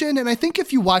intention, and I think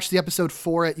if you watch the episode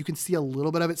for it, you can see a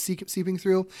little bit of it seeping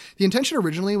through. The intention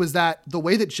originally was that the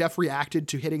way that Jeff reacted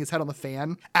to hitting his head on the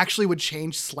fan actually would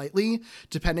change slightly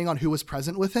depending on who was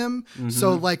present with him. Mm-hmm.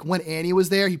 So like when Annie was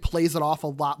there, he plays it off a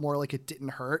lot more like it didn't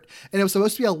hurt. And it was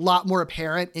supposed to be a lot more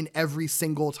apparent in every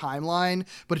single timeline,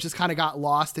 but it just kind of got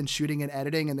lost in shooting and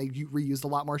editing, and they reused a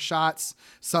lot more shots.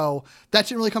 So that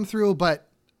didn't really come through, but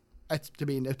I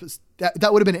mean, it was,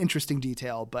 that would have been an interesting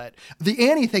detail, but the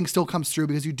Annie thing still comes through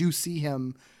because you do see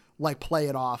him like play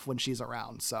it off when she's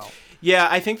around. So yeah,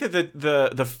 I think that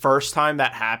the first time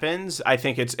that happens, I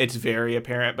think it's very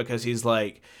apparent because he's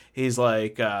like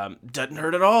doesn't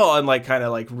hurt at all, and like kind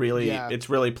of like really it's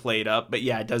really played up. But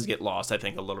yeah, it does get lost, I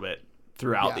think, a little bit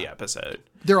throughout the episode.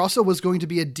 There also was going to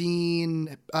be a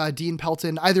Dean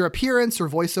Pelton either appearance or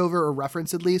voiceover or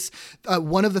reference, at least.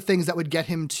 One of the things that would get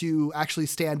him to actually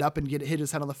stand up and hit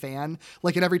his head on the fan,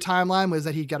 like in every timeline, was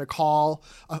that he'd get a call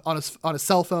on his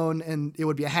cell phone, and it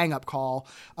would be a hang up call,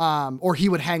 or he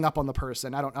would hang up on the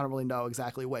person. I don't really know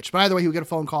exactly which, but either way, he would get a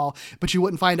phone call, but you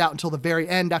wouldn't find out until the very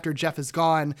end after Jeff is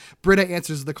gone. Britta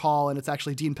answers the call, and it's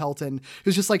actually Dean Pelton,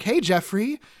 who's just like, "Hey,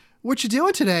 Jeffrey, what you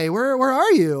doing today? Where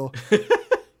are you?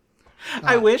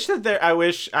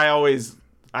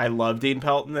 I love Dean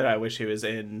Pelton, and I wish he was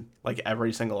in like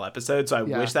every single episode. So I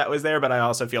wish that was there, but I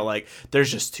also feel like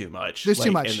there's just too much. There's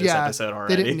too much in this episode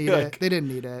already. They didn't need it. They didn't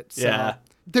need it. So. Yeah.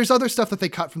 There's other stuff that they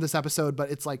cut from this episode,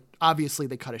 but it's like obviously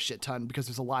they cut a shit ton because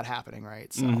there's a lot happening,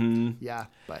 right? So yeah,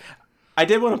 but I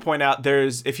did want to point out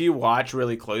if you watch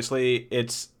really closely,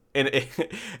 it's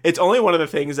only one of the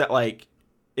things that like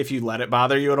if you let it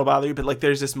bother you, it'll bother you. But like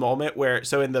there's this moment where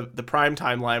in the prime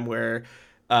timeline where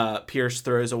Pierce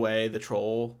throws away the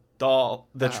troll doll,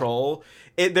 troll.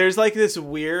 There's like this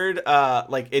weird,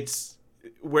 like it's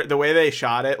where the way they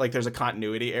shot it, like there's a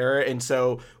continuity error, and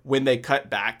so when they cut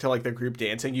back to like the group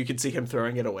dancing, you can see him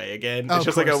throwing it away again. It's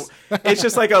just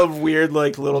like a weird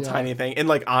like little tiny thing. And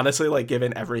like honestly, like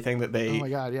given everything that they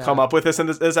come up with in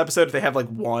this episode, if they have like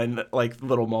one like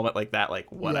little moment like that,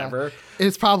 like whatever,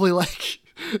 it's probably like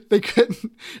they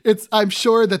couldn't. I'm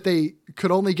sure that they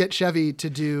could only get Chevy to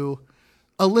do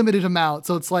a limited amount,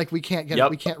 so it's like we can't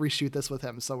reshoot this with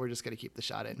him, so we're just gonna keep the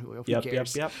shot in. Who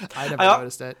cares? I never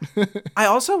noticed it. I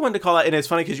also wanted to call out, and it's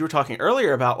funny because you were talking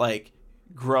earlier about like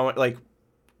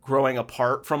growing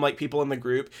apart from like people in the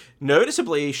group.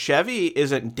 Noticeably, Chevy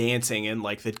isn't dancing in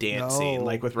like the dance scene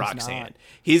like with Roxanne.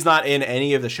 He's not in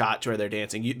any of the shots where they're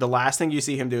dancing. The last thing you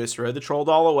see him do is throw the troll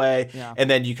doll away, and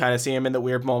then you kind of see him in the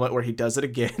weird moment where he does it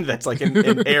again. That's like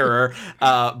an error.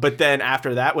 But then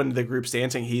after that, when the group's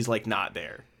dancing, he's like not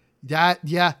there.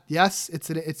 Yes,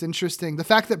 it's interesting. The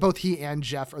fact that both he and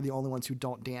Jeff are the only ones who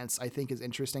don't dance, I think, is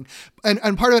interesting.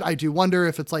 And part of it, I do wonder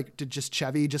if it's like, did just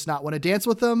Chevy just not want to dance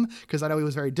with them? Because I know he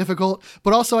was very difficult.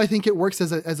 But also, I think it works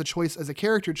as a choice, as a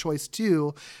character choice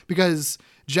too, because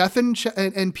Jeff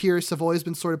and Pierce have always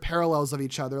been sort of parallels of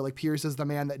each other. Like Pierce is the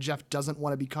man that Jeff doesn't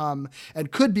want to become and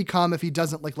could become if he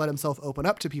doesn't like let himself open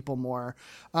up to people more.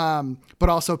 But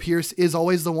also Pierce is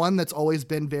always the one that's always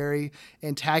been very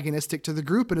antagonistic to the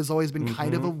group and has always been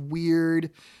kind of a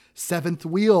weird seventh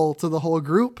wheel to the whole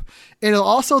group. And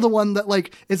also the one that,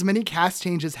 like, as many cast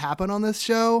changes happen on this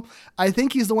show, I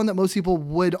think he's the one that most people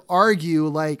would argue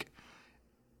like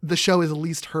the show is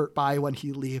least hurt by when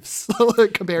he leaves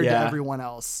compared to everyone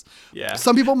else. Yeah.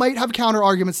 Some people might have counter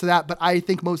arguments to that, but I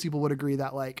think most people would agree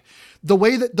that like the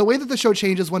way that the show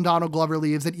changes when Donald Glover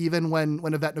leaves, and even when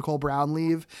Yvette Nicole Brown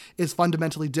leave, is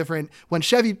fundamentally different. When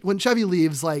Chevy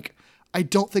leaves, like, I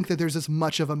don't think that there's as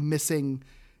much of a missing,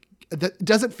 that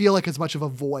doesn't feel like as much of a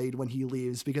void when he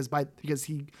leaves because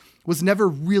he was never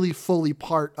really fully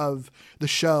part of the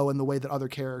show in the way that other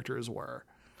characters were.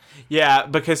 Yeah,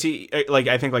 because he, like,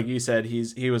 I think like you said,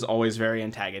 he was always very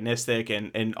antagonistic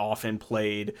and often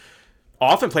played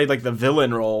like the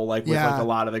villain role, like with like a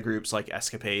lot of the group's like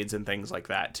escapades and things like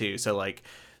that too. So like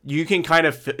you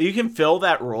can fill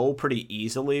that role pretty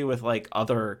easily with like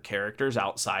other characters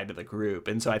outside of the group.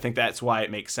 And so I think that's why it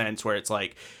makes sense where it's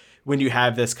like when you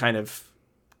have this kind of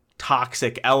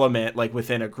toxic element like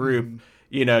within a group,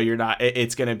 you know,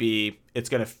 it's going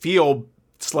to feel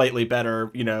slightly better,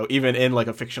 you know, even in like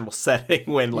a fictional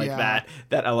setting when like that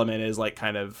element is like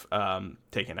kind of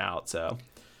taken out. So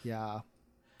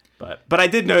but I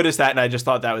did notice that, and I just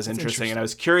thought that was interesting, and I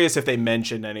was curious if they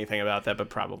mentioned anything about that, but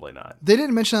probably not. They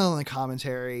didn't mention it on the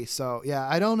commentary, so yeah,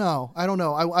 I don't know. I don't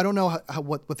know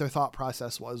what their thought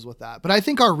process was with that, but I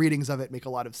think our readings of it make a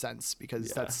lot of sense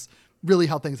because that's really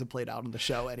how things have played out in the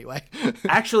show anyway.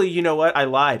 Actually, you know what? I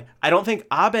lied. I don't think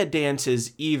Abed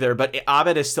dances either, but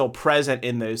Abed is still present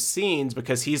in those scenes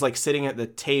because he's like sitting at the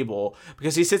table,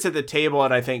 because he sits at the table,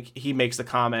 and I think he makes the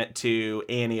comment to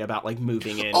Annie about like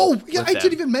moving in. Oh, yeah, I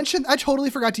didn't even mention, I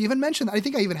totally forgot to even mention that. I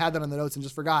think I even had that on the notes and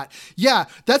just forgot. Yeah,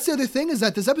 that's the other thing, is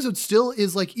that this episode still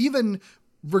is like, even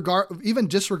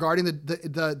disregarding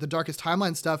the Darkest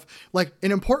Timeline stuff, like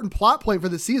an important plot point for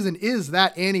the season is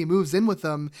that Annie moves in with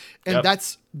them, and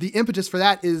that's the impetus for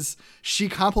that is she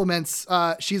compliments,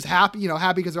 she's happy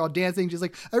because they're all dancing. She's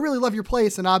like, I really love your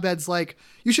place. And Abed's like,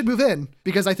 you should move in,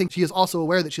 because I think she is also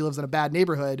aware that she lives in a bad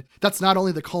neighborhood. That's not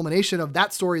only the culmination of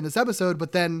that story in this episode,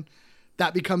 but then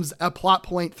that becomes a plot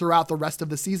point throughout the rest of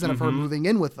the season of her moving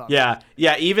in with them. Yeah.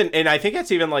 Even, and I think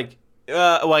it's even like,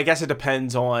 well, I guess it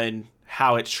depends on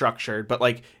how it's structured, but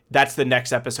like that's the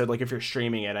next episode. Like if you're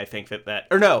streaming it, I think that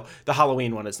or no, the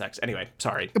Halloween one is next. Anyway,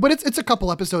 sorry, but it's a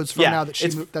couple episodes from now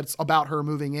that that's about her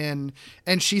moving in,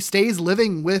 and she stays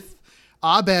living with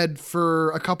Abed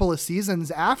for a couple of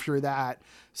seasons after that.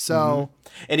 So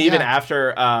and even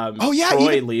after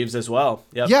Troy leaves as well.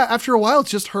 Yeah, after a while it's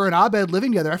just her and Abed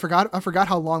living together. I forgot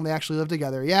how long they actually lived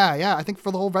together. I think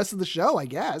for the whole rest of the show, I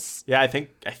guess. I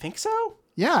think so.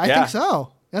 I think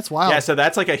so. That's wild. Yeah, so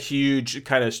that's like a huge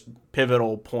kind of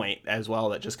pivotal point as well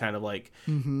that just kind of like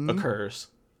occurs.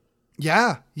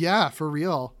 Yeah, for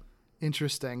real.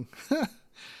 Interesting.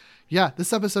 Yeah,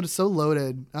 this episode is so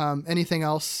loaded. Anything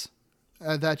else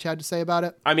that you had to say about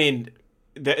it? I mean,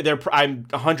 I'm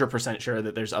 100% sure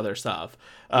that there's other stuff.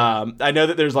 I know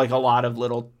that there's like a lot of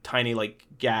little tiny like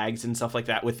gags and stuff like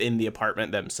that within the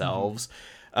apartment themselves.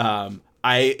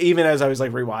 I even as I was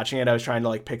like rewatching it, I was trying to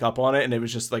like pick up on it, and it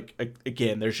was just like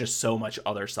again, there's just so much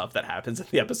other stuff that happens in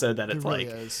the episode that it's really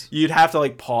like is. You'd have to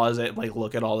like pause it, and, like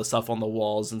look at all the stuff on the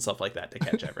walls and stuff like that to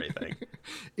catch everything.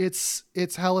 It's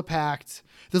hella packed.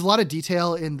 There's a lot of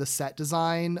detail in the set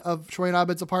design of Troy and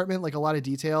Abed's apartment, like a lot of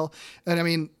detail. And I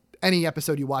mean, any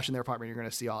episode you watch in their apartment, you're going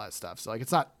to see all that stuff. So like,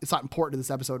 it's not important to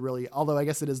this episode really, although I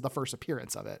guess it is the first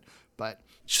appearance of it, but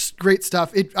just great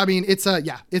stuff. It's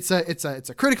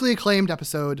a critically acclaimed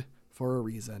episode for a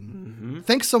reason.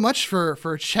 Thanks so much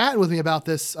for chatting with me about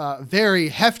this very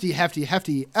hefty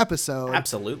episode.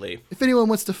 Absolutely. If anyone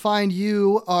wants to find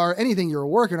you or anything you're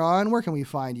working on, where can we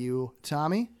find you,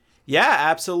 Tommy? Yeah,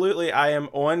 absolutely. I am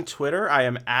on Twitter. I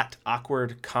am at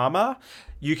Awkward Comma.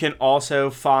 You can also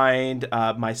find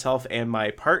myself and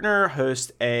my partner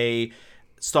host a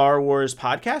Star Wars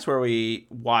podcast where we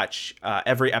watch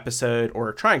every episode,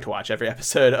 or trying to watch every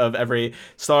episode of every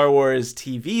Star Wars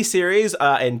TV series.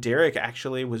 And Derek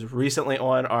actually was recently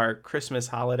on our Christmas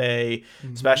holiday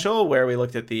special where we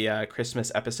looked at the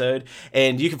Christmas episode.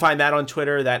 And you can find that on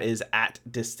Twitter. That is at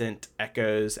Distant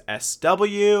Echoes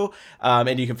SW.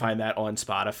 And you can find that on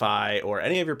Spotify or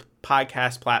any of your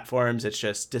podcast platforms. It's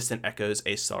just Distant Echoes,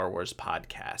 a Star Wars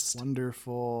podcast.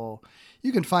 Wonderful.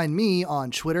 You can find me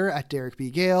on Twitter at Derek B.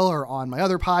 Gale, or on my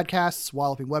other podcasts,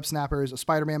 Walloping Web Snappers, a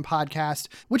Spider-Man podcast,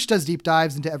 which does deep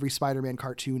dives into every Spider-Man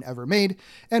cartoon ever made,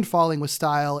 and Falling with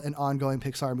Style, an ongoing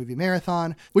Pixar movie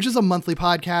marathon, which is a monthly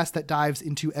podcast that dives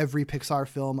into every Pixar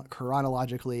film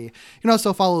chronologically. You can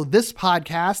also follow this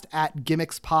podcast at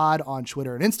GimmicksPod on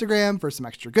Twitter and Instagram for some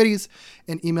extra goodies,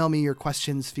 and email me your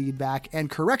questions, feedback, and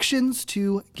corrections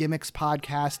to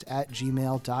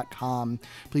gimmickspodcast@gmail.com.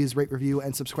 Please rate, review,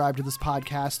 and subscribe to this podcast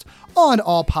on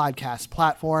all podcast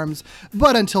platforms.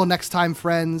 But until next time,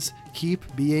 friends, keep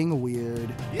being weird.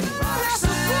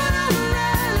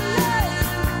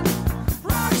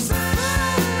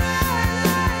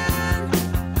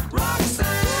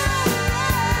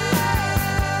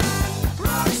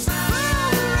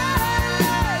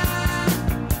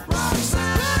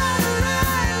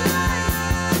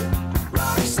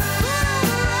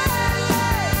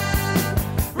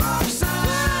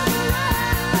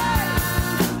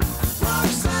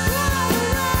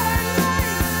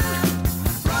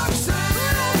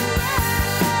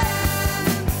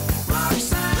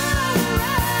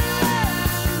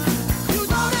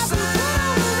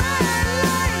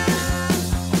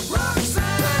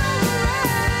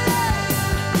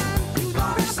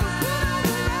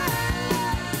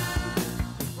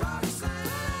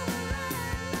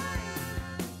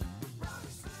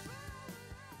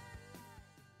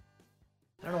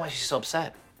 I don't know why she's so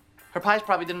upset. Her pies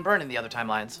probably didn't burn in the other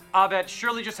timelines. Abed,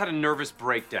 Shirley just had a nervous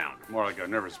breakdown. More like a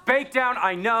nervous bakedown.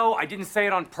 I know, I didn't say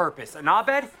it on purpose. And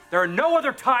Abed, there are no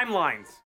other timelines.